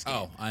during the next game.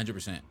 Oh,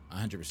 100%.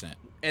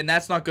 And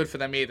that's not good for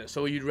them either.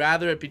 So you'd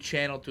rather it be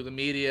channeled through the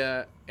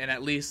media and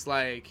at least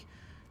like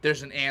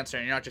there's an answer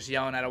and you're not just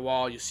yelling at a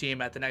wall. You see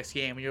him at the next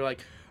game and you're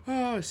like,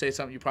 oh, say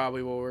something you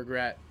probably will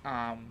regret.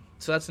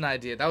 So that's an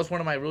idea. That was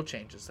one of my rule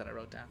changes that I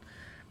wrote down.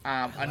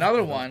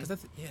 Another one.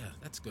 That's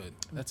good.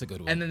 That's a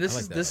good one. And then this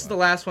is the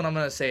last one I'm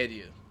going to say to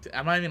you.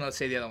 I'm not even going to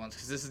say the other ones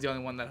because this is the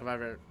only one that I've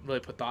ever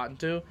really put thought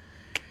into.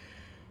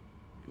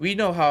 We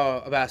know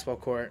how a basketball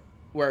court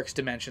works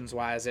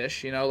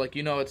dimensions-wise-ish.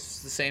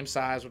 It's the same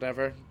size,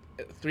 whatever.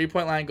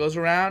 3-point line goes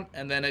around,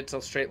 and then it's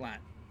a straight line.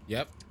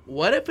 Yep.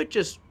 What if it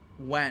just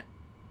went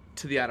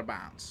to the out of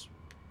bounds?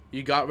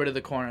 You got rid of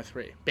the corner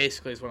 3,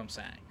 basically is what I'm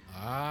saying.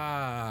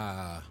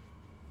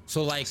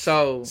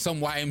 So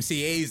some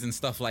YMCAs and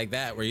stuff like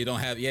that where you don't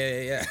have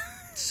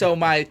So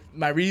my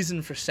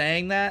reason for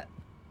saying that,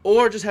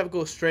 or just have it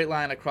go straight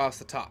line across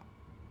the top,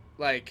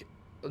 like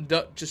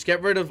just get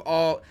rid of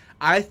all.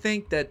 I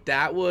think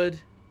that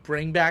would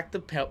bring back the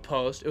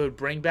post. It would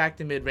bring back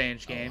the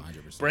mid-range game,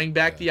 bring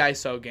back the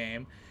ISO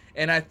game,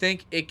 and I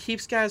think it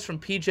keeps guys from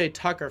PJ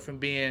Tucker from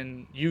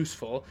being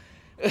useful.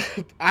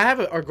 I have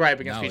a gripe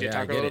against PJ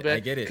Tucker a little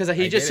bit because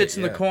he just sits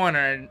in the corner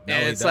and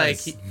it's like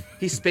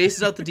he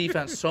spaces out the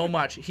defense so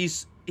much.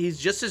 He's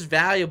just as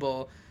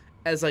valuable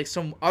as like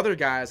some other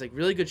guys, like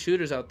really good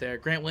shooters out there.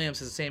 Grant Williams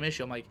has the same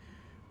issue. I'm like,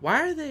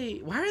 why are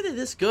they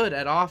this good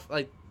at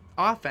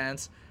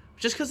offense?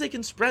 Just because they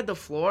can spread the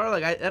floor,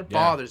 that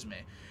bothers me.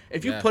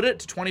 If you put it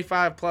to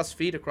 25 plus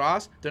feet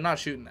across, they're not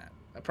shooting that.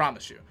 I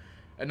promise you,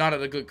 and not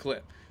at a good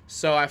clip.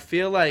 So I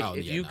feel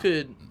like you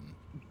could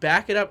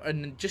back it up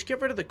and just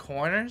get rid of the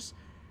corners,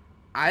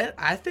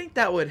 I think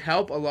that would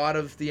help a lot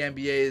of the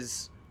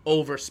NBA's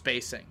over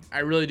spacing. I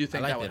really do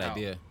think that would help.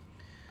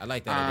 I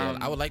like that idea.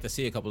 I would like to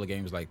see a couple of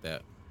games like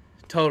that.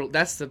 Total.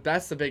 That's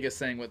the biggest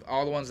thing with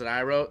all the ones that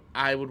I wrote.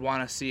 I would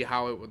want to see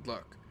how it would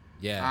look.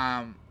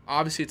 Yeah.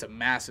 Obviously, it's a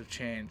massive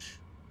change,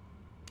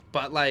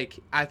 But like,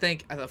 I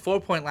think the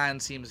 4-point line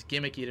seems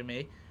gimmicky to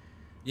me.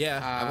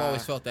 Yeah, I've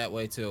always felt that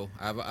way too.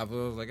 I've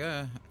was like,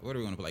 what are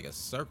we going to put, like a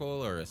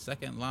circle or a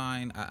second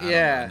line?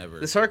 I don't know.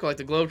 The circle, like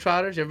the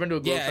Globetrotters. You ever been to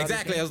a Globetrotters? Yeah,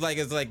 exactly. Game? I was like,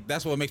 it's like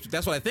that's what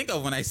I think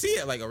of when I see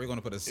it. Like, are we going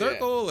to put a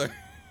circle or?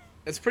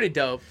 It's pretty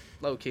dope,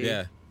 low key.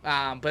 Yeah.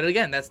 But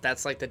again,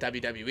 that's like the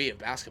WWE of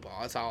basketball.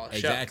 That's all it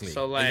exactly. shows.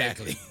 So like,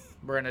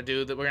 we're gonna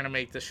do that. We're gonna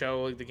make the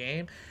show like the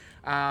game.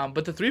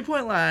 But the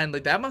 3-point line,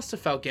 like that must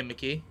have felt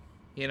gimmicky.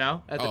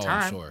 At the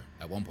time. I'm sure.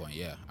 At one point,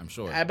 yeah, I'm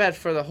sure. I bet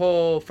for the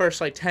whole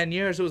first like 10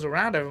 years it was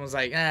around, everyone was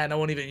like, no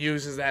one even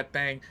uses that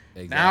thing.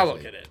 Exactly. Now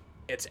look at it.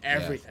 It's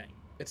everything.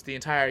 Yeah. It's the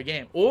entire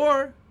game.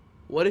 Or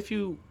what if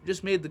you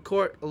just made the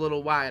court a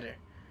little wider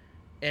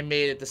and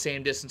made it the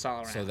same distance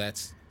all around?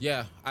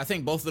 So I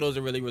think both of those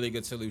are really, really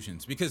good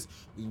solutions, because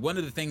one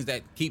of the things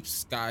that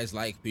keeps guys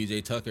like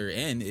PJ Tucker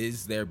in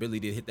is their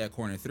ability to hit that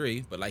corner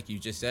three. But like you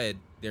just said,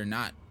 they're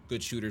not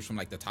good shooters from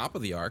like the top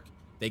of the arc.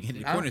 They can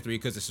hit the corner three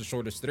because it's the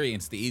shortest three and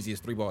it's the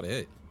easiest three ball to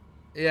hit.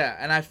 Yeah,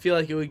 and I feel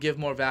like it would give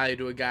more value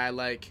to a guy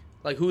like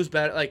who's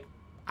better. Like,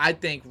 I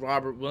think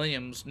Robert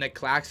Williams, Nick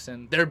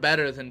Claxton, they're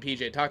better than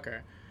PJ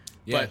Tucker.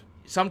 Yeah. But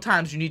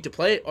sometimes you need to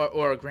play,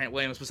 or Grant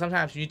Williams, but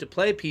sometimes you need to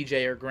play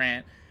PJ or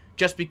Grant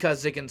just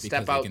because they can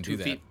step out 2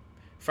 feet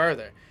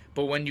further.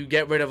 But when you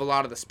get rid of a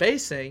lot of the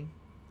spacing,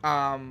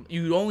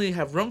 you only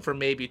have room for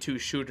maybe 2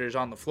 shooters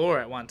on the floor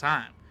at one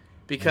time,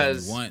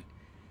 because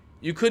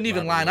you couldn't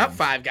even line up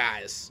 5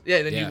 guys.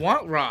 Yeah, then you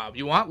want Rob,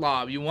 you want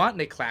Lob, you want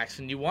Nick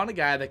Claxton, you want a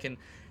guy that can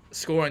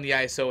score in the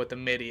ISO with the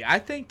midi. I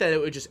think that it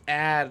would just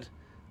add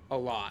a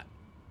lot.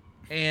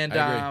 And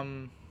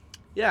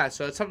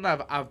so it's something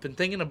I've been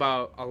thinking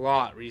about a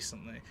lot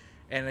recently.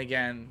 And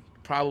again,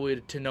 probably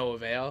to no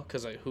avail,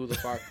 because like who the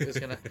fuck is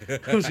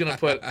who's gonna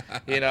put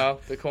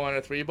the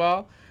corner 3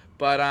 ball?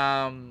 But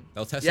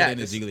they'll test it in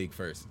the G League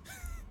first.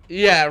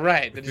 Yeah,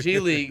 right. The G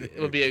League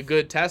would be a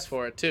good test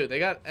for it too.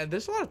 And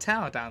there's a lot of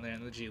talent down there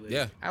in the G League.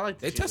 Yeah, I like.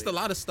 They test a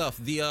lot of stuff.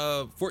 The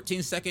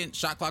 14-second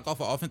shot clock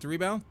off of offensive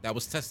rebound, that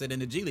was tested in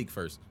the G League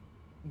first.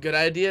 Good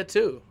idea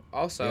too.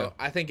 Also,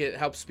 I think it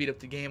helps speed up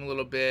the game a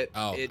little bit.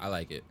 Oh, I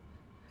like it.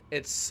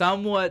 It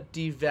somewhat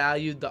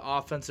devalued the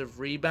offensive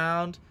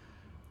rebound,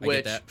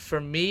 which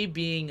for me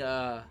being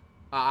I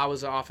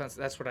was an offense.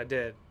 That's what I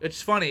did.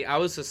 It's funny.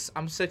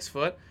 I'm 6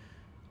 foot,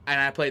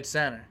 and I played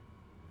center.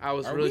 I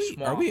was really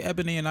small. Are we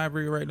ebony and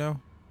ivory right now?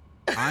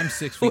 I'm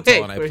 6 feet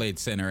tall, and I played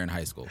center in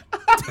high school.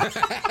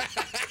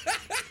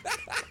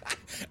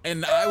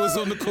 And I was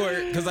on the court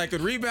because I could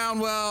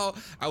rebound well.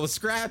 I was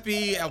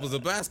scrappy. I was a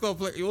basketball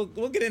player.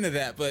 We'll get into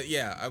that, but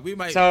yeah, we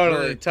might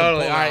totally.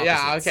 All right,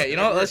 yeah, okay. You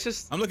know what? Let's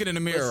just. I'm looking in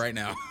the mirror right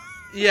now.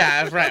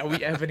 Yeah, that's right. We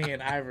ebony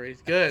and ivory.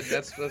 Good.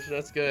 That's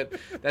good.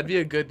 That'd be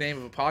a good name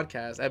of a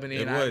podcast, Ebony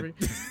and Ivory.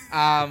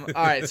 All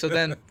right. So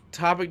then,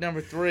 topic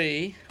number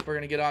 3, we're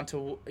gonna get on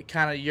to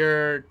kind of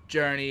your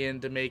journey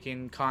into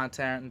making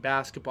content and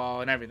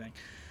basketball and everything.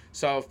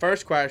 So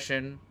first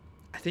question,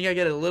 I think I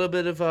get a little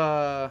bit of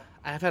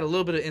I've had a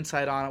little bit of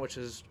insight on it, which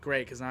is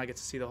great because now I get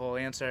to see the whole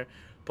answer.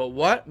 But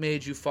what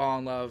made you fall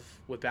in love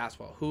with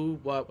basketball? Who,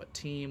 what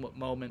team, what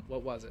moment,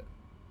 what was it?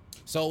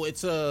 So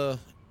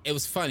it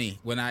was funny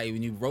when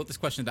you wrote this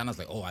question down. I was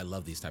like, oh, I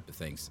love these type of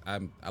things. I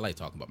like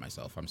talking about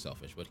myself. I'm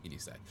selfish. What can you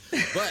say?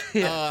 But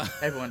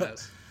everyone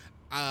does.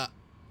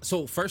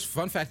 So first,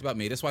 fun fact about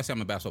me. That's why I say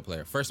I'm a basketball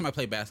player. First time I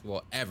played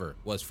basketball ever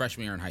was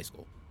freshman year in high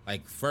school.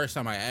 Like first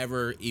time I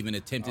ever even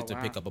attempted to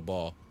pick up a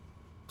ball.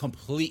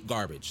 Complete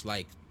garbage,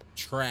 like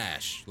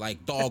trash,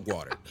 like dog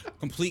water.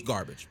 Complete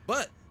garbage.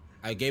 But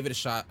I gave it a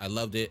shot. I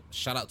loved it.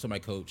 Shout out to my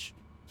coach.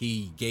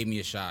 He gave me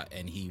a shot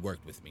and he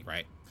worked with me,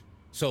 right?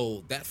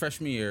 So that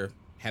freshman year,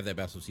 have that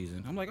basketball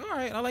season. I'm like, all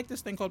right, I like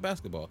this thing called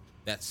basketball.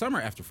 That summer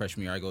after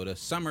freshman year, I go to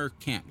summer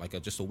camp,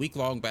 like just a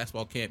week-long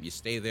basketball camp. You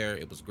stay there.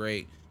 It was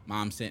great.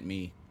 Mom sent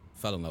me,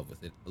 fell in love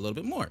with it a little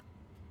bit more.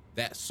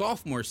 That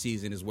sophomore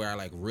season is where I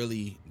like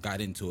really got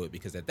into it,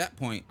 because at that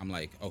point, I'm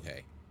like,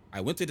 okay,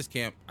 I went to this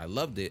camp. I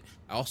loved it.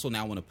 I also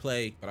now want to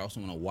play, but I also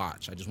want to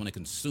watch. I just want to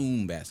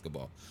consume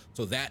basketball.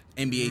 So that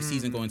NBA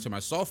season going into my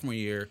sophomore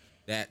year,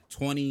 that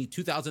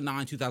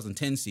 2009,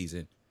 2010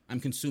 season, I'm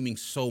consuming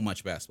so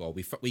much basketball.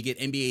 We get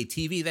NBA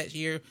TV that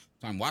year,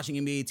 so I'm watching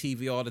NBA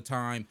TV all the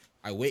time.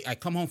 I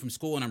come home from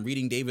school and I'm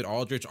reading David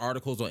Aldrich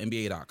articles on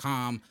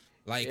NBA.com.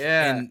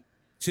 And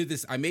to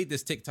this, I made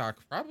this TikTok.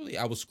 Probably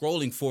I was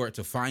scrolling for it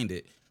to find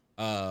it.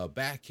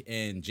 Back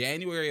in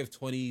January of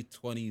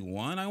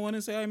 2021, I want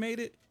to say I made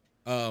it.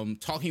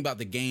 Talking about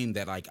the game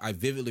that like I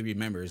vividly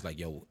remember is like,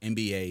 yo,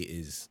 NBA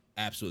is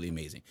absolutely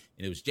amazing.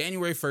 And it was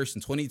January 1st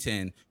in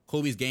 2010,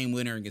 Kobe's game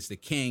winner against the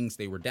Kings.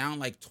 They were down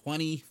like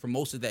 20 for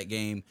most of that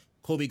game.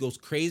 Kobe goes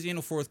crazy in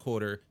the fourth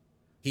quarter.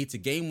 He hits a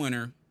game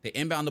winner. They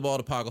inbound the ball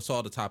to Pau Gasol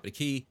at the top of the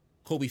key.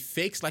 Kobe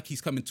fakes like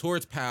he's coming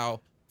towards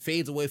Pau,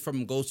 fades away from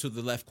him, goes to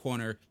the left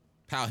corner.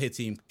 Pau hits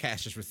him,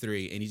 cashes for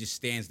 3, and he just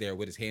stands there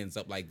with his hands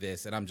up like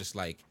this. And I'm just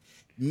like,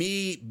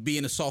 me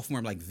being a sophomore,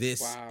 I'm like,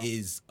 this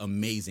is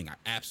amazing. I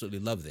absolutely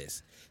love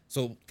this.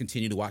 So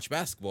continue to watch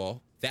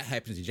basketball. That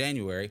happens in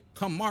January.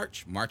 Come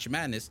March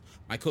Madness,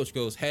 my coach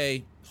goes,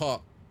 hey,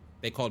 Hawk,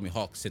 they called me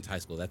Hawk since high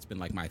school. That's been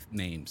like my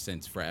name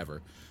since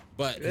forever.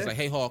 But Yeah. he's like,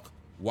 hey Hawk,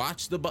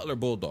 watch the Butler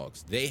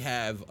Bulldogs. They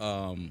have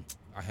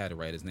I had to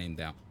write his name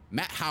down.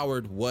 Matt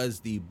Howard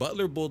was the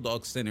Butler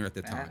Bulldogs center at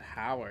the time. Matt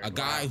Howard, a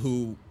guy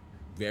who,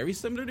 very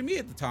similar to me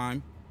at the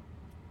time.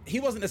 He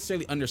wasn't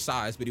necessarily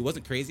undersized, but he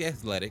wasn't crazy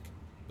athletic.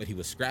 But he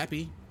was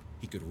scrappy.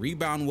 He could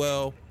rebound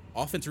well,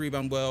 offensive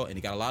rebound well, and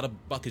he got a lot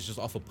of buckets just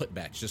off of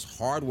putbacks. Just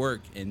hard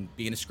work and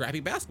being a scrappy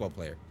basketball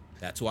player.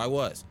 That's who I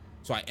was.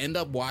 So I end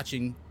up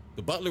watching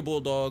the Butler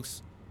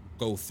Bulldogs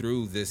go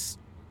through this.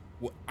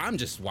 I'm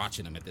just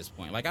watching them at this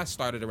point. Like, I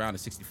started around in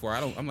 '64. I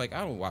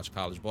don't watch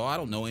college ball. I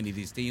don't know any of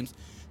these teams.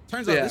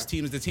 Turns out this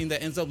team is the team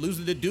that ends up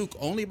losing to Duke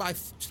only by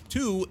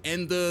 2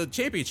 in the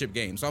championship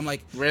game. So I'm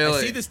like, really?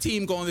 I see this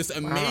team go on this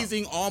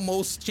amazing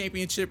almost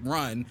championship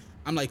run.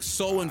 I'm like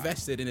so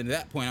invested, and at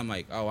that point I'm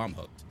like, oh, I'm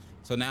hooked.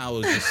 So now it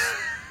was just,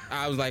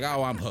 I was like,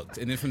 oh, I'm hooked.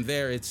 And then from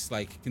there, it's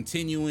like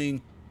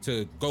continuing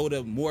to go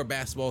to more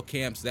basketball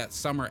camps. That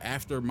summer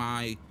after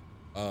my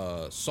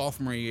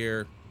sophomore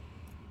year,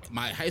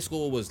 my high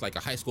school was like a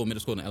high school,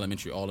 middle school, and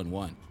elementary all in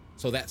one.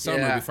 So that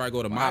summer, before I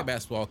go to my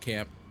basketball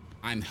camp,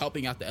 I'm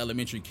helping out the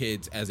elementary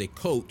kids as a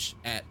coach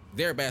at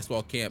their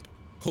basketball camp,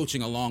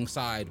 coaching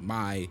alongside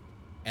my,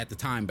 at the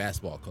time,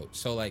 basketball coach.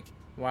 So like,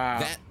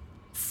 that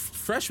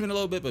freshman a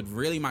little bit, but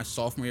really my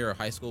sophomore year of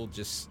high school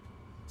just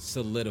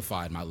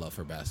solidified my love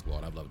for basketball,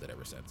 and I've loved it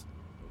ever since.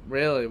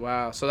 Really?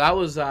 Wow. So that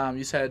was,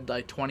 you said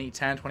like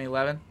 2010,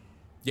 2011?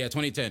 Yeah,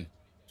 2010.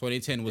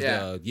 2010 was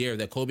the year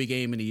that Kobe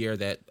game and the year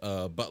that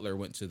Butler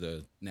went to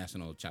the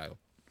national title.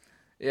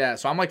 Yeah,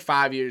 so I'm like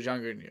 5 years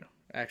younger than you.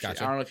 Actually,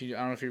 gotcha. I don't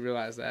know if you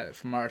realized that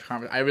from our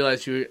conversation. I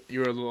realized you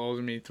were a little older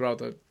than me throughout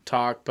the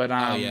talk, but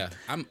oh yeah,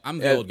 I'm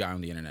the old guy on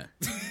the internet.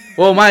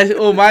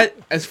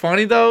 It's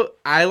funny though.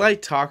 I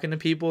like talking to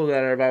people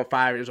that are about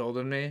 5 years older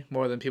than me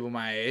more than people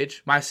my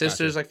age. My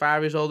sister's like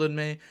 5 years older than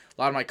me.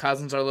 A lot of my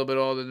cousins are a little bit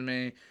older than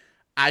me.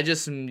 I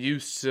just am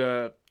used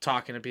to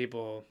talking to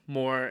people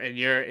more in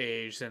your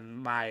age than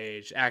my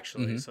age,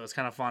 actually. So it's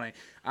kind of funny.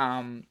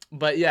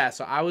 But yeah,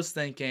 so I was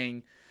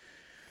thinking.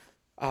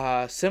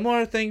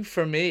 Similar thing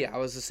for me. I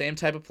was the same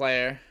type of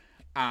player,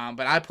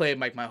 but I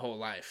played like my whole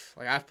life.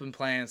 Like I've been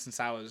playing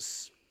since I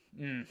was,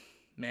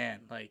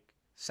 like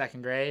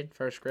second grade,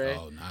 first grade.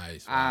 Oh,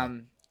 nice. Wow.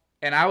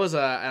 And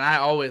I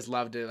always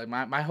loved it. Like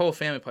my whole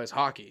family plays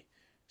hockey,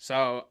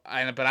 but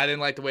I didn't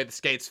like the way the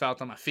skates felt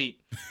on my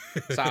feet.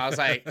 So I was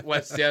like,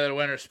 "What's the other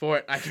winter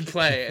sport I can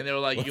play?" And they were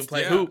like, "You can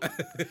play hoop."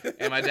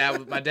 And my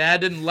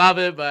dad didn't love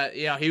it, but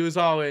he was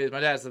always,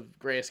 my dad's the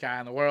greatest guy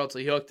in the world, so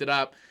he hooked it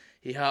up.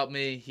 He helped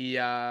me. He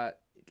let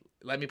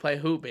me play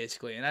hoop,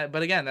 basically.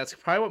 But again, that's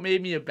probably what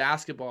made me a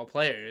basketball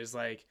player, is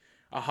like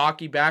a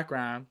hockey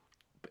background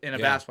in a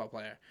basketball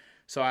player.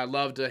 So I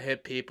love to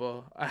hit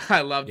people.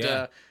 I love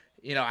to,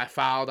 I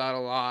fouled out a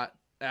lot.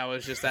 I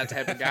was just that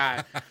type of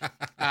guy.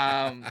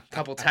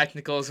 Couple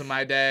technicals in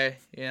my day,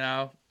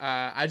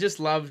 I just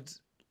loved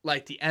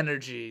like the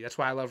energy. That's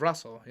why I love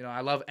Russell.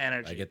 I love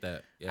energy. I get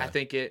that. Yeah. I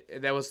think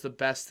that was the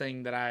best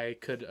thing that I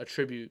could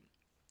attribute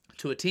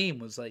to a team,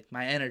 was like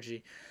my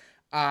energy.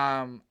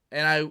 And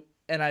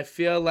I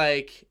feel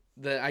like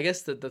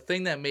the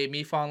thing that made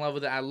me fall in love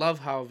with it, I love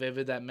how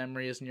vivid that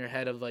memory is in your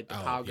head of like the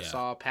Pau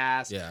Gasol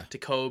pass to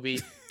Kobe,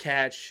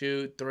 catch,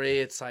 shoot, three.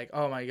 It's like,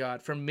 oh my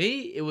God. For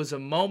me, it was a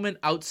moment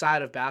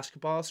outside of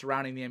basketball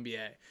surrounding the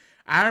NBA.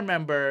 I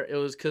remember it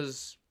was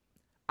because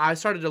I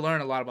started to learn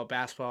a lot about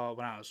basketball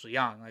when I was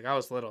young. Like I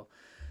was little.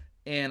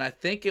 And I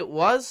think it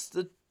was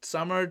the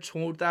summer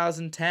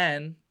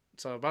 2010,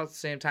 so about the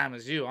same time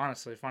as you,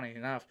 honestly, funny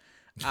enough.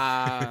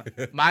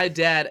 My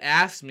dad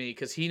asked me,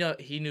 because he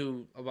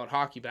knew about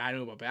hockey, but I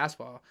knew about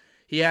basketball.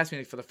 He asked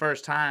me for the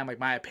first time like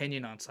my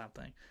opinion on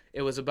something.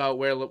 It was about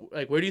where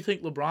do you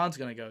think LeBron's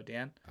gonna go,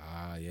 Dan?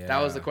 Yeah.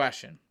 That was the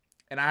question.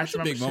 And I just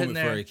remember sitting there. That's a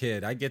big moment for a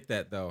kid. I get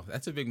that though.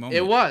 That's a big moment.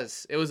 It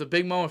was a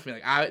big moment for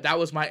me. Like that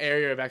was my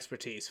area of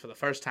expertise for the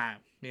first time.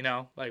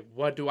 Like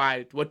what do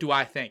I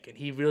think? And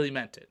he really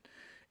meant it.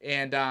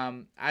 And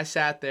I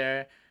sat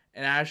there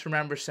and I just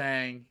remember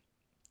saying,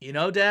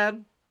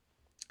 Dad,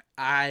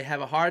 I have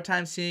a hard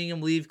time seeing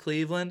him leave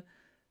Cleveland,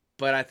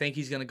 but I think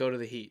he's going to go to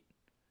the Heat.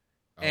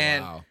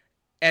 Wow.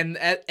 And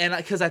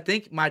because I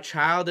think my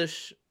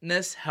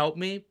childishness helped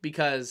me,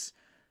 because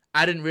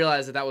I didn't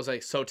realize that was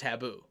like so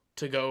taboo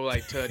to go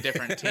like to a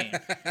different team.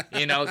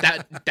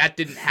 That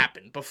didn't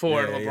happen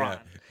before LeBron.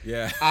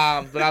 Yeah.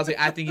 But I was like,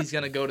 I think he's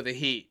going to go to the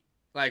Heat,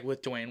 like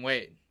with Dwayne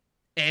Wade.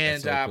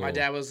 And so cool. My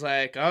dad was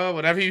like, "Oh,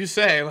 whatever you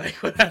say." Like,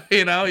 whatever,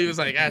 he was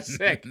like, "That's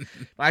sick.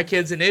 My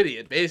kid's an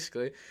idiot,"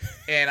 basically.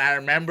 And I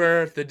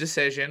remember the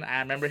decision. I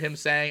remember him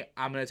saying,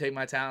 "I'm gonna take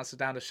my talents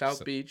down to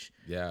South Beach."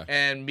 Yeah.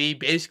 And me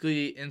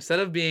basically,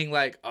 instead of being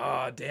like,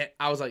 "Oh, damn,"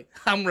 I was like,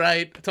 "I'm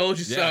right. I told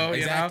you so."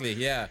 Exactly.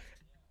 Yeah.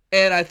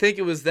 And I think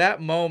it was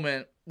that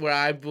moment where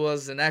I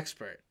was an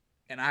expert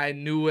and I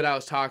knew what I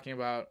was talking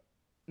about.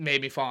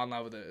 Made me fall in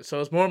love with it. So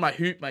it's more my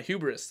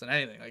hubris than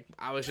anything. Like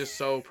I was just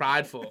so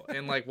prideful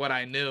in like what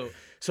I knew.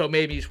 So it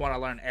made me just want to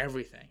learn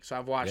everything. So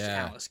I've watched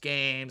countless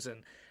games,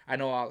 and I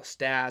know all the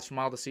stats from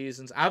all the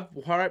seasons. I've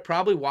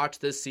probably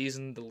watched this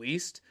season the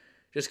least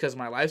just because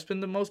my life's been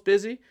the most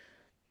busy.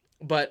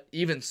 But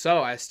even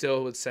so, I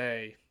still would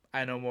say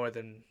I know more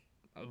than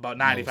about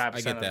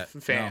 95%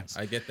 of fans.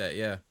 No, I get that,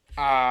 yeah.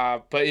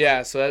 But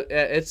yeah, so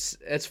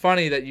it's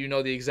funny that you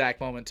know the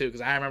exact moment too, because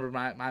I remember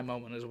my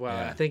moment as well.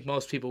 Yeah. I think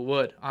most people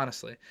would,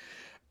 honestly.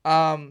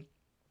 Now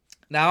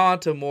on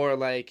to more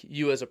like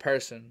you as a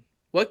person.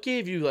 What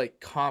gave you like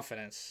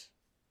confidence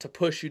to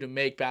push you to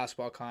make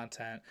basketball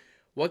content?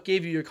 What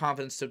gave you your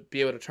confidence to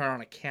be able to turn on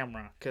a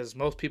camera? Because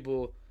most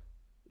people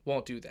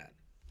won't do that.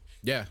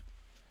 Yeah,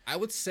 I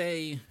would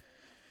say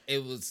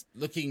it was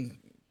looking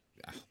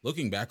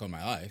back on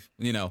my life,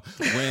 when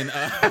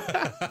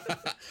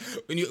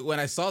when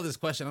I saw this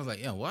question, I was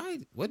like, yeah,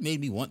 what made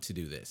me want to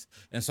do this?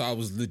 And so I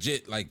was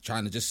legit like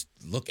trying to just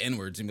look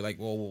inwards and be like,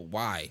 well,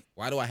 why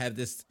do I have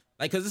this?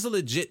 Like, because it's a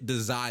legit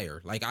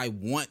desire. Like, I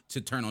want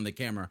to turn on the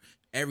camera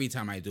every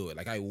time I do it.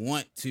 Like, I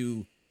want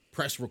to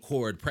press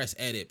record, press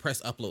edit,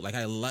 press upload. Like,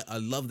 I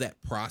love that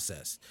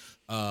process.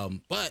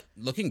 But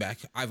looking back,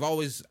 I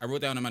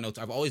wrote down in my notes,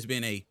 I've always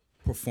been a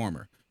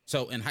performer.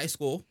 So in high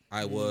school,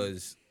 I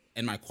was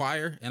in my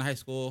choir in high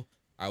school.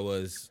 I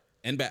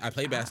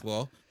played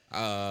basketball.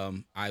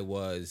 I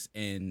was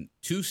in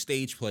 2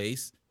 stage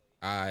plays.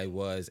 I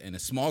was in a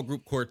small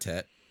group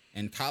quartet.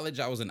 In college,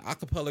 I was an a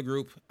cappella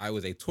group. I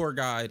was a tour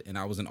guide, and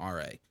I was an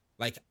RA.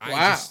 Like,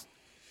 I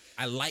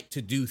like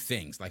to do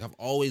things. Like, I've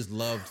always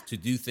loved to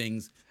do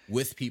things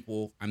with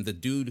people. I'm the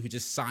dude who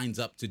just signs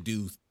up to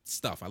do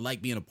stuff. I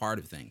like being a part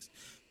of things.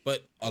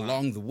 But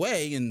along the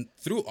way and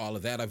through all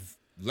of that, I've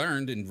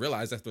learned and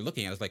realized after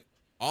looking at it, it's like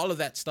all of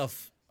that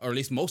stuff, or at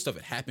least most of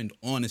it, happened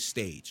on a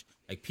stage.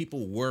 Like,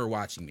 people were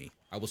watching me.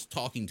 I was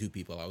talking to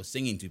people. I was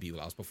singing to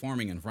people. I was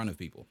performing in front of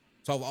people.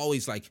 So I've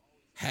always like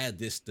had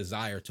this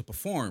desire to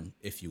perform,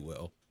 if you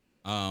will.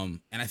 And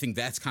I think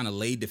that's kind of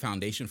laid the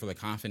foundation for the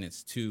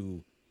confidence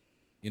to,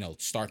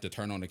 start to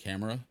turn on the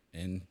camera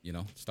and,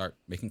 start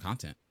making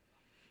content.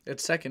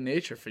 It's second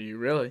nature for you,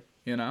 really,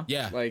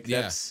 Yeah. Like,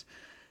 yeah.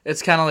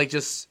 it's kind of like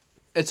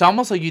it's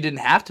almost like you didn't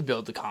have to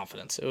build the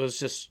confidence. It was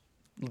just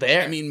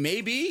there. I mean,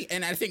 maybe,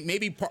 and I think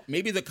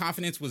maybe the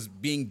confidence was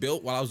being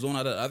built while I was doing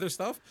all the other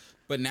stuff,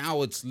 but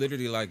now it's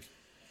literally like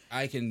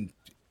I can,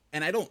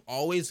 and I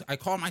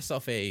call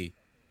myself a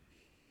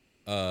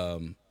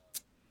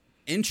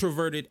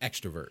introverted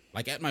extrovert.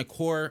 Like, at my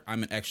core,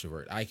 I'm an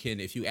extrovert. I can,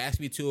 if you ask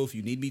me to, if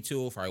you need me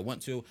to, if I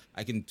want to,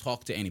 I can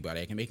talk to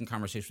anybody. I can make a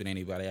conversation with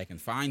anybody. I can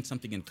find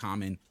something in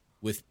common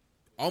with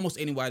almost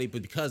anybody,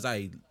 but because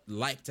I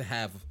like to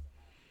have,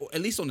 or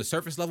at least on the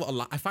surface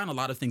level, I find a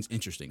lot of things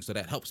interesting. So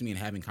that helps me in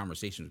having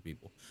conversations with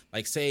people.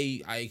 Like,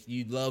 say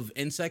you love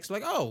insects.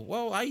 Like, oh,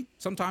 well, I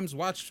sometimes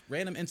watch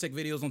random insect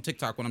videos on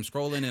TikTok when I'm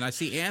scrolling and I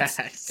see ants.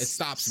 It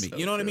stops me. So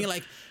you know what I true.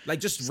 mean? Like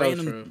just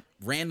So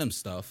random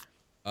stuff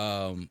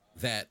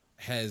that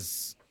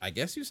has, I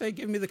guess you say,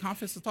 given me the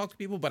confidence to talk to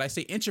people. But I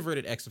say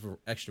introverted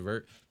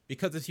extrovert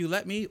because if you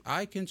let me,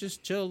 I can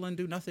just chill and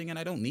do nothing, and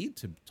I don't need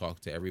to talk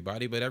to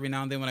everybody. But every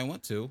now and then when I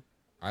want to,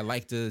 I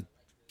like to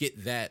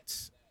get that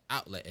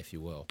outlet, if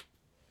you will.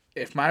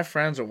 If my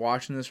friends are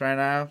watching this right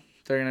now,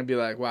 they're going to be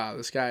like, wow,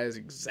 this guy is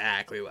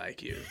exactly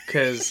like you.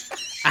 Because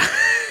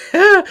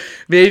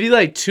maybe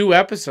like 2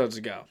 episodes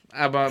ago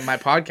about my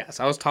podcast,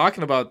 I was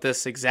talking about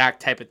this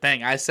exact type of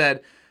thing. I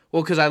said,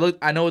 well, because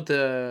I know what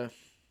let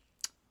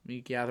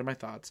me gather my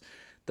thoughts.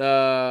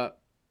 The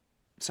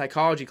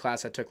psychology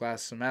class I took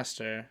last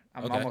semester,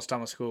 I'm almost done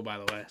with school, by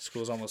the way.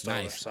 School's almost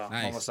over, so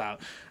I'm almost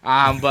out.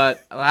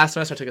 But last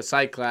semester I took a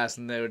psych class,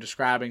 and they were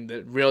describing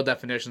the real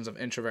definitions of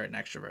introvert and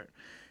extrovert.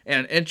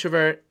 And an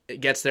introvert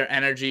gets their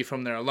energy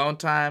from their alone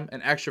time,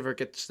 and extrovert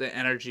gets their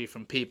energy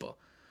from people.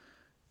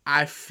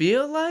 I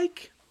feel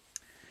like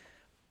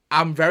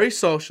I'm very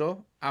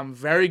social. I'm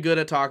very good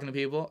at talking to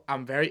people.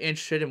 I'm very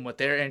interested in what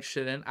they're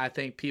interested in. I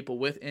think people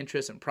with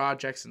interests and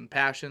projects and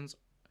passions,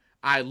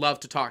 I love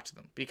to talk to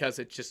them because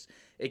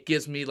it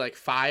gives me like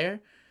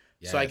fire.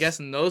 Yes. So I guess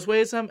in those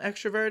ways I'm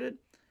extroverted,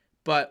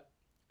 but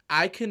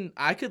I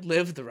could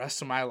live the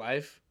rest of my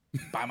life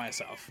by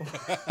myself.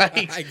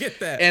 Like, I get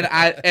that.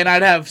 And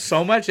I'd have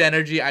so much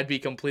energy, I'd be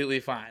completely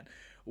fine.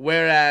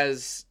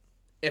 Whereas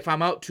if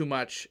I'm out too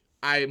much,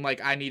 I'm like,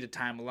 I need a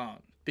time alone.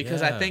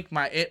 Because I think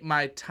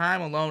my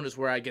time alone is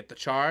where I get the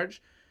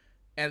charge,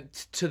 and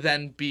to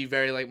then be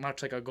very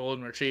much like a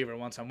golden retriever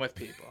once I'm with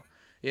people,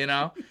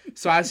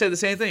 So I say the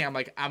same thing. I'm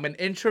like, I'm an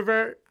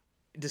introvert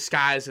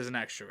disguised as an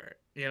extrovert,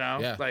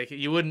 Yeah. Like,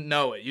 you wouldn't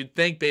know it. You'd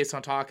think based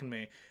on talking to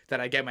me that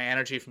I get my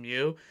energy from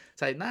you.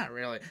 It's like, not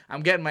really.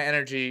 I'm getting my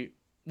energy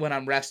when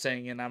I'm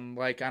resting, and I'm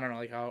like, I don't know,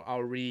 like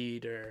I'll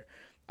read or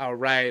I'll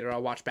write or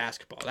I'll watch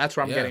basketball. That's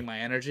where I'm getting my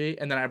energy,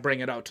 and then I bring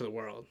it out to the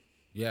world.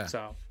 Yeah.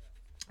 So.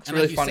 It's and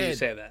really like funny you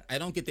say that. I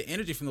don't get the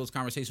energy from those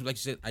conversations. Like you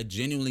said, I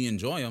genuinely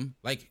enjoy them.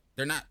 Like,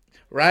 they're not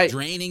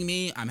draining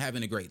me. I'm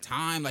having a great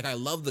time. Like, I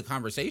love the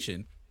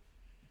conversation.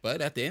 But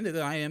at the end of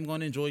it, I am going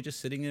to enjoy just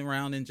sitting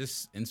around and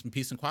just in some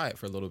peace and quiet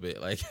for a little bit.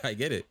 Like, I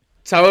get it.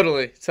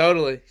 Totally.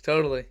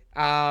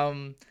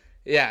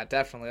 Yeah,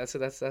 definitely.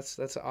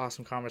 That's an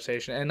awesome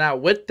conversation. And now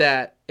with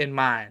that in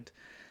mind,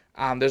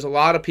 there's a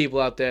lot of people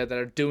out there that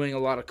are doing a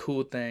lot of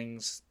cool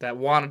things, that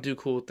want to do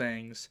cool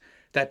things,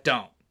 that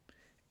don't.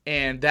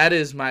 And that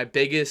is my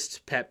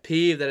biggest pet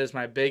peeve. That is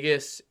my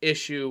biggest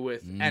issue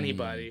with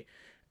anybody.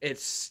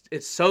 It's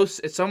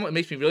someone. It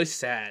makes me really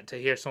sad to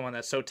hear someone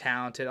that's so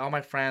talented. All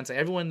my friends, like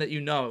everyone that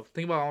you know,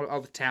 think about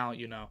all the talent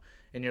you know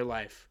in your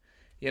life,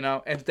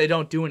 and they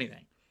don't do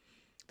anything.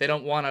 They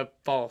don't want to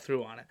follow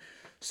through on it.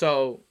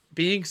 So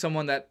being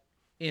someone that,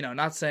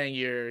 not saying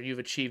you've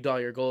achieved all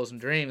your goals and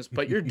dreams,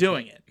 but you're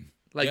doing it.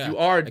 Like Yeah, you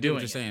are I get doing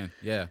what you're it. saying.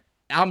 Yeah.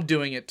 I'm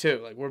doing it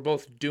too. Like we're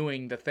both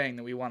doing the thing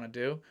that we want to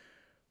do.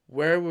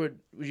 Where would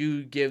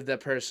you give that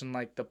person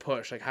like the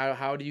push? Like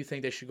how do you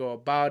think they should go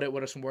about it?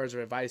 What are some words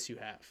of advice you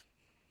have?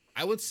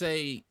 I would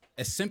say,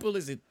 as simple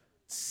as it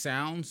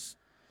sounds,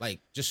 like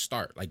just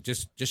start, like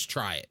just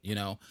try it,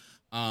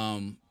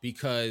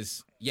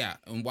 because yeah,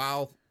 and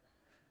while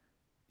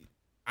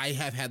I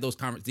have had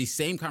these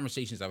same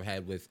conversations I've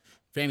had with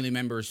family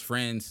members,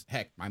 friends,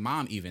 heck, my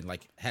mom even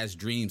like has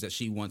dreams that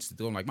she wants to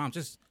do. I'm like, Mom,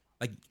 just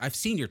like I've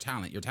seen your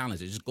talent. Your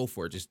talent is just go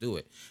for it, just do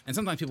it. And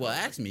sometimes people will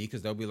ask me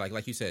because they'll be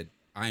like you said,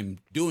 I'm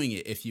doing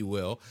it, if you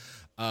will.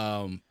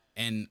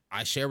 And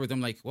I share with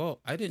them like, well,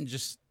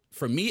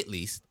 for me at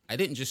least, I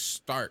didn't just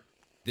start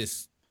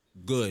this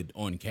good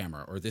on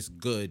camera or this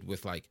good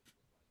with like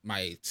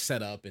my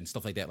setup and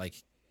stuff like that. Like,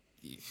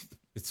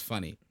 it's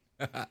funny.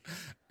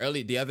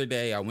 The other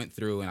day I went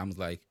through and I was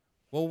like,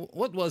 well,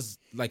 what was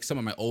like some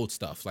of my old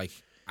stuff? Like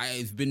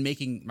I've been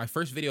making my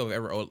first video I've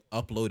ever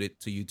uploaded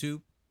to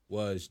YouTube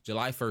was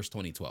July 1st,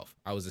 2012.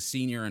 I was a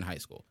senior in high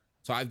school.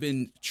 So I've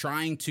been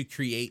trying to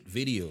create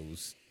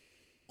videos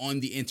on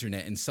the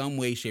internet in some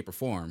way, shape, or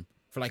form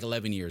for like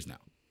 11 years now.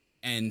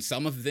 And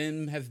some of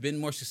them have been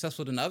more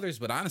successful than others.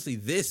 But honestly,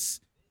 this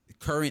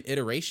current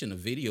iteration of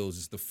videos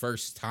is the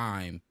first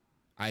time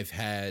I've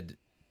had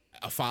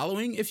a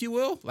following, if you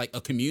will, like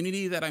a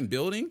community that I'm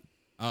building.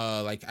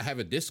 Like I have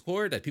a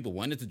Discord that people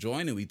wanted to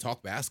join and we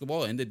talk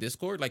basketball in the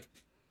Discord. Like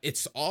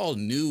it's all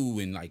new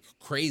and like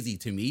crazy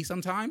to me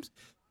sometimes.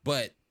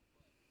 But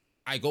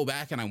I go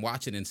back and I'm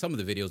watching in some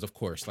of the videos, of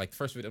course, like the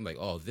first video, I'm like,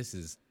 oh, this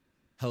is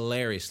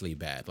hilariously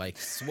bad. Like,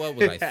 what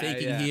was I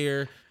thinking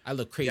here? I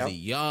look crazy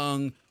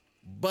young.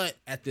 But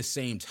at the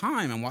same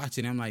time, I'm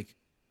watching, I'm like,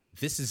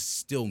 this is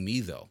still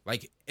me though.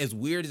 Like, as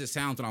weird as it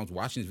sounds when I was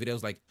watching these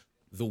videos, like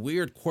the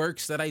weird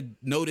quirks that I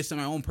noticed in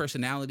my own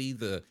personality,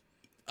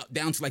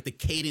 down to like the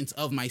cadence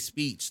of my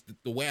speech,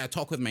 the way I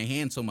talk with my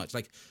hands so much,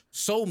 like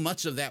so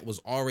much of that was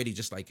already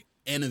just like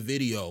in a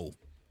video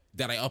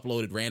that I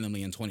uploaded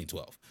randomly in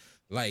 2012.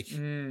 Like,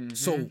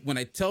 so when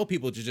I tell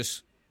people to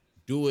just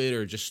do it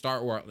or just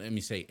start, or let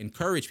me say,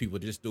 encourage people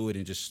to just do it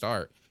and just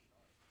start,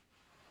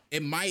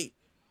 it might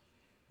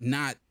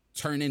not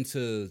turn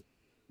into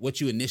what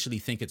you initially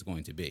think it's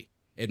going to be.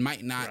 It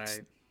might not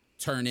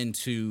turn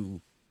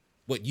into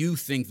what you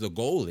think the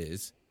goal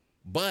is,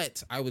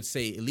 but I would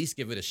say at least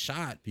give it a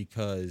shot,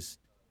 because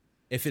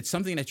if it's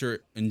something that you're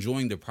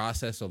enjoying the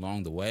process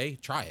along the way,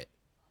 try it.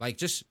 Like,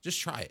 just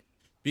try it.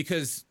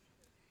 Because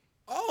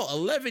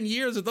 11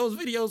 years of those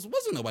videos,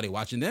 wasn't nobody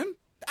watching them.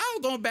 I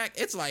was going back,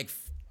 it's like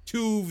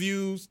 2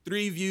 views,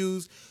 3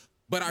 views.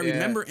 But I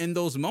remember in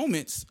those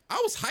moments, I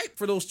was hyped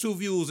for those 2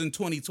 views in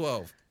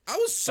 2012. I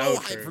was so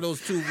hyped for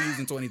those 2 views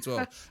in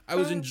 2012. I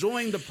was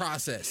enjoying the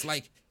process.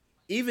 Like,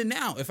 even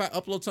now, if I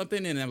upload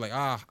something and I'm like,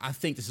 I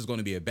think this is going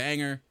to be a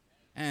banger,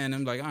 and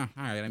I'm like, all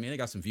right, I mean, it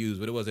got some views,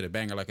 but it wasn't a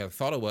banger like I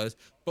thought it was.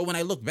 But when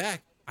I look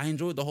back, I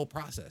enjoyed the whole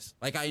process.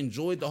 Like, I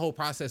enjoyed the whole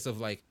process of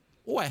like,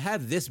 I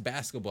had this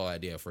basketball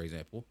idea, for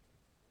example.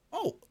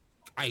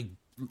 I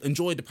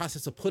enjoyed the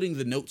process of putting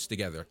the notes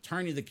together,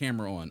 turning the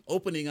camera on,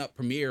 opening up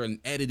Premiere and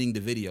editing the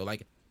video.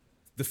 Like,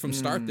 from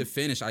start to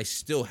finish, I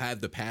still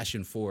have the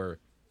passion for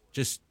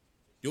just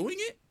doing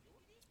it.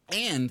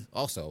 And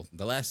also,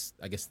 the last,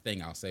 I guess,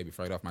 thing I'll say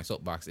before I get off my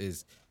soapbox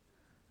is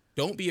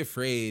don't be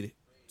afraid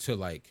to,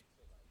 like,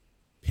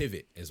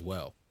 pivot as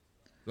well.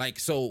 Like,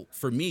 so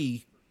for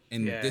me,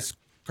 in this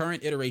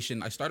current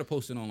iteration, I started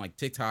posting on, like,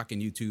 TikTok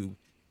and YouTube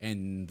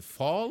in the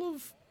fall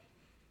of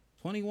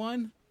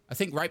 21. I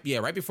think right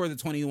before the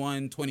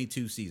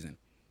 21-22 season.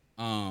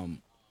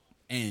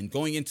 And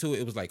going into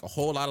it was like a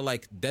whole lot of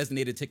like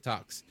designated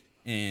TikToks,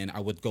 and I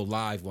would go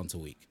live once a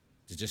week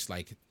to just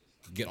like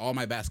get all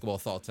my basketball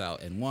thoughts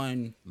out in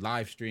one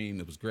live stream.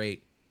 It was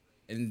great.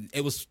 And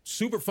it was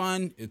super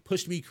fun. It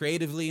pushed me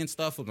creatively and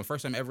stuff. It was my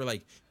first time ever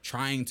like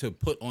trying to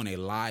put on a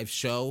live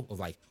show of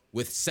like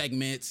with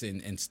segments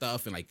and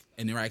stuff and like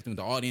interacting with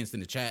the audience in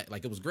the chat.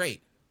 Like, it was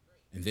great.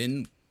 And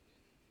then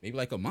maybe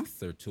like a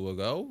month or 2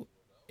 ago,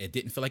 it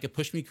didn't feel like it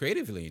pushed me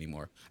creatively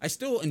anymore. I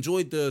still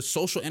enjoyed the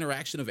social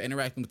interaction of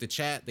interacting with the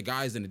chat, the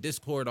guys in the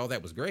Discord, all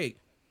that was great.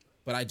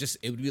 But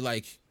it would be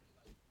like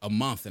a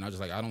month, and I was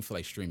just like, I don't feel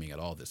like streaming at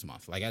all this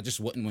month. Like, I just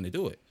wouldn't want to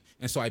do it.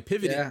 And so I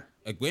pivoted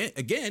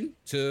again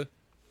to,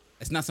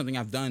 it's not something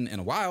I've done in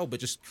a while, but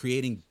just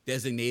creating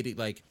designated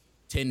like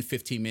 10,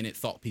 15-minute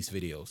thought piece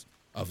videos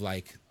of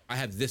like, I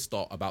have this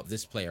thought about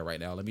this player right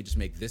now. Let me just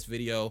make this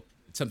video,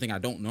 It's something I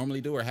don't normally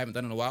do or haven't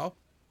done in a while,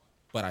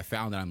 but I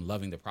found that I'm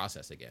loving the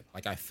process again.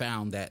 Like I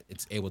found that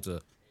it's able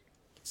to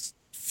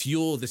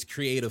fuel this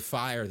creative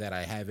fire that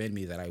I have in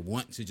me that I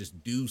want to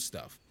just do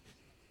stuff.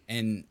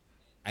 And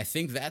I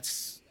think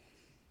that's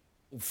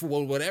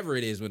for whatever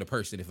it is with a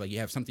person. If like you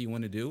have something you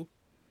want to do,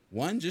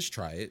 one, just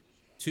try it.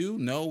 Two,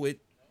 know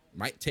it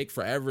might take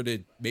forever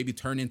to maybe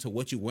turn into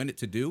what you want it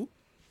to do.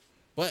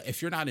 But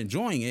if you're not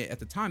enjoying it at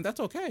the time,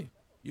 that's okay.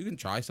 You can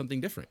try something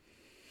different.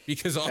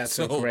 Because also, that's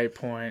a great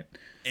point.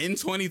 In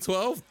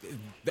 2012,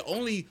 the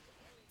only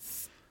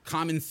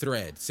common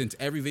thread since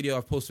every video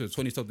I've posted in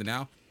 2012 to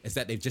now is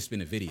that they've just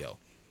been a video.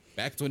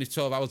 Back in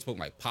 2012, I was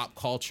posting like pop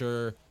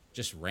culture,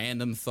 just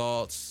random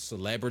thoughts,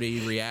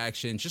 celebrity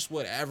reactions, just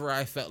whatever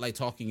I felt like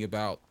talking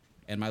about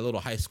in my little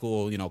high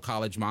school,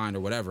 college mind or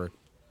whatever.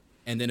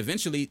 And then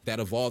eventually that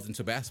evolved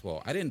into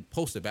basketball. I didn't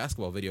post a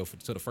basketball video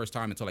until the first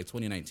time until like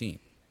 2019.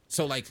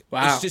 So like,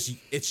 wow.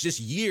 it's just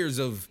years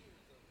of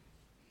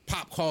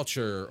pop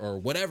culture or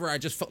whatever I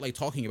just felt like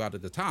talking about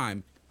at the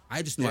time.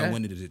 I just knew I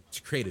wanted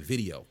to create a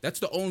video. That's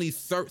the only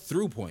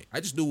through point. I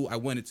just knew I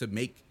wanted to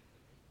make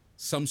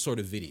some sort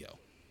of video.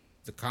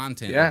 The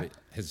content of it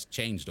has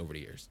changed over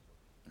the years.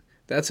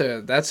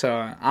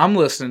 I'm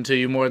listening to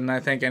you more than I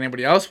think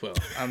anybody else will.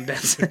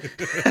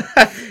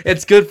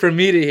 It's good for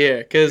me to hear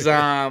because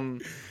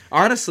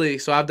honestly,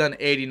 so I've done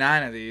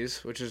 89 of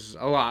these, which is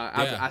a lot.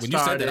 Yeah, when you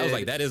said that, I was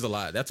like, that is a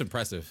lot. That's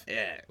impressive.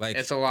 Yeah, like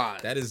it's a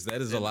lot. That is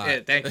a lot. Yeah,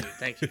 thank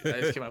you.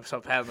 I just came up so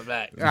pat on the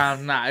back.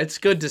 It's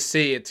good to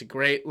see. It's a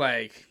great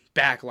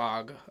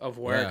backlog of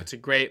work. Yeah. It's a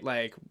great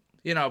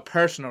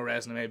personal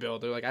resume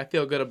builder. Like I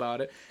feel good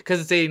about it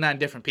because it's 89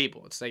 different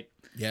people. It's like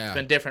it's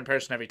been a different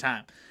person every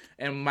time.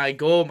 And my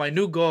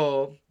new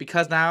goal,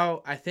 because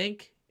now I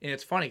think, and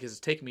it's funny because it's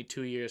taken me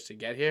 2 years to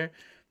get here.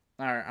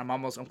 I'm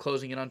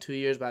closing in on 2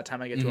 years by the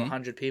time I get to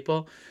 100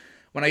 people.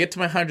 When I get to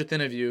my 100th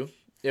interview,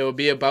 it will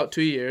be about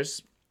 2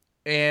 years.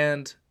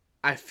 And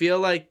I feel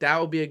like that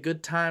will be a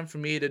good time for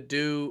me to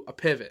do a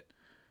pivot.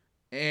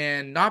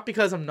 And not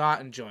because I'm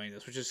not enjoying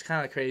this, which is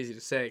kind of crazy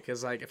to say,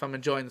 because if I'm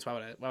enjoying this,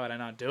 why would I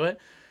not do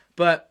it?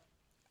 But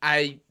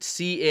I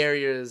see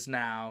areas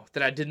now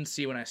that I didn't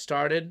see when I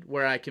started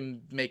where I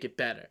can make it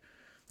better.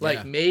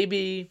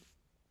 Maybe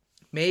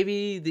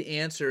the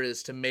answer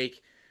is to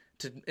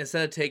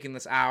instead of taking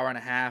this hour and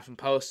a half and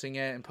posting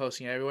it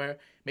everywhere,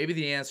 maybe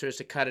the answer is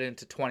to cut it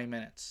into 20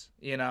 minutes,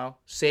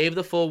 save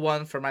the full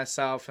one for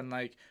myself and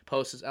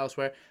post it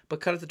elsewhere, but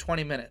cut it to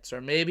 20 minutes,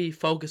 or maybe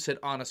focus it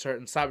on a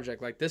certain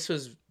subject. This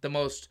was the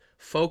most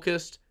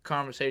focused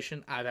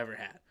conversation I've ever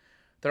had.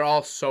 They're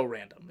all so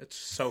random. It's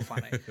so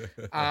funny.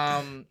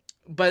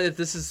 But if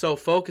this is so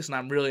focused and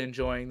I'm really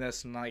enjoying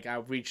this and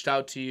I've reached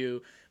out to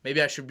you,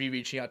 maybe I should be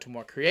reaching out to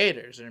more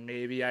creators, or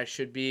maybe I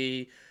should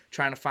be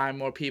trying to find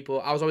more people.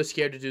 I was always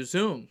scared to do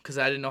Zoom because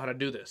I didn't know how to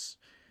do this.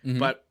 Mm-hmm.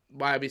 But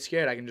why I'd be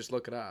scared? I can just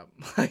look it up.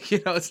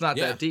 It's not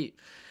that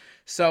deep.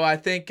 So I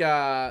think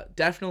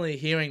definitely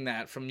hearing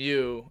that from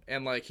you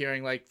and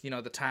hearing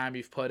the time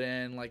you've put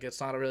in,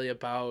 it's not really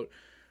about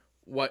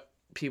what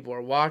people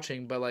are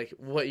watching, but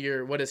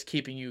what is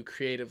keeping you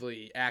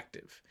creatively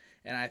active.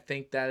 And I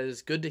think that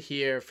is good to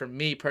hear from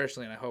me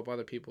personally, and I hope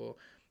other people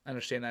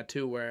understand that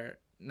too, where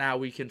now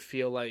we can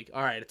feel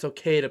all right, it's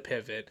okay to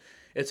pivot.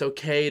 It's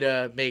okay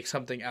to make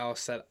something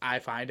else that I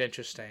find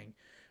interesting.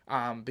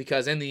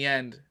 Because in the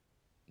end,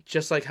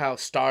 just like how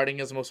starting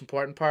is the most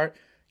important part,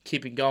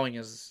 keeping going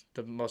is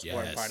the most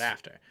important part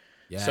after.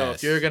 Yes. So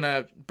if you're going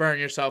to burn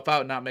yourself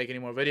out and not make any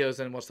more videos,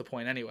 then what's the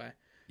point anyway?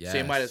 Yes. So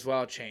you might as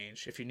well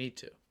change if you need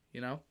to,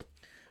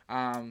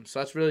 So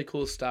that's really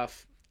cool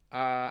stuff.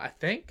 I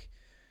think...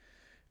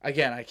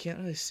 Again, I can't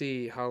really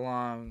see how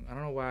long. I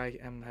don't know why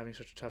I'm having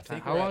such a tough time.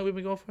 How long have we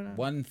been going for now?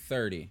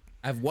 1:30.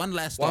 I have one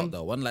last thought,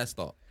 though. One last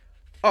thought.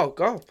 Oh,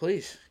 go,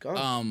 please. Go.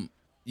 I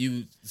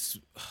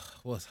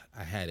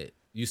had it.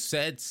 You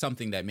said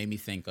something that made me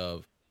think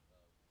of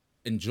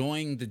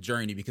enjoying the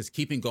journey, because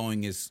keeping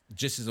going is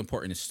just as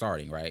important as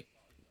starting, right?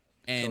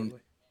 And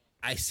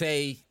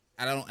totally.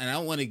 I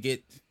don't want to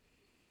get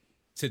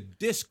to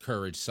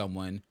discourage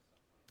someone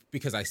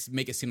because I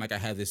make it seem like I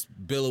have this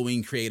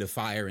billowing creative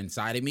fire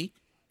inside of me.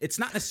 It's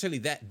not necessarily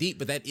that deep,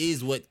 but that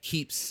is what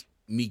keeps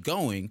me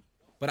going.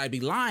 But I'd be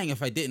lying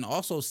if I didn't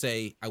also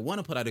say I want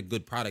to put out a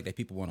good product that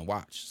people want to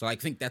watch. So I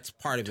think that's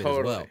part of it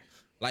as well.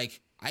 I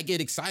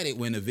get excited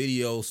when a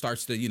video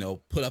starts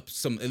to, put up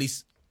some, at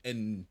least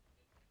in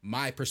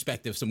my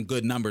perspective, some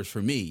good numbers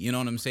for me. You know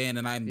what I'm saying?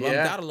 And I'm bummed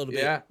out a little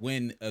bit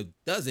when it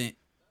doesn't.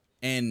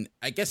 And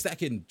I guess that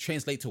can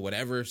translate to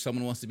whatever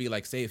someone wants to be.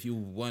 Say if you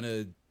want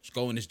to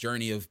go on this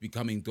journey of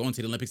going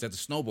to the Olympics as a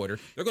snowboarder,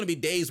 there are going to be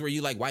days where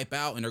you wipe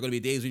out, and there are going to be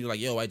days when you're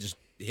yo, I just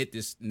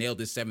nailed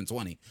this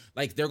 720.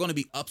 There are going to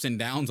be ups and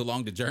downs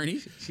along the journey.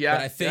 Yeah.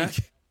 But I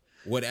think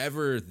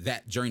whatever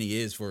that journey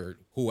is for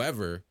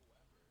whoever,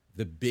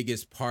 the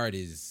biggest part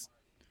is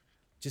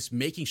just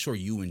making sure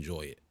you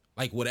enjoy it.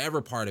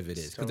 Whatever part of it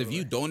is. Because if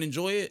you don't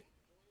enjoy it,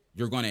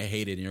 you're going to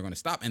hate it and you're going to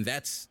stop. And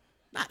that's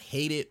not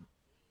hate it,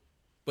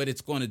 but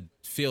it's going to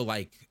feel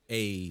like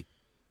a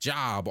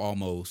job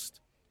almost,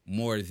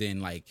 more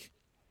than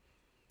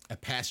a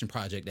passion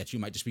project that you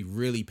might just be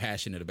really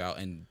passionate about.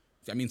 And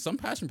I mean, some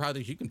passion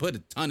projects you can put a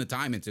ton of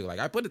time into. Like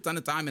I put a ton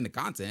of time into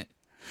content,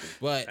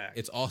 but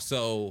it's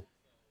also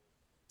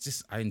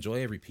just I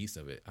enjoy every piece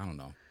of it. I don't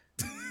know.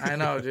 I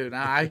know, dude.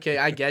 I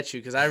get you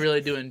because I really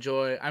do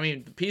enjoy. I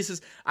mean,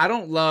 pieces. I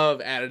don't love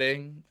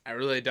editing. I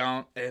really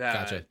don't.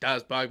 It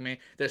does bug me.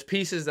 There's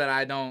pieces that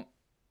I don't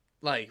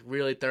like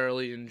really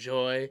thoroughly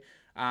enjoy.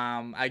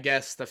 I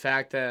guess the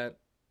fact that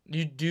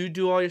you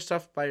do all your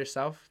stuff by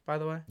yourself. By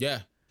the way.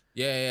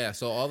 Yeah.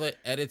 So all the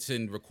edits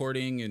and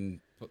recording and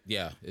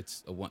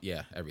it's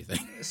everything.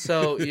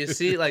 So you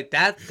see, like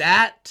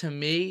that to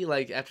me,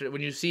 like after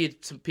when you see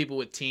some people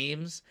with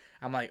teams,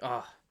 I'm like,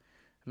 oh,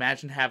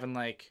 imagine having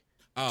like.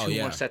 Two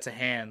more sets of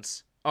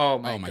hands. Oh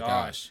my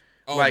gosh.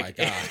 Oh my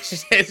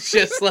gosh. It's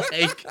just like,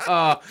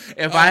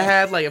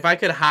 if I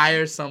could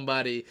hire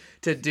somebody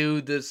to do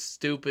this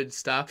stupid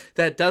stuff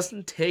that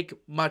doesn't take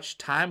much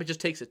time, it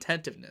just takes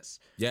attentiveness.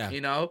 Yeah.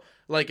 You know?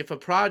 Like if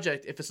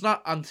it's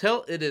not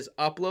until it is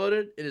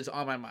uploaded, it is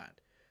on my mind.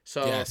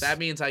 So if that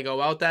means I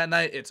go out that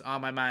night, it's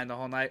on my mind the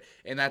whole night.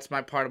 And that's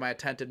my part of my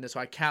attentiveness. So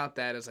I count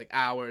that as like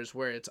hours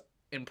where it's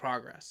in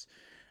progress.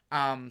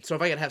 So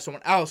if I could have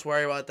someone else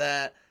worry about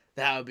that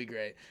would be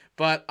great.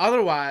 But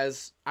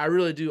otherwise, I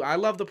really do. I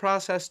love the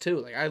process too.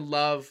 Like I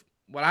love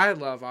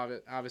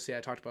obviously I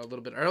talked about a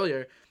little bit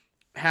earlier,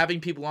 having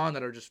people on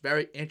that are just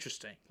very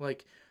interesting.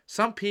 Like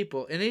some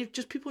people, and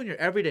just people in your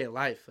everyday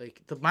life.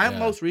 Like my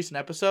most recent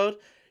episode,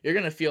 you're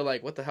going to feel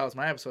like, what the hell is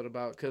my episode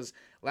about? Because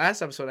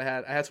last episode I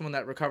had someone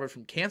that recovered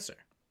from cancer.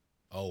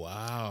 Oh,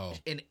 wow.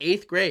 In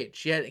 8th grade.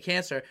 She had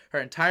cancer her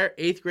entire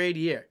 8th grade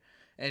year.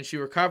 And she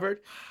recovered.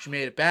 She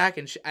made it back,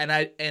 and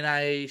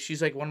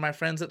she's like one of my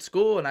friends at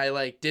school, and I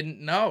like didn't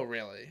know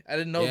really. I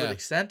didn't know the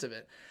extent of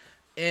it,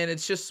 and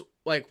it's just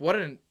like what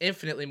an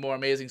infinitely more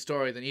amazing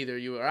story than either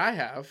you or I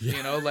have. Yeah.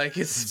 You know, like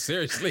it's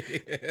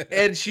seriously.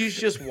 And she's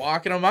just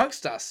walking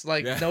amongst us,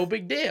 like no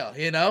big deal.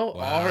 You know,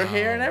 all her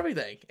hair and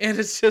everything, and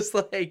it's just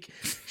like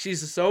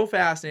she's so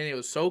fascinating. It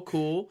was so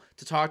cool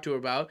to talk to her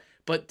about.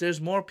 But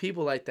there's more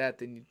people like that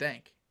than you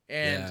think,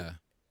 and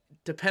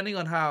depending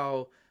on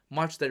how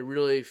much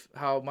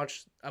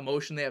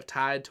emotion they have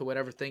tied to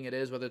whatever thing it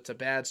is, whether it's a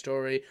bad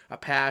story, a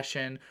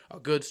passion, a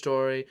good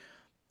story,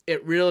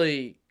 it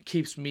really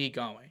keeps me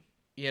going,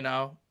 you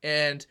know?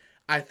 And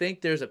I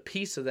think there's a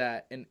piece of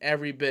that in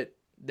every bit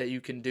that you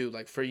can do.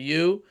 Like for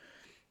you,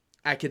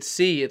 I could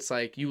see it's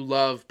like you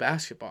love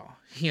basketball,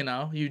 you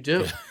know? You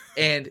do. Yeah.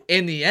 And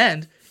in the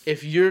end,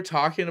 if you're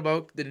talking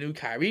about the new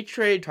Kyrie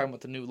trade, talking about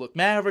the new look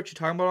Mavericks, you're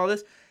talking about all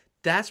this,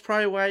 that's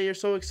probably why you're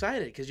so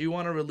excited, because you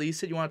want to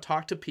release it. You want to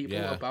talk to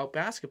people about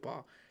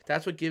basketball.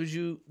 That's what gives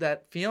you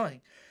that feeling.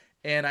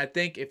 And I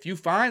think if you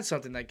find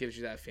something that gives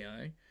you that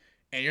feeling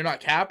and you're not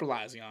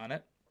capitalizing on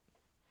it,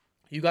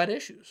 you got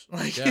issues.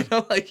 Like, you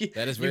know, like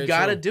that is you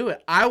got to do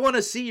it. I want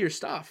to see your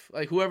stuff.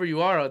 Like whoever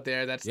you are out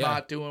there that's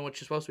not doing what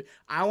you're supposed to be.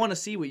 I want to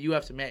see what you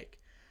have to make.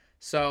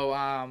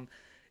 So,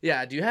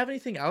 do you have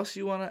anything else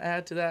you want to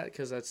add to that?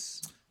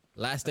 Because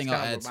last thing I'll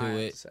add to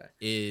it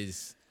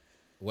is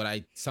what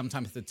I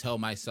sometimes have to tell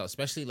myself,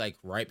 especially like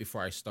right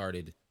before I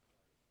started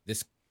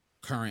this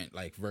current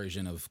like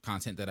version of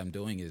content that I'm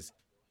doing, is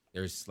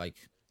there's like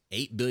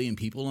 8 billion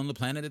people on the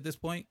planet at this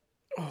point.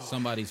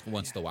 Somebody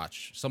wants to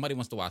watch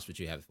what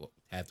you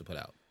have to put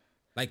out.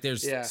 Like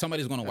there's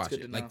somebody's going to watch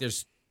it. Like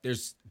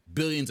there's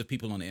billions of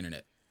people on the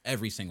internet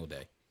every single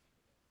day.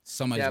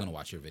 Somebody's going to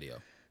watch your video.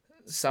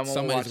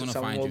 Somebody's going to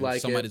find you.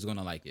 Somebody's going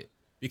to like it.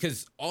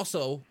 Because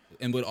also,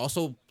 and what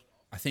also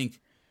I think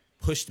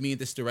pushed me in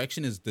this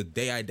direction is the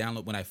day I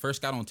downloaded, when I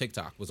first got on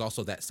TikTok, was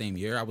also that same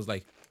year. I was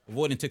like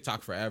avoiding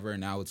TikTok forever,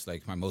 and now it's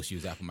like my most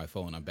used app on my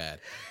phone. I'm bad.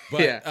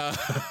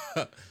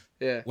 But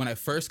when I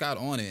first got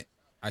on it,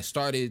 I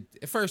started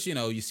at first, you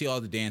know, you see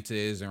all the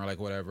dances and like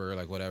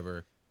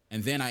whatever.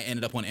 And then I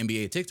ended up on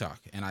NBA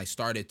TikTok, and I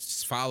started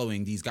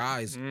following these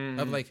guys.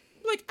 I'm like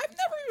I've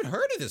never even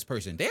heard of this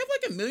person. They have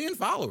like 1 million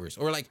followers.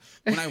 Or like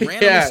when I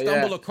randomly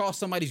stumble across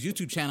somebody's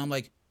YouTube channel, I'm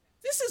like,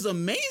 this is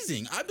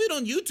amazing. I've been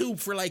on YouTube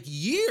for like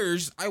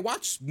years. I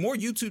watch more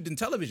YouTube than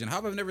television. How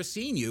have I never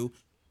seen you?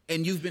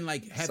 And you've been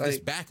like, had this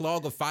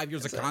backlog of 5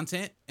 years of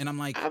content. And I'm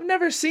like, I've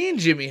never seen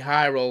Jimmy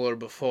High Roller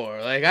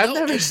before. Like I've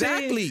never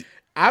seen,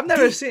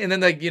 and then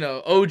like, you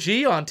know,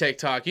 OG on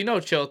TikTok, you know,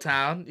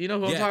 Chilltown, you know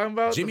who I'm talking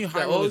about? Jimmy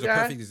High Roller is a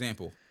perfect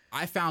example.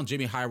 I found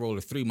Jimmy High Roller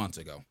 3 months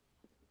ago.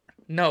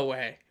 No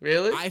way.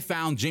 Really? I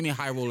found Jimmy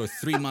High Roller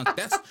 3 months.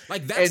 That's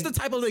the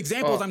type of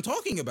examples I'm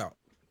talking about.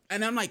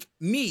 And I'm like,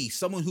 me,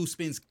 someone who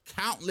spends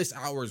countless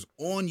hours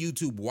on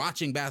YouTube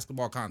watching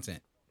basketball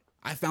content,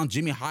 I found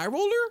Jimmy High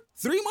Roller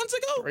 3 months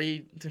ago?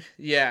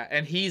 Yeah,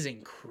 and he's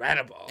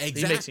incredible.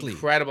 Exactly. He makes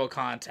incredible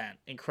content.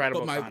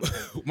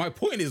 My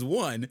point is,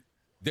 one,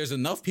 there's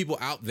enough people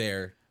out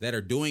there that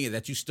are doing it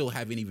that you still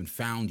haven't even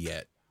found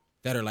yet,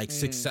 that are like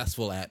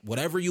successful at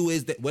whatever it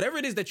is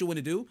that you want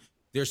to do.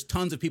 There's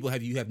tons of people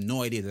you have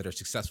no idea that are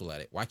successful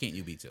at it. Why can't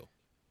you be too?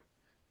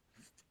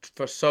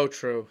 So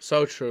true.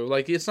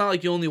 Like, it's not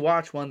like you only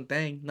watch one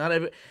thing. Not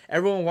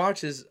everyone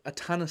watches a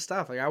ton of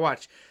stuff. Like, I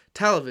watch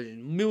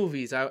television,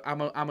 movies.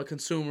 I'm a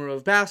consumer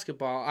of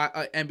basketball,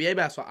 NBA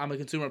basketball. I'm a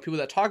consumer of people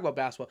that talk about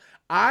basketball.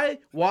 I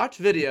watch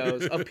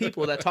videos of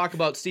people that talk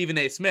about Stephen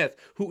A. Smith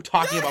who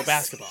talking about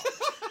basketball.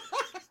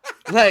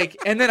 Like,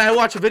 and then I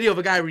watch a video of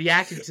a guy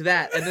reacting to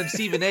that, and then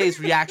Stephen A's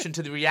reaction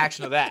to the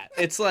reaction of that.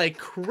 It's like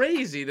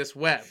crazy, this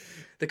web.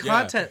 The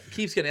content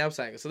keeps getting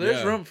upcycled, so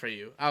there's room for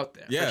you out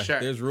there. Yeah, for sure.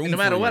 There's room and no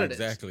matter for you, what it is.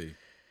 exactly.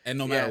 And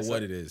no matter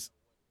what it is.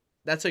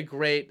 That's a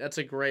great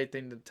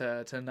thing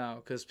to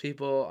know, because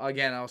people,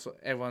 again, also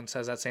everyone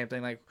says that same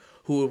thing, like,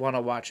 who would want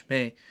to watch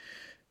me?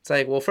 It's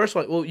like, well, first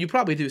of all, you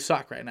probably do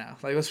suck right now.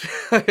 Like,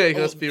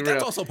 let's be real.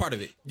 That's also part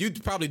of it. You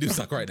probably do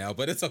suck right now,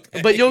 but it's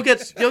okay. But you'll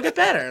get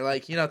better.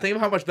 Like, you know, think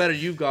of how much better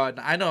you've gotten.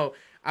 I know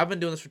I've been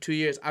doing this for 2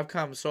 years. I've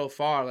come so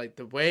far. Like,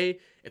 the way,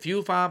 if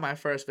you find my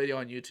first video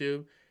on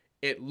YouTube,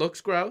 it looks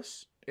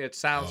gross. It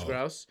sounds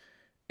gross.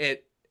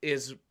 It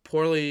is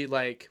poorly,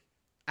 like,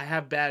 I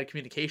have bad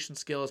communication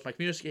skills. My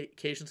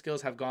communication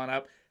skills have gone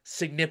up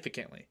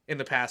significantly in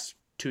the past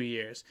 2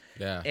 years.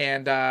 Yeah.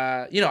 And,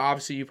 you know,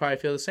 obviously you probably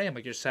feel the same.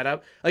 Like, your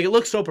setup, like, it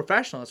looks so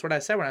professional. That's what I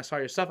said when I saw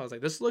your stuff. I was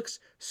like, this looks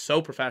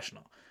so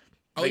professional.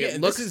 Like,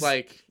 it looks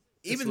like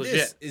even legit.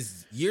 this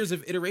is years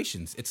of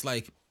iterations. It's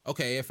like,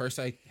 okay, at first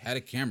I had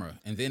a camera,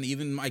 and then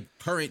even my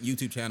current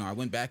YouTube channel, I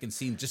went back and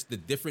seen just the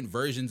different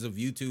versions of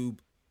YouTube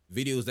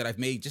videos that I've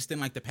made just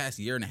in like the past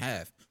year and a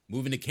half,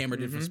 moving the camera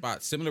to different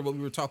spots. Similar to what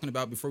we were talking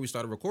about before we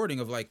started recording,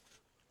 of like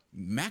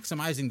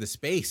maximizing the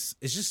space.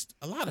 It's just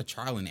a lot of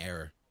trial and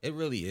error. It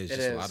really is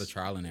a lot of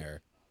trial and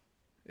error.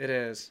 It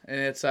is, and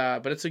it's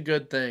but it's a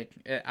good thing.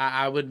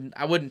 I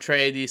wouldn't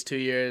trade these 2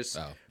 years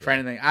for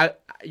anything.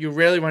 You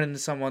rarely run into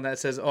someone that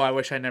says, "Oh, I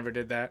wish I never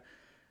did that."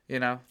 You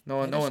know, no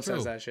one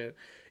says that shit.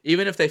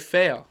 Even if they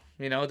fail,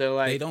 you know, they're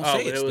like, they don't "Oh,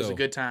 say but it was still. a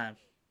good time."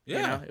 Yeah,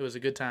 you know, it was a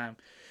good time.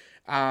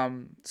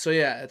 So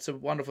yeah, it's a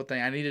wonderful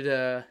thing. I needed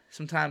to.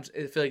 Sometimes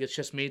I feel like it's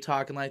just me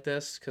talking like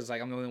this because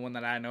like I'm the only one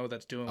that I know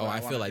that's doing. What I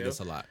feel like do. this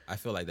a lot. I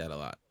feel like that a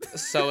lot.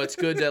 So it's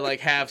good to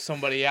like have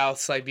somebody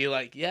else like be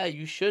like, yeah,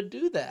 you should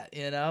do that,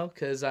 you know,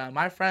 because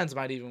my friends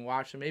might even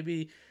watch it.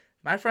 Maybe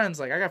my friends,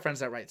 like, I got friends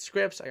that write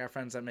scripts, I got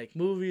friends that make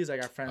movies, I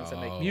got friends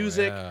that make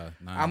music. Yeah,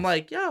 nice. I'm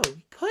like, yo,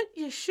 put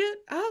your shit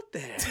out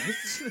there.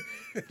 It's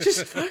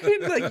just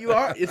fucking like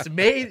it's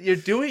made. You're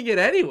doing it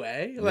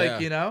anyway,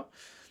 like you know.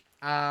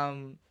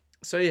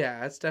 So yeah,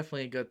 that's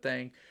definitely a good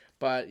thing.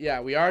 But yeah,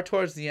 we are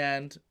towards the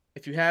end.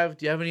 Do you have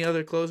any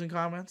other closing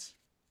comments?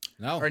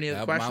 No. Or any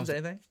other questions?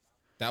 Anything?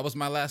 That was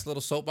my last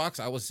little soapbox.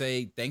 I would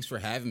say thanks for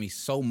having me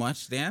so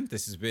much, Dan.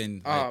 This has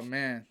been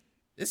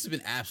this has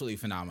been absolutely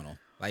phenomenal.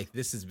 Like,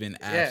 this has been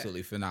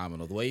absolutely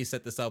phenomenal. The way you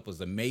set this up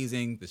was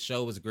amazing. The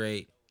show was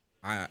great.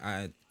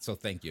 So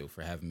thank you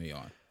for having me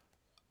on.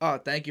 Oh,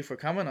 thank you for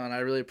coming on. I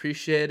really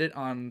appreciate it.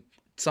 On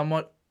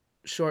somewhat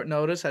short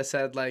notice, I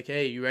said, like,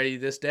 hey, you ready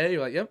this day?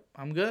 You're like, yep,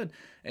 I'm good.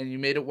 And you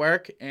made it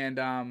work. And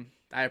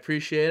I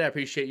appreciate it. I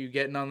appreciate you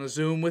getting on the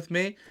Zoom with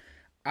me.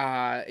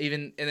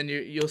 And then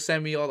you'll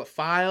send me all the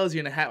files.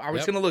 You're gonna have.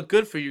 It's gonna look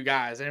good for you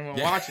guys.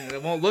 Anyone watching it,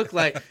 it won't look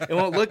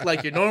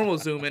like your normal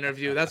Zoom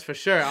interview. That's for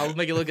sure. I'll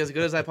make it look as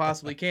good as I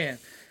possibly can.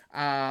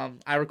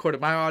 I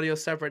recorded my audio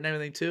separate and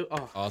everything too.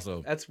 Oh,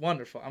 awesome! That's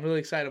wonderful. I'm really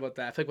excited about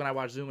that. I feel like when I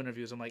watch Zoom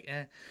interviews, I'm like,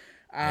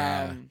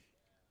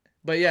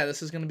 But yeah,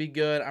 this is gonna be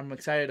good. I'm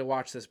excited to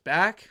watch this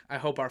back. I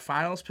hope our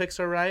finals picks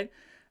are right.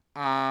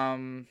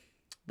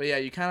 But yeah,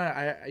 you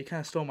kind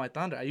of stole my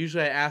thunder. I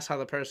usually ask how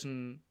the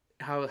person.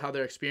 How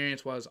their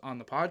experience was on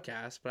the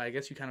podcast, but I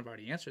guess you kind of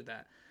already answered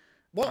that.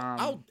 Well,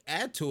 I'll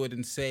add to it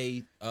and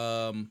say,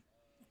 one,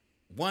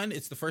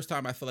 it's the first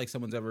time I feel like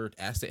someone's ever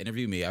asked to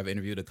interview me. I've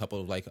interviewed a couple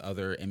of like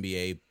other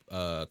NBA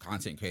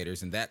content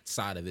creators, and that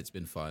side of it's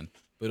been fun.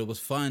 But it was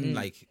fun,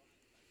 like,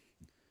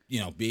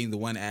 you know, being the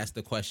one asked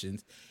the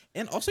questions.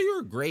 And also, you're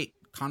a great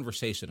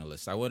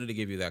conversationalist. I wanted to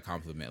give you that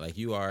compliment. Like,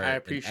 you are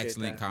an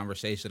excellent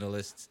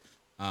conversationalist,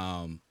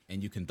 and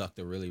you conduct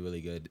a really,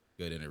 really good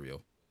interview.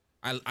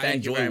 I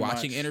enjoy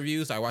watching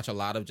interviews. I watch a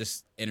lot of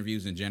just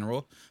interviews in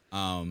general.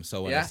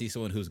 So when I see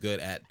someone who's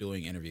good at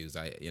doing interviews,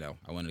 I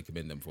wanted to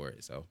commend them for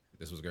it. So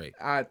this was great.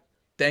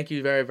 Thank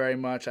you very, very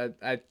much.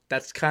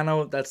 That's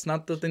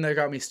not the thing that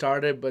got me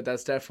started, but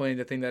that's definitely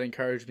the thing that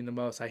encouraged me the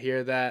most. I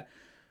hear that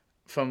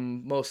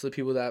from most of the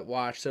people that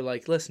watch. They're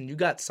like, listen, you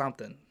got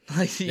something.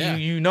 Like,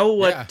 you know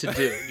what to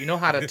do. You know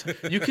how to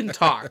you can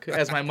talk,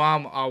 as my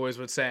mom always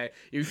would say.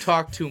 You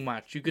talk too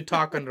much. You could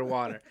talk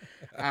underwater.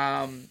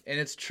 And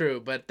it's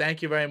true. But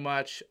thank you very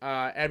much.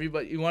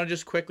 Everybody, you want to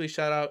just quickly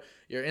shout out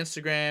your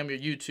Instagram, your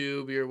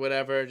YouTube, your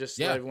whatever, just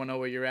let everyone know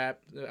where you're at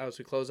as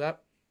we close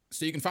up.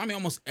 So you can find me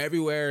almost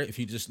everywhere if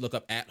you just look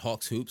up at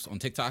HawksHoops. On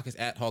TikTok, it's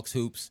at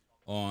HawksHoops.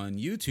 On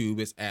YouTube,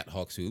 it's at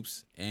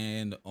HawksHoops.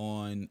 And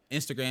on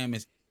Instagram,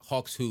 it's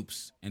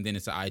HawksHoops, and then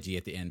it's an IG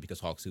at the end because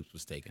HawksHoops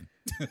was taken.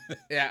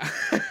 Yeah,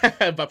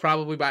 but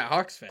probably by a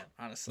Hawks fan,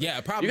 honestly.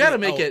 Yeah, probably. You got to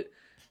make it.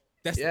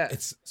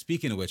 It's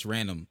speaking of which,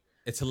 random.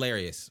 It's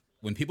hilarious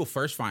when people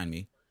first find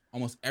me.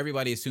 Almost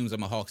everybody assumes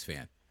I'm a Hawks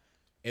fan.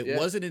 It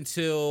wasn't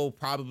until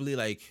probably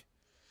like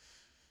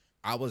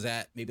I was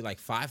at maybe like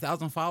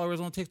 5,000 followers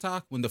on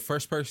TikTok when the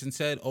first person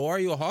said, "Oh, are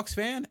you a Hawks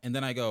fan?" And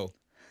then I go,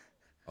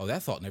 "Oh,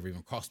 that thought never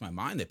even crossed my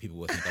mind that people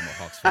would think I'm a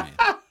Hawks fan."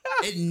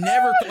 It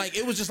never, like,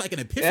 it was just like an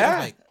epiphany. I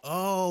was like,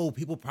 "Oh,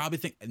 people probably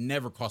think." It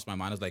never crossed my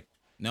mind. I was like,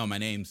 "No, my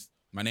name's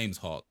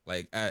Hawk."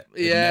 Like,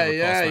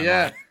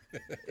 yeah.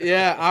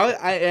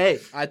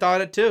 I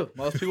thought it too.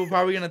 Most people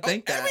probably gonna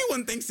think that.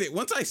 Everyone thinks it.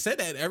 Once I said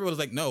that, everyone was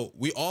like, "No,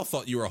 we all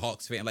thought you were a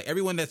Hawks fan." Like,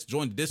 everyone that's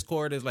joined the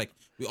Discord is like,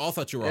 "We all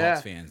thought you were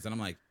Hawks fans." And I'm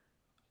like,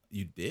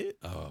 "You did?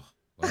 Oh,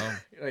 well,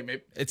 like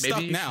maybe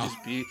stuck now."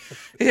 Maybe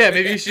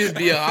you should just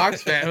be a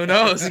Hawks fan. Who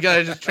knows? You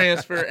gotta just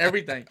transfer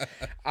everything.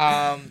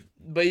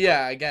 But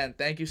yeah, again,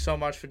 thank you so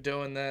much for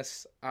doing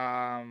this.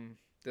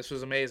 This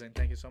was amazing.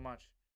 Thank you so much.